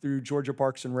was through Georgia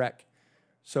Parks and Rec.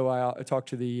 So I talked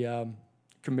to the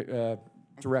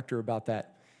director about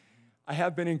that. I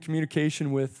have been in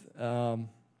communication with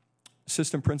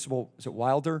assistant principal, is it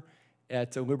Wilder,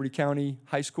 at Liberty County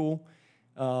High School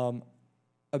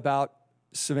about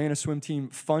Savannah Swim Team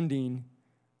funding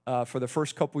for the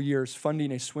first couple years,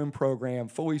 funding a swim program,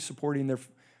 fully supporting their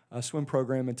swim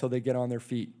program until they get on their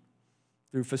feet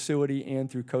through facility and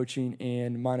through coaching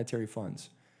and monetary funds.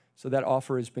 So that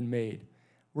offer has been made.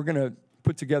 We're going to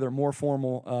put together a more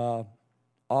formal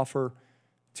offer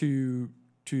to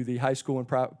the high school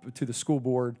and to the school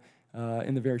board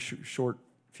in the very short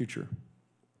future.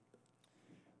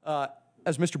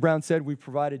 As Mr. Brown said, we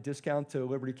provided discount to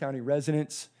Liberty County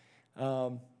residents.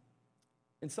 And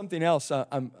something else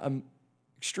I'm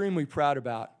extremely proud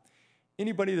about.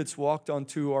 Anybody that's walked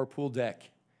onto our pool deck,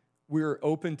 we're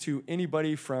open to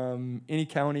anybody from any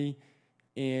county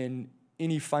in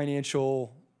any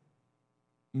financial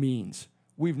means.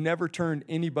 We've never turned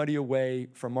anybody away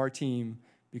from our team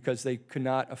because they could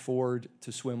not afford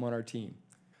to swim on our team.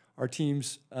 Our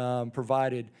teams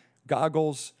provided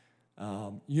goggles,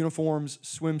 uniforms,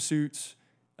 swimsuits,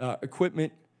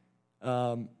 equipment,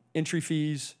 entry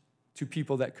fees to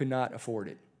people that could not afford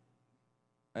it.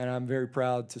 And I'm very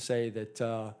proud to say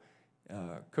that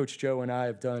Coach Joe and I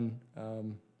have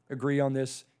agree on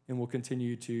this, and we'll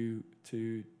continue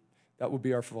that will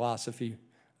be our philosophy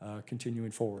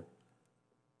continuing forward.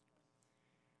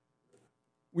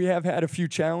 We have had a few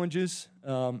challenges.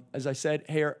 As I said,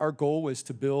 hey, our goal is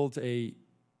to build a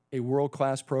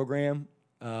world-class program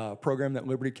that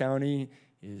Liberty County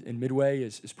and Midway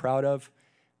is proud of.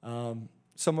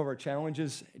 Some of our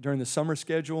challenges during the summer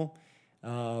schedule,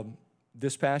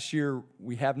 this past year,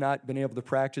 we have not been able to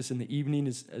practice in the evening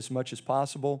as much as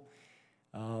possible.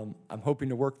 I'm hoping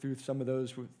to work through some of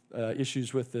those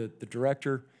issues with the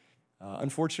director.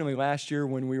 Unfortunately, last year,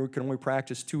 when we could only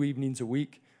practice 2 evenings a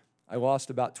week, I lost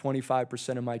about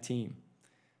 25% of my team.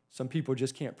 Some people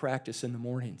just can't practice in the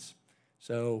mornings.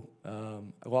 So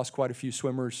I lost quite a few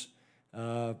swimmers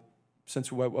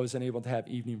since I wasn't able to have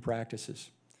evening practices.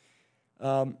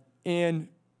 And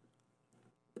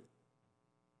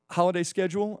holiday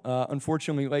schedule,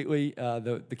 unfortunately lately,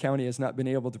 the county has not been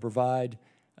able to provide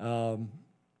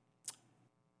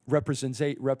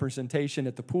representation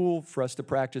at the pool for us to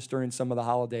practice during some of the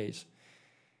holidays.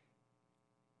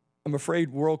 I'm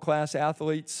afraid world-class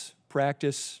athletes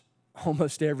practice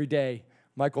almost every day.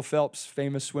 Michael Phelps,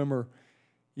 famous swimmer,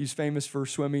 he's famous for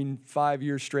swimming 5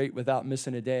 years straight without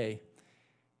missing a day.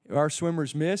 Our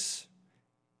swimmers miss,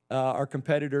 our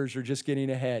competitors are just getting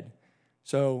ahead.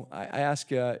 So I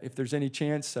ask if there's any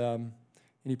chance,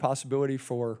 any possibility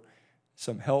for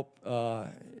some help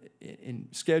in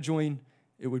scheduling,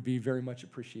 it would be very much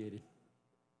appreciated.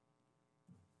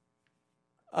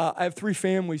 I have 3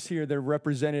 families here that are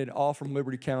represented, all from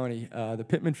Liberty County, the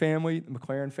Pittman family, the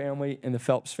McLaren family, and the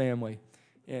Phelps family.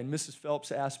 And Mrs.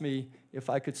 Phelps asked me if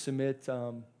I could submit,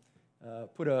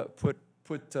 put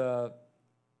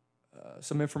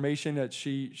some information that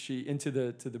she into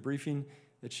the briefing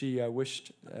that she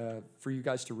wished for you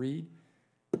guys to read.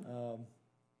 And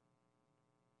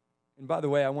by the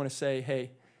way, I want to say,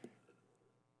 hey,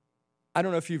 I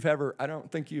don't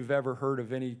think you've ever heard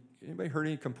of anybody heard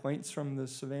any complaints from the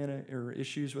Savannah or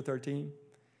issues with our team?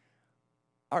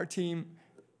 Our team,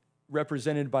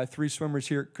 represented by 3 swimmers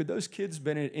here, could those kids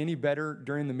been any better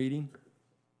during the meeting?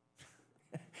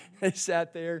 They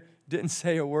sat there, didn't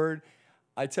say a word.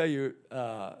 I tell you,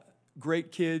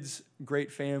 great kids,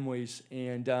 great families,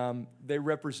 and they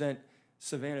represent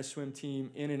Savannah swim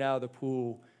team in and out of the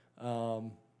pool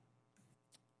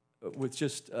with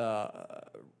just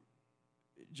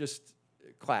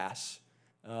class.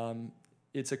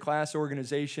 It's a class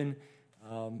organization.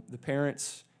 The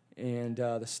parents and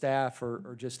the staff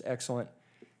are just excellent.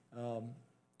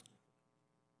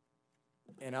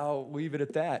 And I'll leave it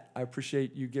at that. I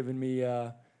appreciate you giving me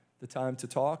the time to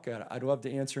talk. I'd love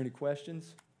to answer any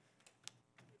questions.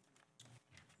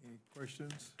 Any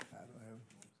questions? I don't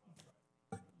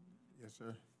have. Yes,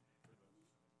 sir.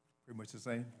 Pretty much the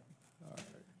same. All right.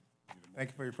 Thank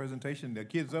you for your presentation. The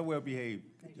kids are well behaved.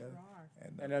 Good job.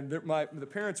 And the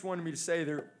parents wanted me to say,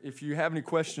 if you have any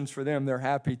questions for them, they're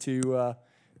happy to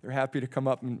come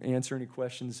up and answer any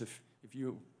questions if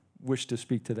you wish to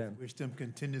speak to them. Wish them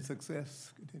continued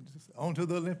success. On to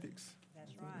the Olympics.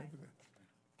 That's right.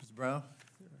 Mr. Brown?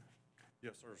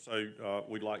 Yes, sir. So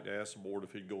we'd like to ask the board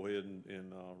if he'd go ahead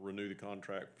and renew the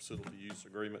contract facility use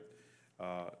agreement.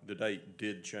 The date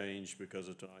did change because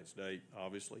of tonight's date,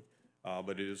 obviously,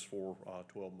 but it is for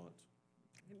 12 months.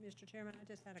 Mr. Chairman, I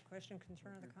just had a question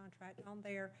concerning the contract. On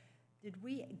there, did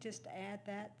we just add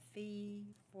that fee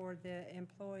for the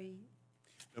employee?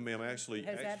 No, ma'am, actually.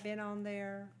 Has that been on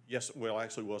there? Yes, well,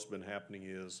 actually what's been happening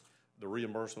is the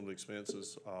reimbursement of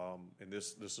expenses, and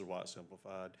this is why it's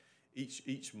simplified.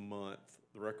 Each month,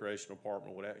 the Recreation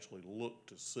Department would actually look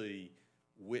to see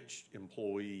which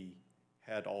employee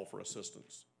had to offer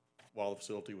assistance while the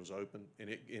facility was open.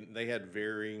 And they had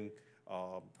varying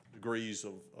degrees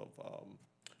of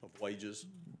wages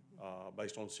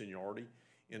based on seniority.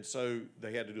 And so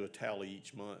they had to do a tally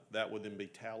each month. That would then be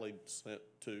tallied, sent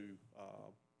to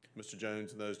Mr.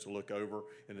 Jones and those to look over,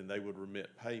 and then they would remit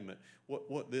payment.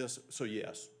 So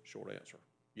yes, short answer.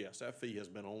 Yes, that fee has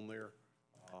been on there.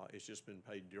 It's just been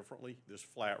paid differently. This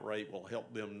flat rate will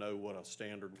help them know what a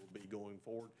standard will be going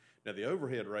forward. Now, the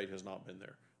overhead rate has not been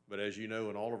there, but as you know,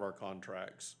 in all of our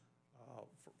contracts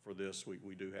for this,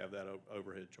 we do have that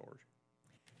overhead charge.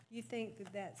 You think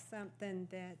that that's something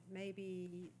that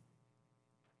maybe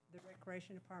the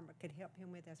Recreation Department could help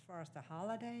him with as far as the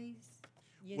holidays?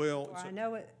 I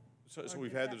know it. So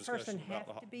we've had the discussion about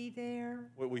person have to be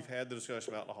there? Well, we've had the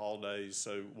discussion about the holidays.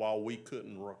 So while we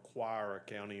couldn't require a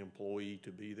county employee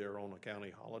to be there on a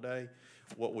county holiday,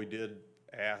 what I did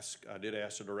ask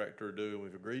the director to do, and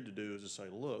we've agreed to do, is to say,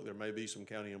 look, there may be some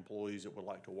county employees that would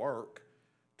like to work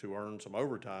to earn some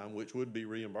overtime, which would be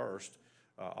reimbursed,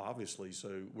 obviously.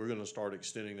 So we're going to start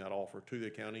extending that offer to the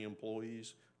county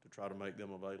employees to try to make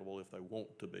them available if they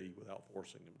want to be without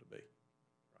forcing them to be.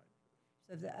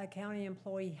 So a county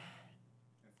employee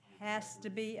has to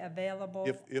be available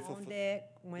on deck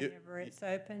whenever it's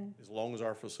open? As long as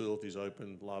our facility's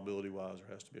open, liability-wise, there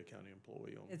has to be a county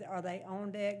employee on. Are they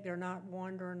on deck? They're not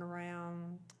wandering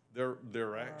around?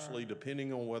 They're actually,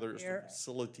 depending on whether it's the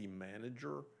facility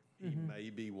manager, he may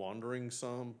be wandering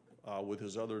some with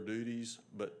his other duties,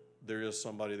 but there is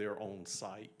somebody there on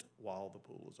site while the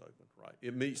pool is open, right?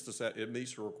 It meets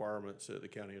the requirements that the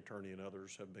county attorney and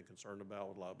others have been concerned about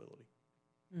with liability.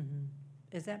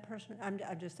 Is that person, I'm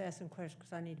just asking questions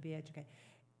because I need to be educated.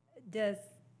 Does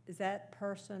is that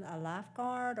person a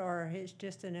lifeguard, or is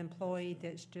just an employee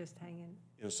that's just hanging?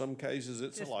 In some cases,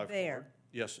 it's a Just lifeguard. there.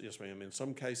 Yes, yes, ma'am. In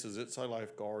some cases, it's a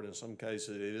lifeguard. In some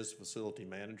cases, it is a facility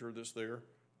manager that's there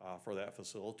for that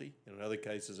facility. In other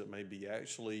cases, it may be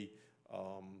actually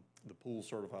the pool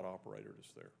certified operator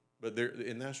that's there. But there,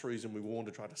 and that's the reason we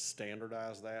wanted to try to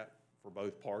standardize that for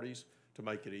both parties to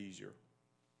make it easier.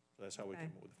 So that's how we Okay.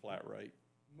 came up with the flat rate.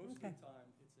 Most of Okay. the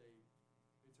time, it's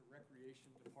a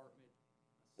recreation department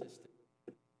assistant,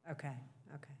 Okay,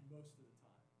 okay. most of the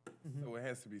time. So it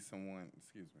has to be someone,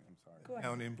 excuse me, I'm sorry. Go ahead.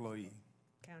 County employee.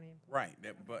 County employee. Right,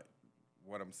 but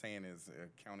what I'm saying is a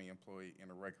county employee in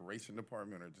a recreation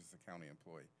department or just a county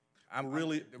employee?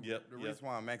 Yep. The reason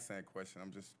why I'm asking that question,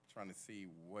 I'm just trying to see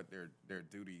what their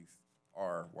duties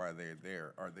are while they're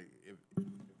there. Are they, if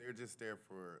they're just there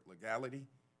for legality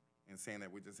and saying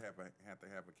that we just have to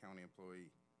have a county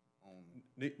employee on?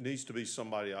 Needs to be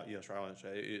somebody, yes, sir, I'll answer.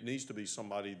 It needs to be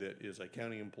somebody that is a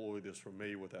county employee that's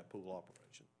familiar with that pool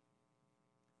operation.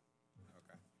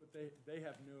 Okay. But they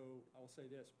have no, I will say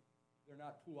this, they're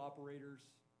not pool operators.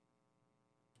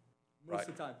 Most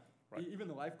of the time, Right. even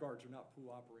the lifeguards are not pool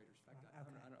operators. In fact,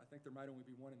 I think there might only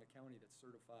be one in the county that's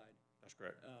certified That's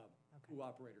correct. pool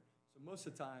operator. So most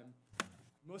of the time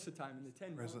in the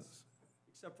 10 months, Presence.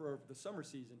 except for the summer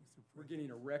season, we're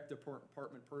getting a rec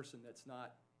department person that's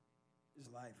not,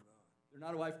 they're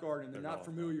not a lifeguard and they're not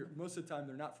familiar, most of the time,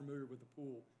 they're not familiar with the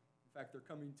pool. In fact, they're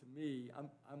coming to me,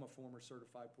 I'm a former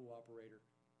certified pool operator.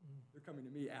 They're coming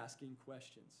to me asking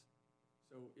questions.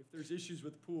 So if there's issues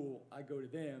with the pool, I go to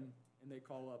them and they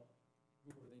call up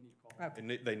whoever they need to call.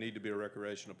 Okay. They need to be a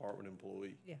recreation department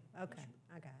employee. Yeah, okay,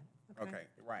 I got it. Okay,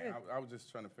 right. Good. I was just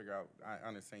trying to figure out, I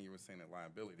understand you were saying that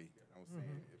liability. I was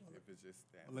saying if it's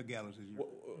just that. Legalities.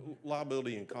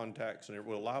 Liability and contacts and,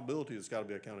 well, liability has got to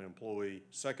be a county employee.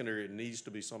 Secondary, it needs to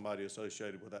be somebody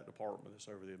associated with that department that's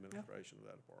over the administration of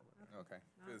that department. Okay,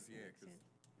 because, That makes because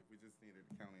sense. if we just needed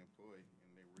a county employee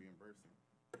and they reimbursing,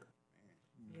 man,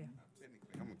 Yeah.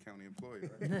 technically, I'm a county employee,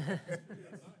 right?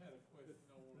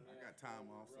 I got time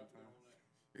off sometimes.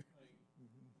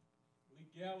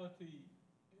 Legality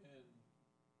and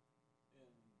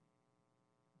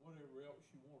whatever else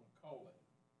you wanna call it,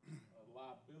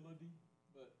 liability,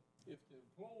 but if the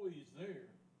employee's there,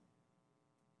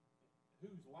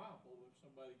 who's liable if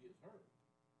somebody gets hurt?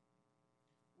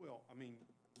 Well, I mean,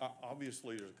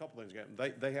 obviously, there's a couple things.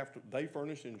 They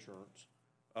furnish insurance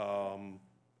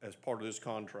as part of this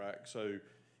contract. So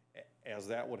as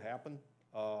that would happen,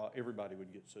 everybody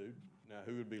would get sued. Now,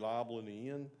 who would be liable in the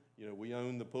end? You know, we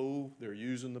own the pool, they're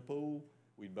using the pool,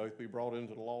 we'd both be brought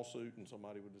into the lawsuit and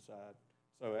somebody would decide.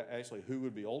 So actually, who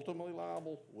would be ultimately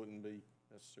liable wouldn't be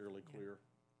necessarily clear,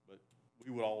 but we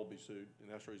would all be sued,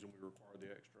 and that's the reason we require the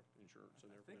extra insurance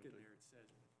and I think everything. in there it says,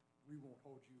 we won't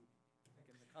hold you, I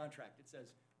think in the contract, it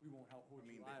says, we won't hold I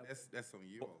you mean, liable. that's on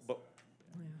you also. But,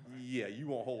 yeah, you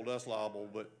won't hold us liable,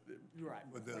 but You're right.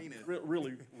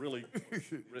 really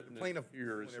written Plaintiff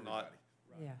here is with not,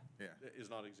 Yeah, Yeah. is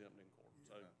not exempt in court,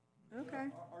 so. okay.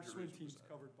 Our swim team's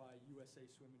covered by USA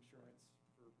Swim Insurance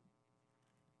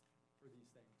for these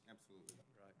things. Absolutely.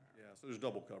 Right, yeah, so there's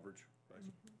double coverage,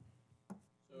 basically.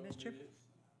 So, I Mr. mean,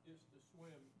 it's the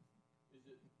swim, and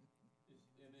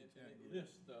it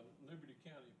lists the Liberty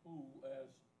County Pool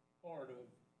as part of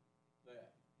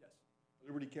that. Yes.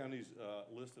 Liberty County's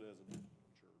listed as additional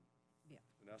insured. Yeah.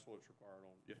 And that's what's required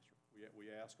on, yes, sir.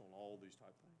 We ask on all these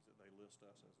type things that they list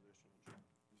us as additional insured.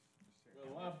 Well,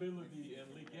 liability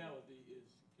and legality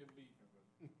can be,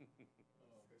 I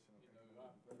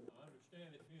understand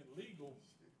it being legal,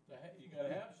 you gotta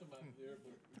have somebody there,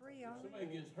 but Three if already. somebody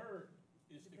gets hurt,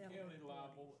 it's the county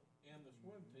liable and the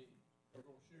swim team are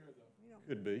gonna share the.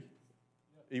 Could be,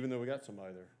 even though we got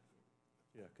somebody there.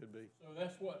 Yeah, could be. So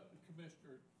that's what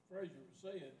Commissioner Frazier was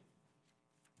saying.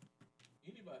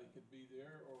 Anybody could be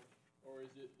there, or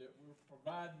is it that we're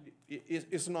providing?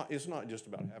 It's not just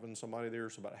about having somebody there,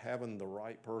 it's about having the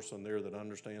right person there that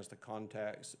understands the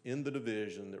contacts in the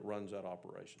division that runs that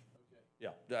operation.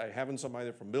 Okay. Yeah, having somebody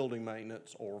there from building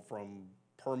maintenance or from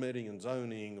permitting and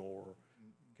zoning or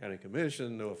county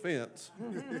commission, no offense,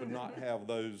 would not have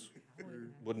those,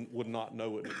 would not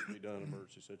know it needs to be done in an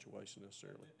emergency situation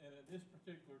necessarily. And at this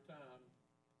particular time,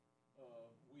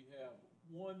 we have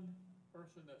one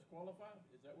person that's qualified,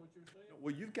 is that what you're saying?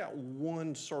 Well, you've got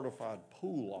one certified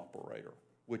pool operator,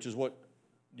 which is what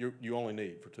you only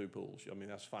need for 2 pools. I mean,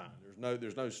 that's fine.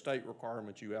 There's no state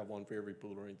requirement you have one for every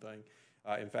pool or anything.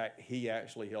 In fact, he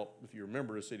actually helped, if you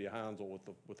remember, the city of Hinesville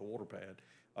with the water pad.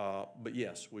 But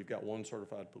yes, we've got one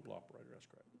certified pool operator, that's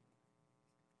correct.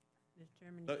 Mr.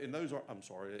 Chairman. And those are, I'm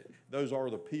sorry, those are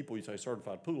the people, you say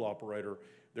certified pool operator,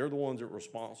 they're the ones that are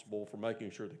responsible for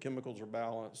making sure the chemicals are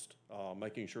balanced,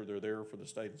 making sure they're there for the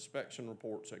state inspection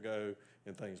reports that go,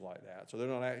 and things like that. So they're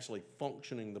not actually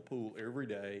functioning the pool every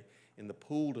day, and the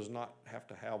pool does not have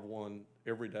to have one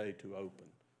every day to open.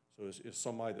 So it's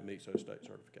somebody that meets those state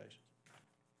certifications.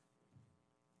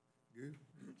 Good.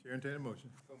 Chair, entertain a motion.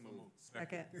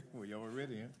 Second. Well, y'all were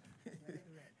ready, huh?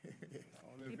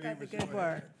 All in Keep up the favor, good show of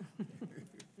work.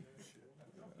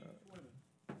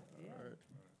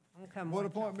 I'm coming. Board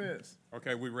appointments.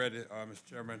 Okay, we ready, Mr.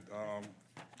 Chairman.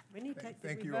 We need to take, did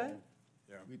Thank we you all. vote?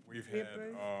 Yeah, we've We had,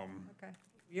 approve? Okay,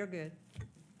 you're good.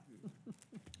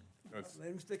 the Let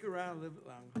him stick around a little bit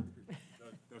longer.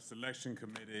 the selection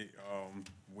committee,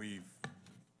 we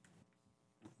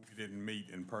didn't meet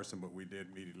in person, but we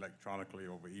did meet electronically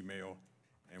over email,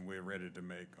 and we're ready to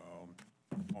make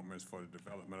appointments for the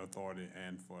Development Authority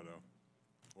and for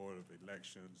the Board of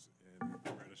Elections and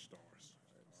registrars.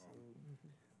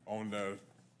 On the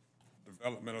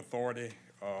Development Authority,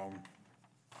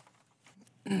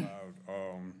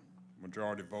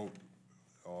 majority vote,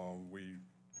 we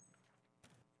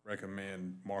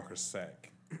recommend Marcus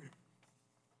Sack. And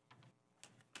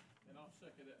I'll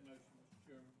second that motion, Mr.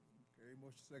 Chairman. Okay,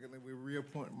 motion secondly, we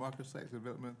reappoint Marcus Sachs,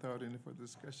 Development Authority. Any further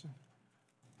discussion?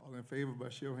 All in favor by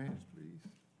show of hands, please.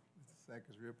 Mr. Sachs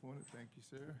is reappointed. Thank you,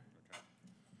 sir.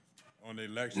 On the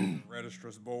Election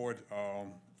Registrars Board,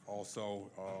 also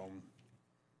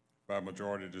by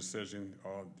majority decision,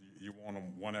 you want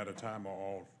them one at a time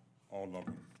or all of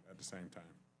them at the same time?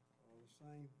 All the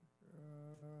same.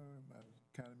 My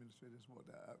county administrators,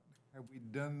 have we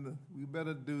done we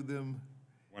better do them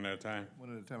One at a time?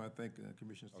 one at a time, I think,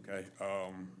 Commissioner. Okay.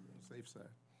 Safe side.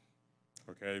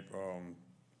 Okay,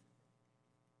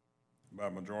 by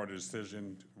majority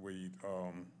decision, we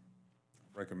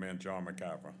recommend John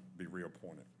McIver be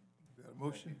reappointed. Got a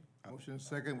motion? Motion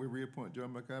second, we reappoint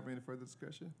John McIver. Any further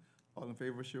discussion? All in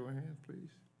favor, show of hands, please.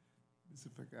 Mr.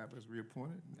 McIver is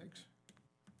reappointed. Next.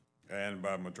 And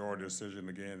by majority decision,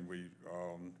 again, we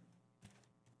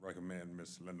recommend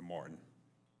Ms. Linda Martin.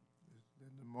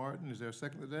 Linda Martin, is there a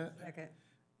second to that? Second.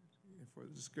 Any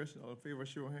further discussion? All in favor,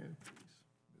 show of hands, please.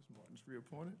 Ms. Martin's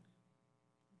reappointed.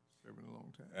 Serving a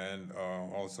long time. And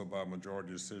also by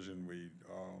majority decision, we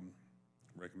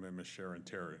recommend Ms. Sharon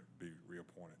Terry be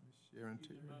reappointed. Sharon She's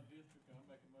Terry. in my district, I'll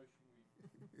make a motion,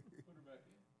 we put her back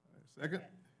in. All right, second?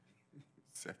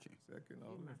 Second. Second,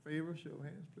 all in favor, show of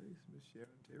hands, please. Ms.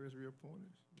 Sharon Terry is reappointed.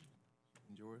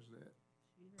 Enjoys that.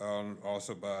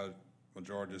 Also by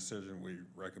majority decision, we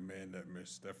recommend that Ms.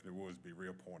 Stephanie Woods be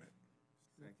reappointed.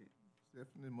 Second.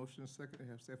 Stephanie, motion second to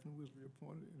have Stephanie Woods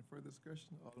reappointed. Any further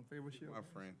discussion? All in favor, show of My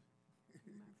hands. friend.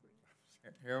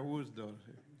 Harold Woods' daughter.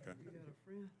 Okay. You got a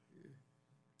friend?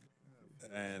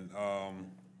 And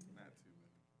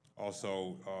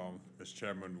also, Mr.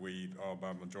 Chairman, we,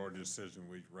 by majority decision,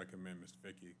 we recommend Ms.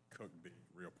 Vicky Cook be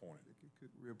reappointed. Vicky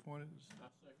Cook reappointed. I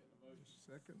second the motion.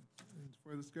 Second. Any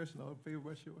further discussion? All in favor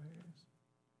by show of hands.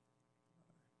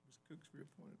 Ms. Cook's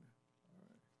reappointed.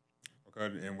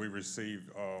 Okay, and we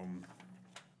received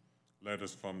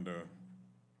letters from the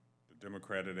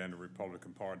Democratic and the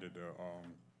Republican Party. The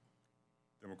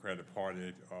Democratic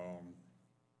Party,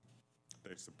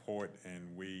 they support,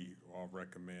 and we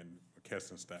recommend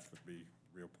McKesson Stafford be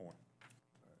reappointed.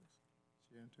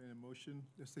 Chair, entertain a motion.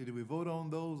 Let's see, did we vote on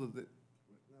those, or that,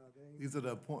 these are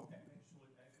the appointments?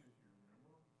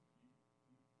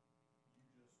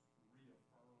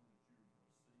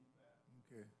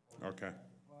 Okay.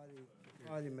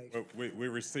 Party makes. Well, we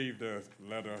received a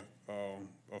letter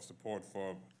of support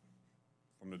from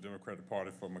the Democratic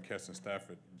Party for McKesson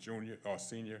Stafford Jr. or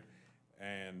Senior,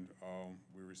 and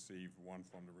we received one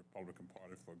from the Republican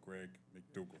Party for Greg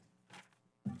McDougal.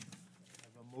 Have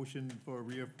a motion for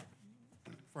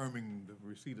reaffirming the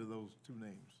receipt of those two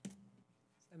names.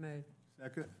 So moved.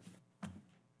 Second?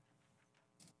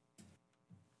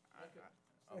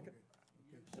 Second.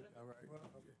 All right.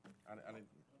 I didn't.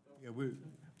 Yeah, we're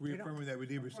reaffirming that we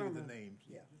did receive the names.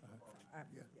 Yeah.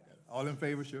 Yeah. All in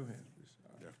favor, show of hands, please.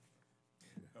 Yeah.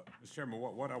 Mr. Chairman,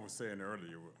 what I was saying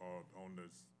earlier on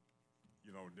this,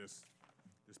 you know, this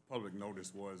public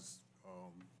notice was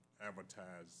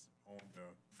advertised on the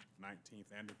 19th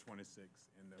and the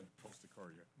 26th in the Post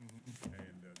Courier.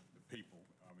 And the people,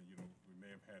 I mean, you know, we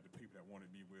may have had the people that wanted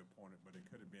to be reappointed, but it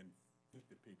could have been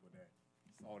 50 people that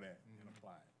saw that and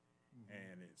applied.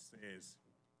 And it says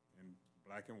in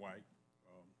black and white,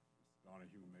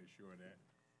 Donahue made sure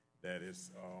that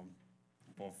it's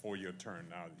for a 4-year term.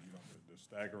 Now, you know, the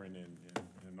staggering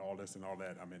and all this and all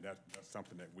that, I mean, that's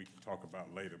something that we can talk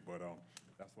about later, but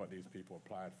that's what these people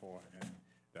applied for. And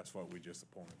that's what we just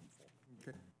appointed him for.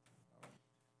 Okay. All right.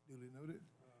 Duly noted.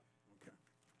 Okay.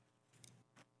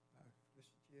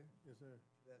 Mr. Chair, Yes, sir. is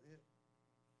that it?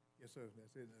 Yes, sir,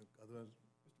 that's it. Otherwise,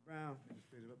 Mr. Brown,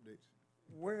 administrative updates.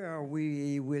 where are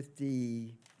we with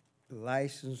the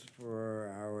license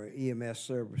for our EMS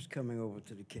service coming over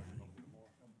to the county?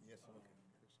 Yes, sir.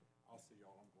 I'll see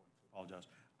y'all, I'm going to. Apologize.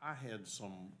 I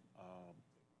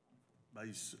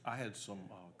had some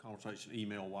conversation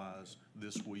email-wise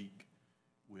this week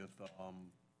with,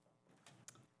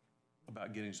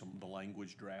 about getting some of the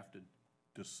language drafted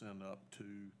to send up to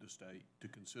the state to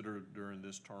consider during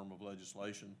this term of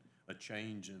legislation, a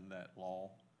change in that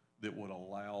law that would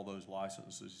allow those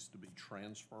licenses to be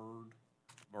transferred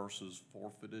versus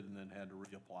forfeited and then had to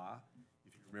reapply.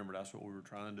 If you remember, that's what we were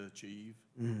trying to achieve.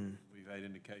 We've had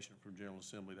indication from General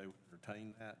Assembly they would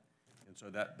entertain that. And so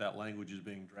that language is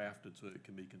being drafted so it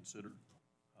can be considered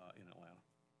in Atlanta.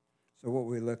 So what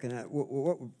we're looking at,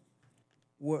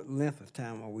 what length of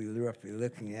time are we roughly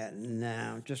looking at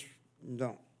now? Just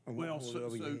don't. Well, hold it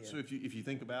over your head. so if you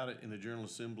think about it, and the General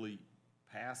Assembly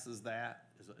passes that,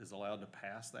 is allowed to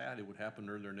pass that, it would happen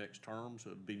during their next term, so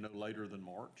it'd be no later than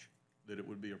March that it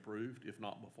would be approved, if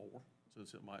not before,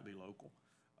 since it might be local.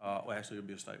 Well, actually, it'd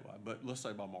be a statewide, but let's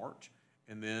say by March.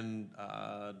 And then,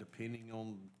 depending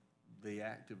on the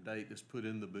active date that's put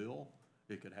in the bill,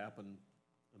 it could happen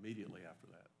immediately after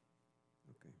that.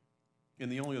 Okay.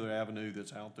 And the only other avenue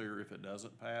that's out there, if it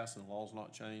doesn't pass and the law's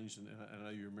not changed, and I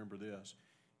know you remember this,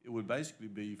 it would basically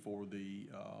be for the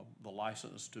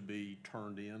license to be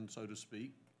turned in, so to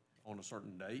speak, on a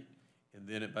certain date. And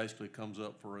then it basically comes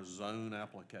up for a zone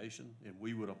application, and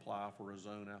we would apply for a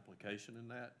zone application in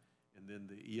that. And then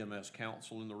the EMS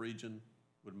council in the region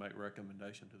would make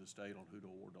recommendation to the state on who to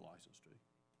award the license to.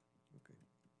 Okay.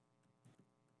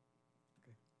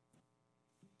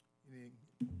 Any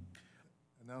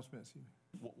announcements?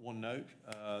 One note,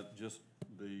 just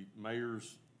the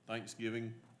mayor's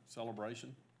Thanksgiving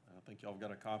celebration. I think y'all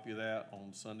got a copy of that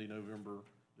on Sunday, November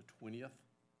the 20th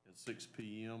at 6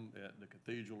 p.m. at the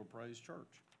Cathedral of Praise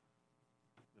Church.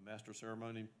 The master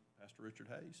ceremony, Pastor Richard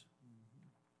Hayes.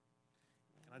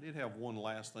 And I did have one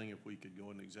last thing, if we could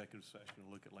go into executive session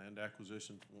and look at land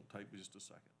acquisition. It won't take me just a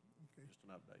second. Okay. Just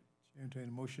an update. Chair, entertain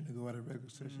a motion to go out of regular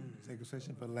session, executive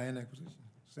session for land acquisition.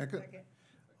 Second?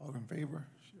 All in favor?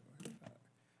 Sure.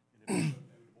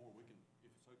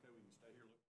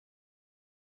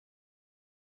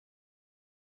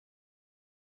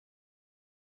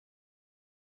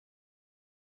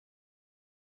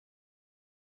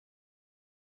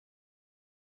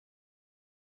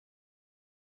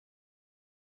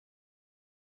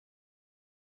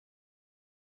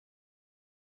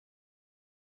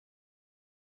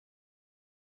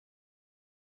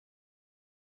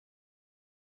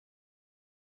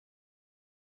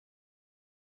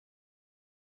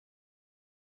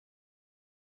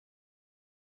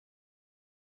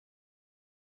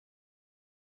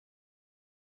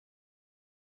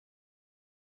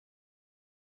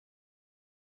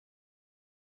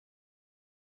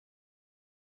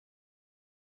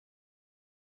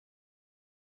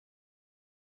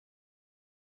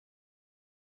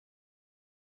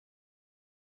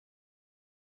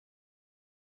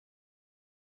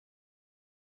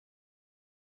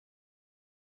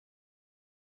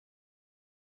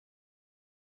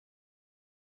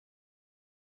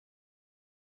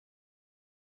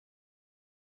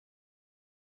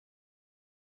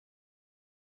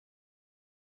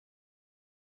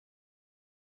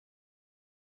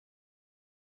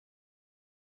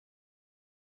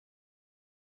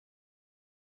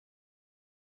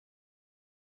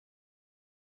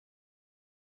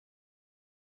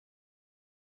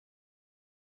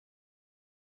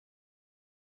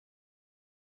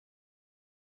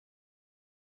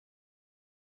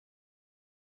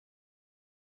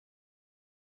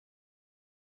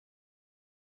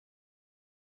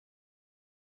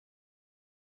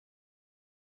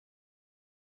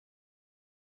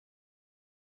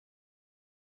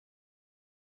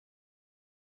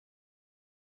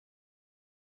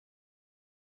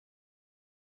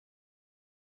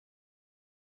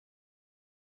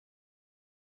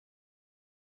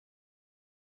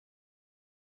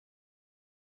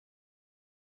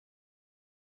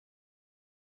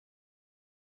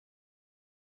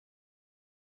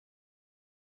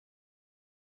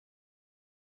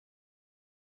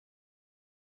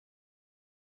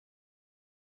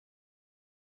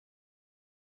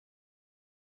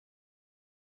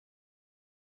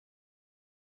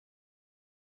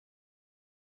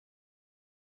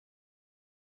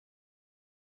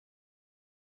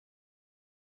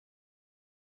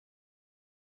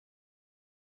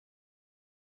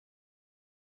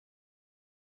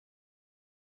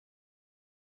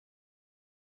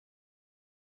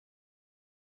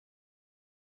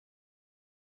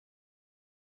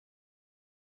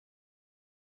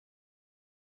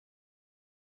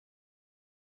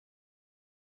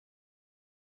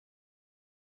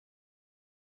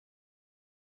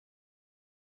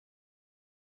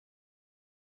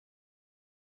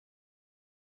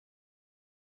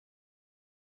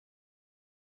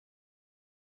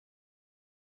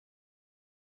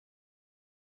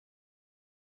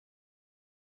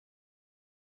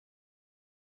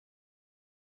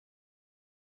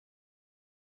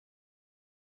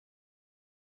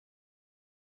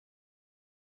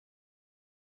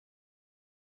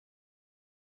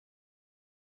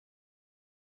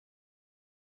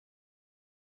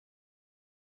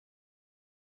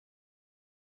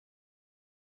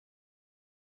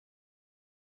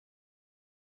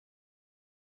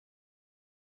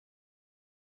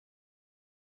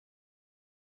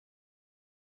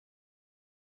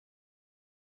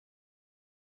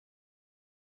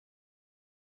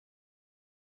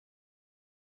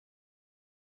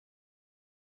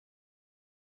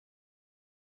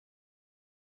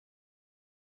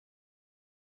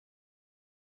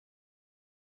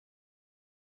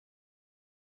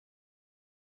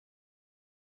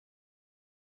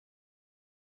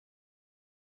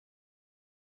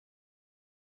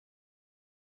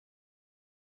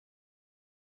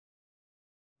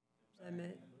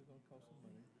 Limit.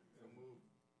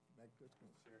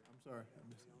 I'm sorry, I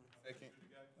missed it. Second.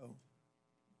 Oh,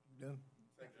 you done?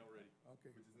 Second already. Okay.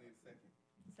 We just need a second.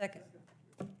 Second.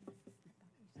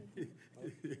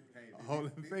 All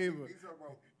in favor? These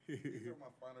are my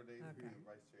final days of being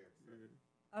vice chair. So,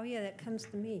 Oh, yeah, that comes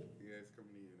to me. yeah, it's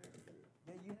coming in. That's good.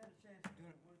 Yeah, you had a chance to do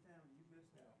it one time, and you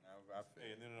missed out. I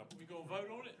Hey, and then We gonna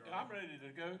vote on it? I'm ready to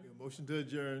go. Yeah, motion to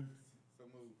adjourn. so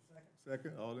moved.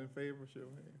 Second, all in favor, show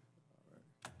of hands. All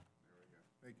right. There we go.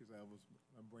 Thank you, sir.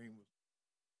 My brain was.